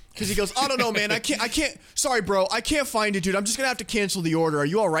 Because he goes, I don't know, man. I can't. Sorry, bro. I can't find it, dude. I'm just going to have to cancel the order. Are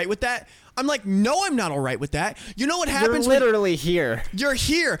you all right with that? I'm like, no, I'm not all right with that. You know what happens? You're literally here. You're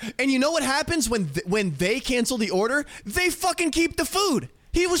here. And you know what happens when they cancel the order? They fucking keep the food.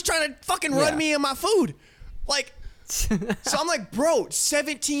 He was trying to fucking run me in my food. Like, so I'm like, bro,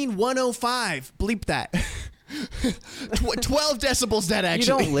 17105. Bleep that. 12 decibels that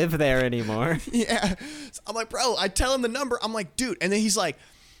actually. You don't live there anymore. Yeah. So I'm like, bro, I tell him the number. I'm like, dude. And then he's like,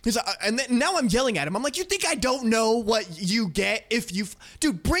 and then now I'm yelling at him. I'm like, you think I don't know what you get if you,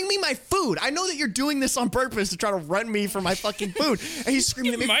 dude, bring me my food. I know that you're doing this on purpose to try to run me for my fucking food. And he's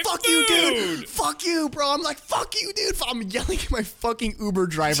screaming at me, fuck you, dude. Fuck you, bro. I'm like, fuck you, dude. I'm yelling at my fucking Uber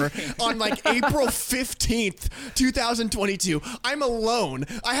driver on like April 15th, 2022. I'm alone.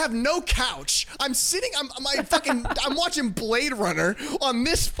 I have no couch. I'm sitting, I'm watching Blade Runner on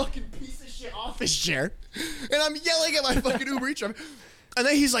this fucking piece of shit office chair. And I'm yelling at my fucking Uber Eats driver. And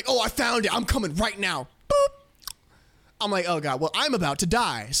then he's like, oh, I found it. I'm coming right now. Boop. I'm like, oh, God. Well, I'm about to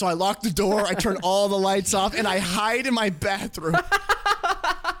die. So I lock the door. I turn all the lights off. And I hide in my bathroom.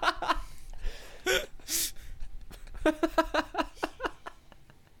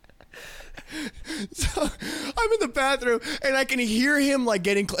 So I'm in the bathroom. And I can hear him, like,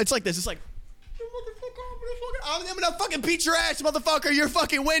 getting... It's like this. It's like... I'm gonna fucking beat your ass, motherfucker. Your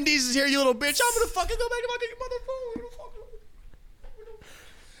fucking Wendy's is here, you little bitch. I'm gonna fucking go back to my motherfucker.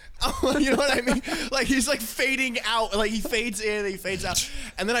 You know what I mean? Like, he's like fading out. Like, he fades in and he fades out.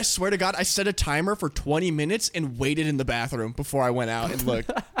 And then I swear to God, I set a timer for 20 minutes and waited in the bathroom before I went out and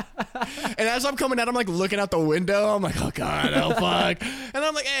looked. And as I'm coming out, I'm like looking out the window. I'm like, oh God, oh fuck. And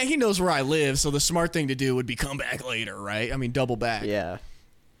I'm like, he knows where I live. So the smart thing to do would be come back later, right? I mean, double back. Yeah.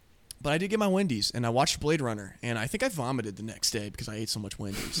 But I did get my Wendy's and I watched Blade Runner. And I think I vomited the next day because I ate so much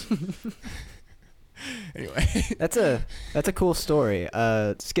Wendy's. Anyway, that's a cool story.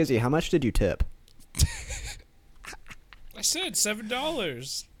 Skizzy, how much did you tip? I said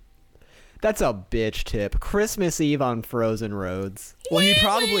 $7. That's a bitch tip. Christmas Eve on frozen roads. Well, he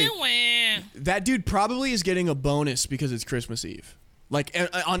probably that dude probably is getting a bonus because it's Christmas Eve. Like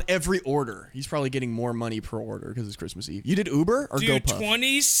on every order, he's probably getting more money per order because it's Christmas Eve. You did Uber or GoPuff?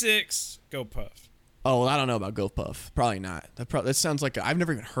 26 GoPuff. Oh, well, I don't know about GoPuff. Probably not. That sounds like I've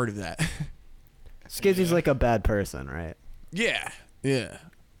never even heard of that. Skizzy's like a bad person, right? Yeah. Yeah.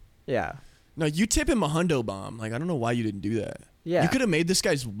 No, you tip him a hundo bomb. Like, I don't know why you didn't do that. Yeah. You could have made this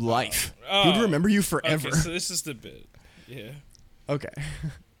guy's life. He'd remember you forever. Okay, so this is the bit. Yeah. Okay.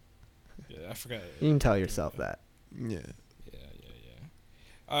 Yeah, I forgot. You can tell yourself that. Yeah.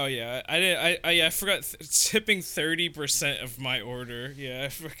 Oh yeah, I forgot tipping 30% of my order. Yeah, I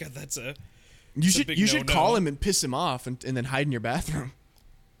forgot that's a. You should call him and piss him off and then hide in your bathroom.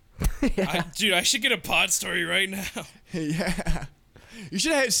 Yeah. Dude, I should get a pod story right now. Yeah. You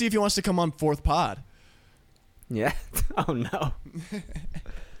should see if he wants to come on fourth pod. Yeah. Oh no.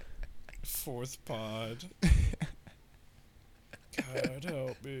 Fourth pod. God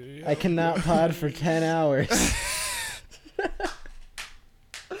help me. I cannot pod for 10 hours.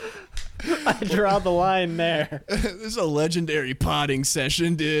 I draw the line there. This is a legendary podding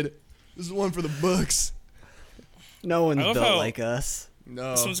session, dude. This is one for the books. No one's built like us.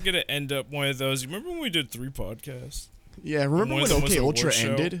 No. This one's gonna end up one of those. You remember when we did 3 podcasts? Yeah, remember when OK Ultra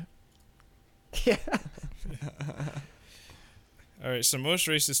ended? Yeah. All right, so most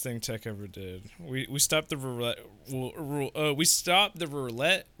racist thing Tech ever did. We stopped the roulette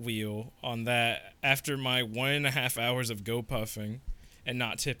wheel on that after my 1.5 hours of go puffing and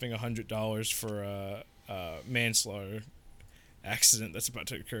not tipping $100 for a manslaughter accident that's about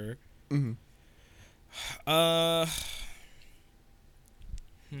to occur. Mm-hmm.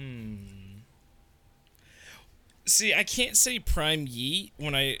 See, I can't say prime yeet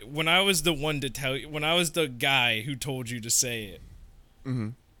when I was the one to tell you, when I was the guy who told you to say it. Mm-hmm.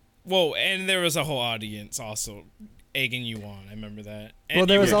 Whoa, and there was a whole audience also egging you on. I remember that. And well,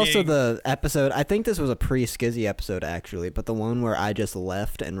 there was also the episode, I think this was a pre-Skizzy episode actually, but the one where I just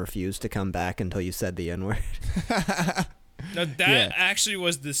left and refused to come back until you said the N-word. No, that actually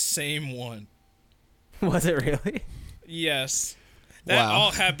was the same one. Was it really? Yes. That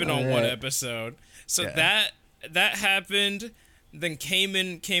all happened on one episode. So that happened, then came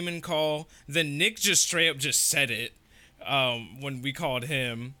in call, then Nick just straight up just said it when we called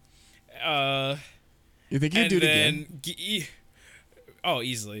him. You think he'd do it again?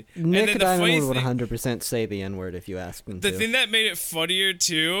 Easily. Nick and then Diamond would 100% say the N-word if you asked him to. The thing that made it funnier,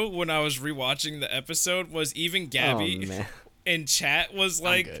 too, when I was rewatching the episode, was even Gabby in chat was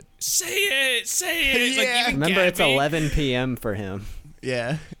like, say it. Yeah. Like, even remember, Gabby, it's 11 p.m. for him.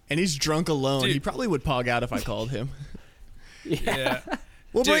 Yeah, and he's drunk alone. Dude. He probably would pog out if I called him. Yeah.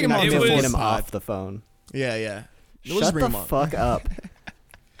 We'll Dude, bring him on. it Not was- get before him the pod. off the phone. Yeah. We'll just Shut bring the him on. fuck up.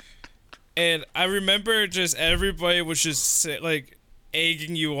 And I remember just everybody was just like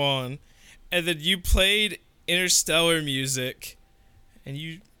egging you on, and then you played Interstellar music, and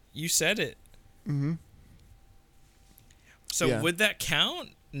you said it. Mm-hmm. So Yeah. would that count?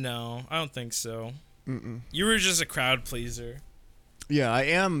 No, I don't think so. Mm-mm. You were just a crowd pleaser. Yeah, I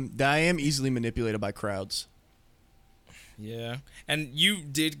am easily manipulated by crowds. Yeah, and you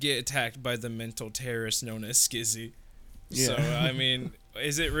did get attacked by the mental terrorist known as Skizzy. Yeah. So I mean,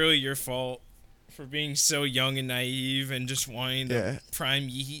 is it really your fault for being so young and naive and just wanting to Yeah. prime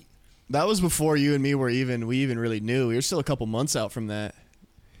yeet? That was before you and me we even really knew. We were still a couple months out from that.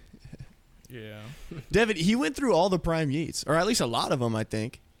 Yeah. Devin, he went through all the prime yeets, or at least a lot of them, I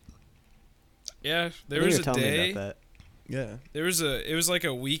think. Yeah, there You was were a telling me day. about that. Yeah. It was like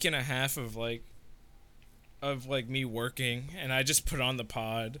a week and a half of me working, and I just put on the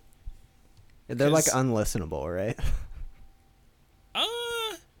pod. They're like 'Cause- unlistenable, right?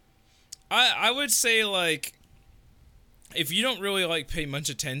 I would say like, if you don't really like pay much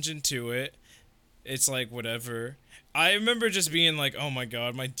attention to it, it's like whatever. I remember just being like, oh my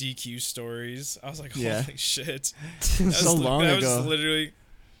god, my DQ stories. I was like, holy Yeah. shit. So long that ago. was literally,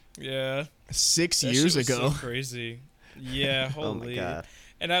 yeah. 6 That years shit was ago. so crazy. Yeah, holy. Oh my god.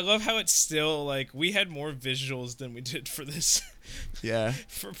 And I love how it's still like we had more visuals than we did for this Yeah.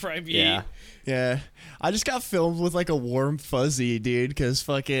 for Prime Yeet. Yeah. Yeah. I just got filmed with like a warm fuzzy, dude, because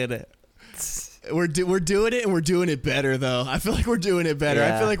fucking. We're doing it, and we're doing it better, though. I feel like we're doing it better. I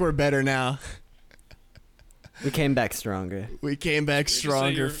Yeah. feel like we're better now. We came back stronger. We came back say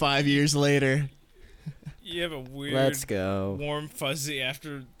stronger you're- 5 years later. You have a weird Let's go. warm fuzzy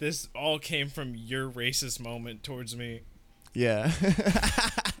after this all came from your racist moment towards me. Yeah.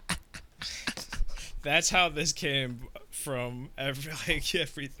 That's how this came from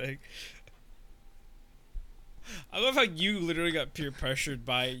everything. I love how you literally got peer pressured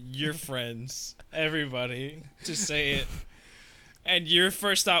by your friends, everybody, to say it. And your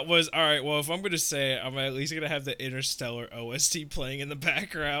first thought was, all right, well, if I'm going to say it, I'm at least going to have the Interstellar OST playing in the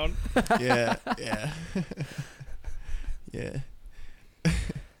background. Yeah. Yeah.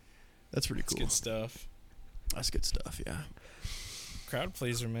 That's pretty It's cool. good stuff. That's good stuff, yeah. Crowd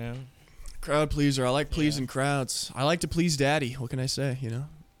pleaser, man. Crowd pleaser. I like pleasing crowds. I like to please daddy. What can I say, you know?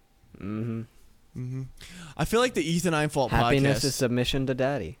 Mm-hmm. Mm-hmm. I feel like the Ethan Einfalt Happiness podcast. is submission to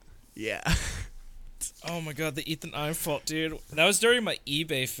daddy. Yeah. Oh my god, the Ethan Einfalt, dude. That was during my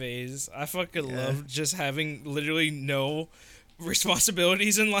eBay phase. I fucking Yeah. loved just having literally no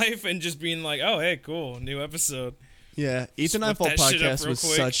responsibilities in life and just being like, oh, hey, cool, new episode. Yeah. Ethan Whip Einfalt that shit up podcast real was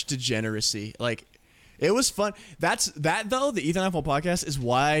quick. such degeneracy. Like, it was fun. That though, the Ethan Einfalt podcast is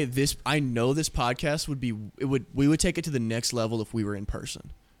why I know this podcast we would take it to the next level if we were in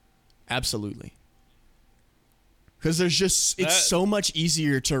person. Absolutely. Because it's so much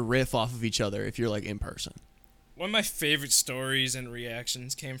easier to riff off of each other if you're like in person. One of my favorite stories and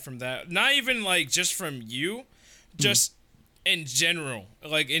reactions came from that. Not even like just from you, just in general,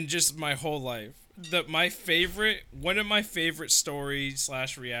 like in just my whole life. One of my favorite story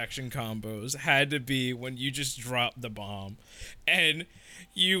 / reaction combos had to be when you just dropped the bomb, and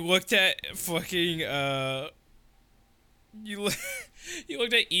you looked at fucking you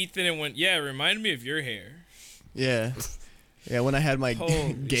looked at Ethan and went, "Yeah, it reminded me of your hair." Yeah. Yeah, when I had my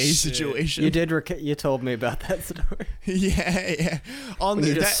Holy gay shit. situation. You did. You told me about that story. Yeah. On When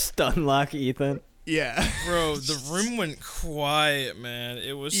you that, just stun lock Ethan. yeah. Bro, the room went quiet, man.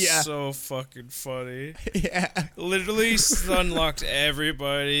 It was Yeah. so fucking funny. Yeah. Literally stun locked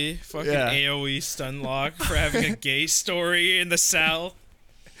everybody. Fucking Yeah. AoE stun lock for having a gay story in the South.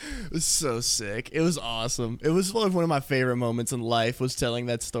 It was so sick. It was awesome. It was like one of my favorite moments in life was telling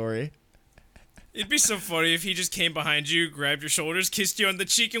that story. It'd be so funny if he just came behind you, grabbed your shoulders, kissed you on the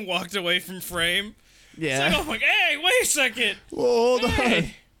cheek, and walked away from frame. Yeah. It's like, oh my, hey, wait a second. Whoa, hold on.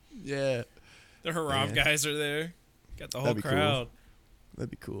 Hey. Yeah. The Haram Yeah. guys are there. Got the whole That'd be cool. crowd.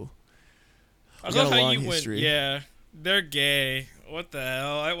 That'd be cool. I We got love a how long you history. went, yeah, they're gay. What the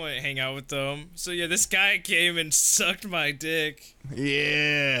hell? I wouldn't hang out with them. So yeah, this guy came and sucked my dick.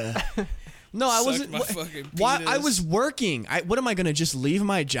 Yeah. No, I Sucked wasn't. my fucking Why? I penis. was working. What am I gonna just leave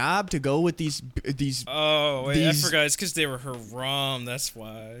my job to go with these? Oh wait, These- I forgot. It's because they were Haram. That's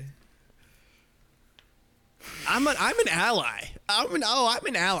why. I'm an ally. I'm an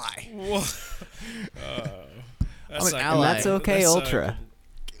ally. Whoa. I'm an not ally. And that's okay, That's Ultra.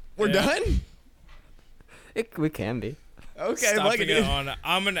 We're Yeah. done. We can be. Okay, Stopping it on.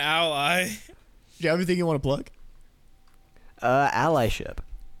 I'm an ally. Do you have anything you want to plug? Allyship.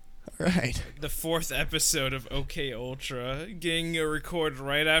 All Right. The 4th episode of OK Ultra, getting a record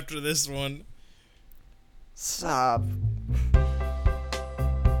right after this one. Stop.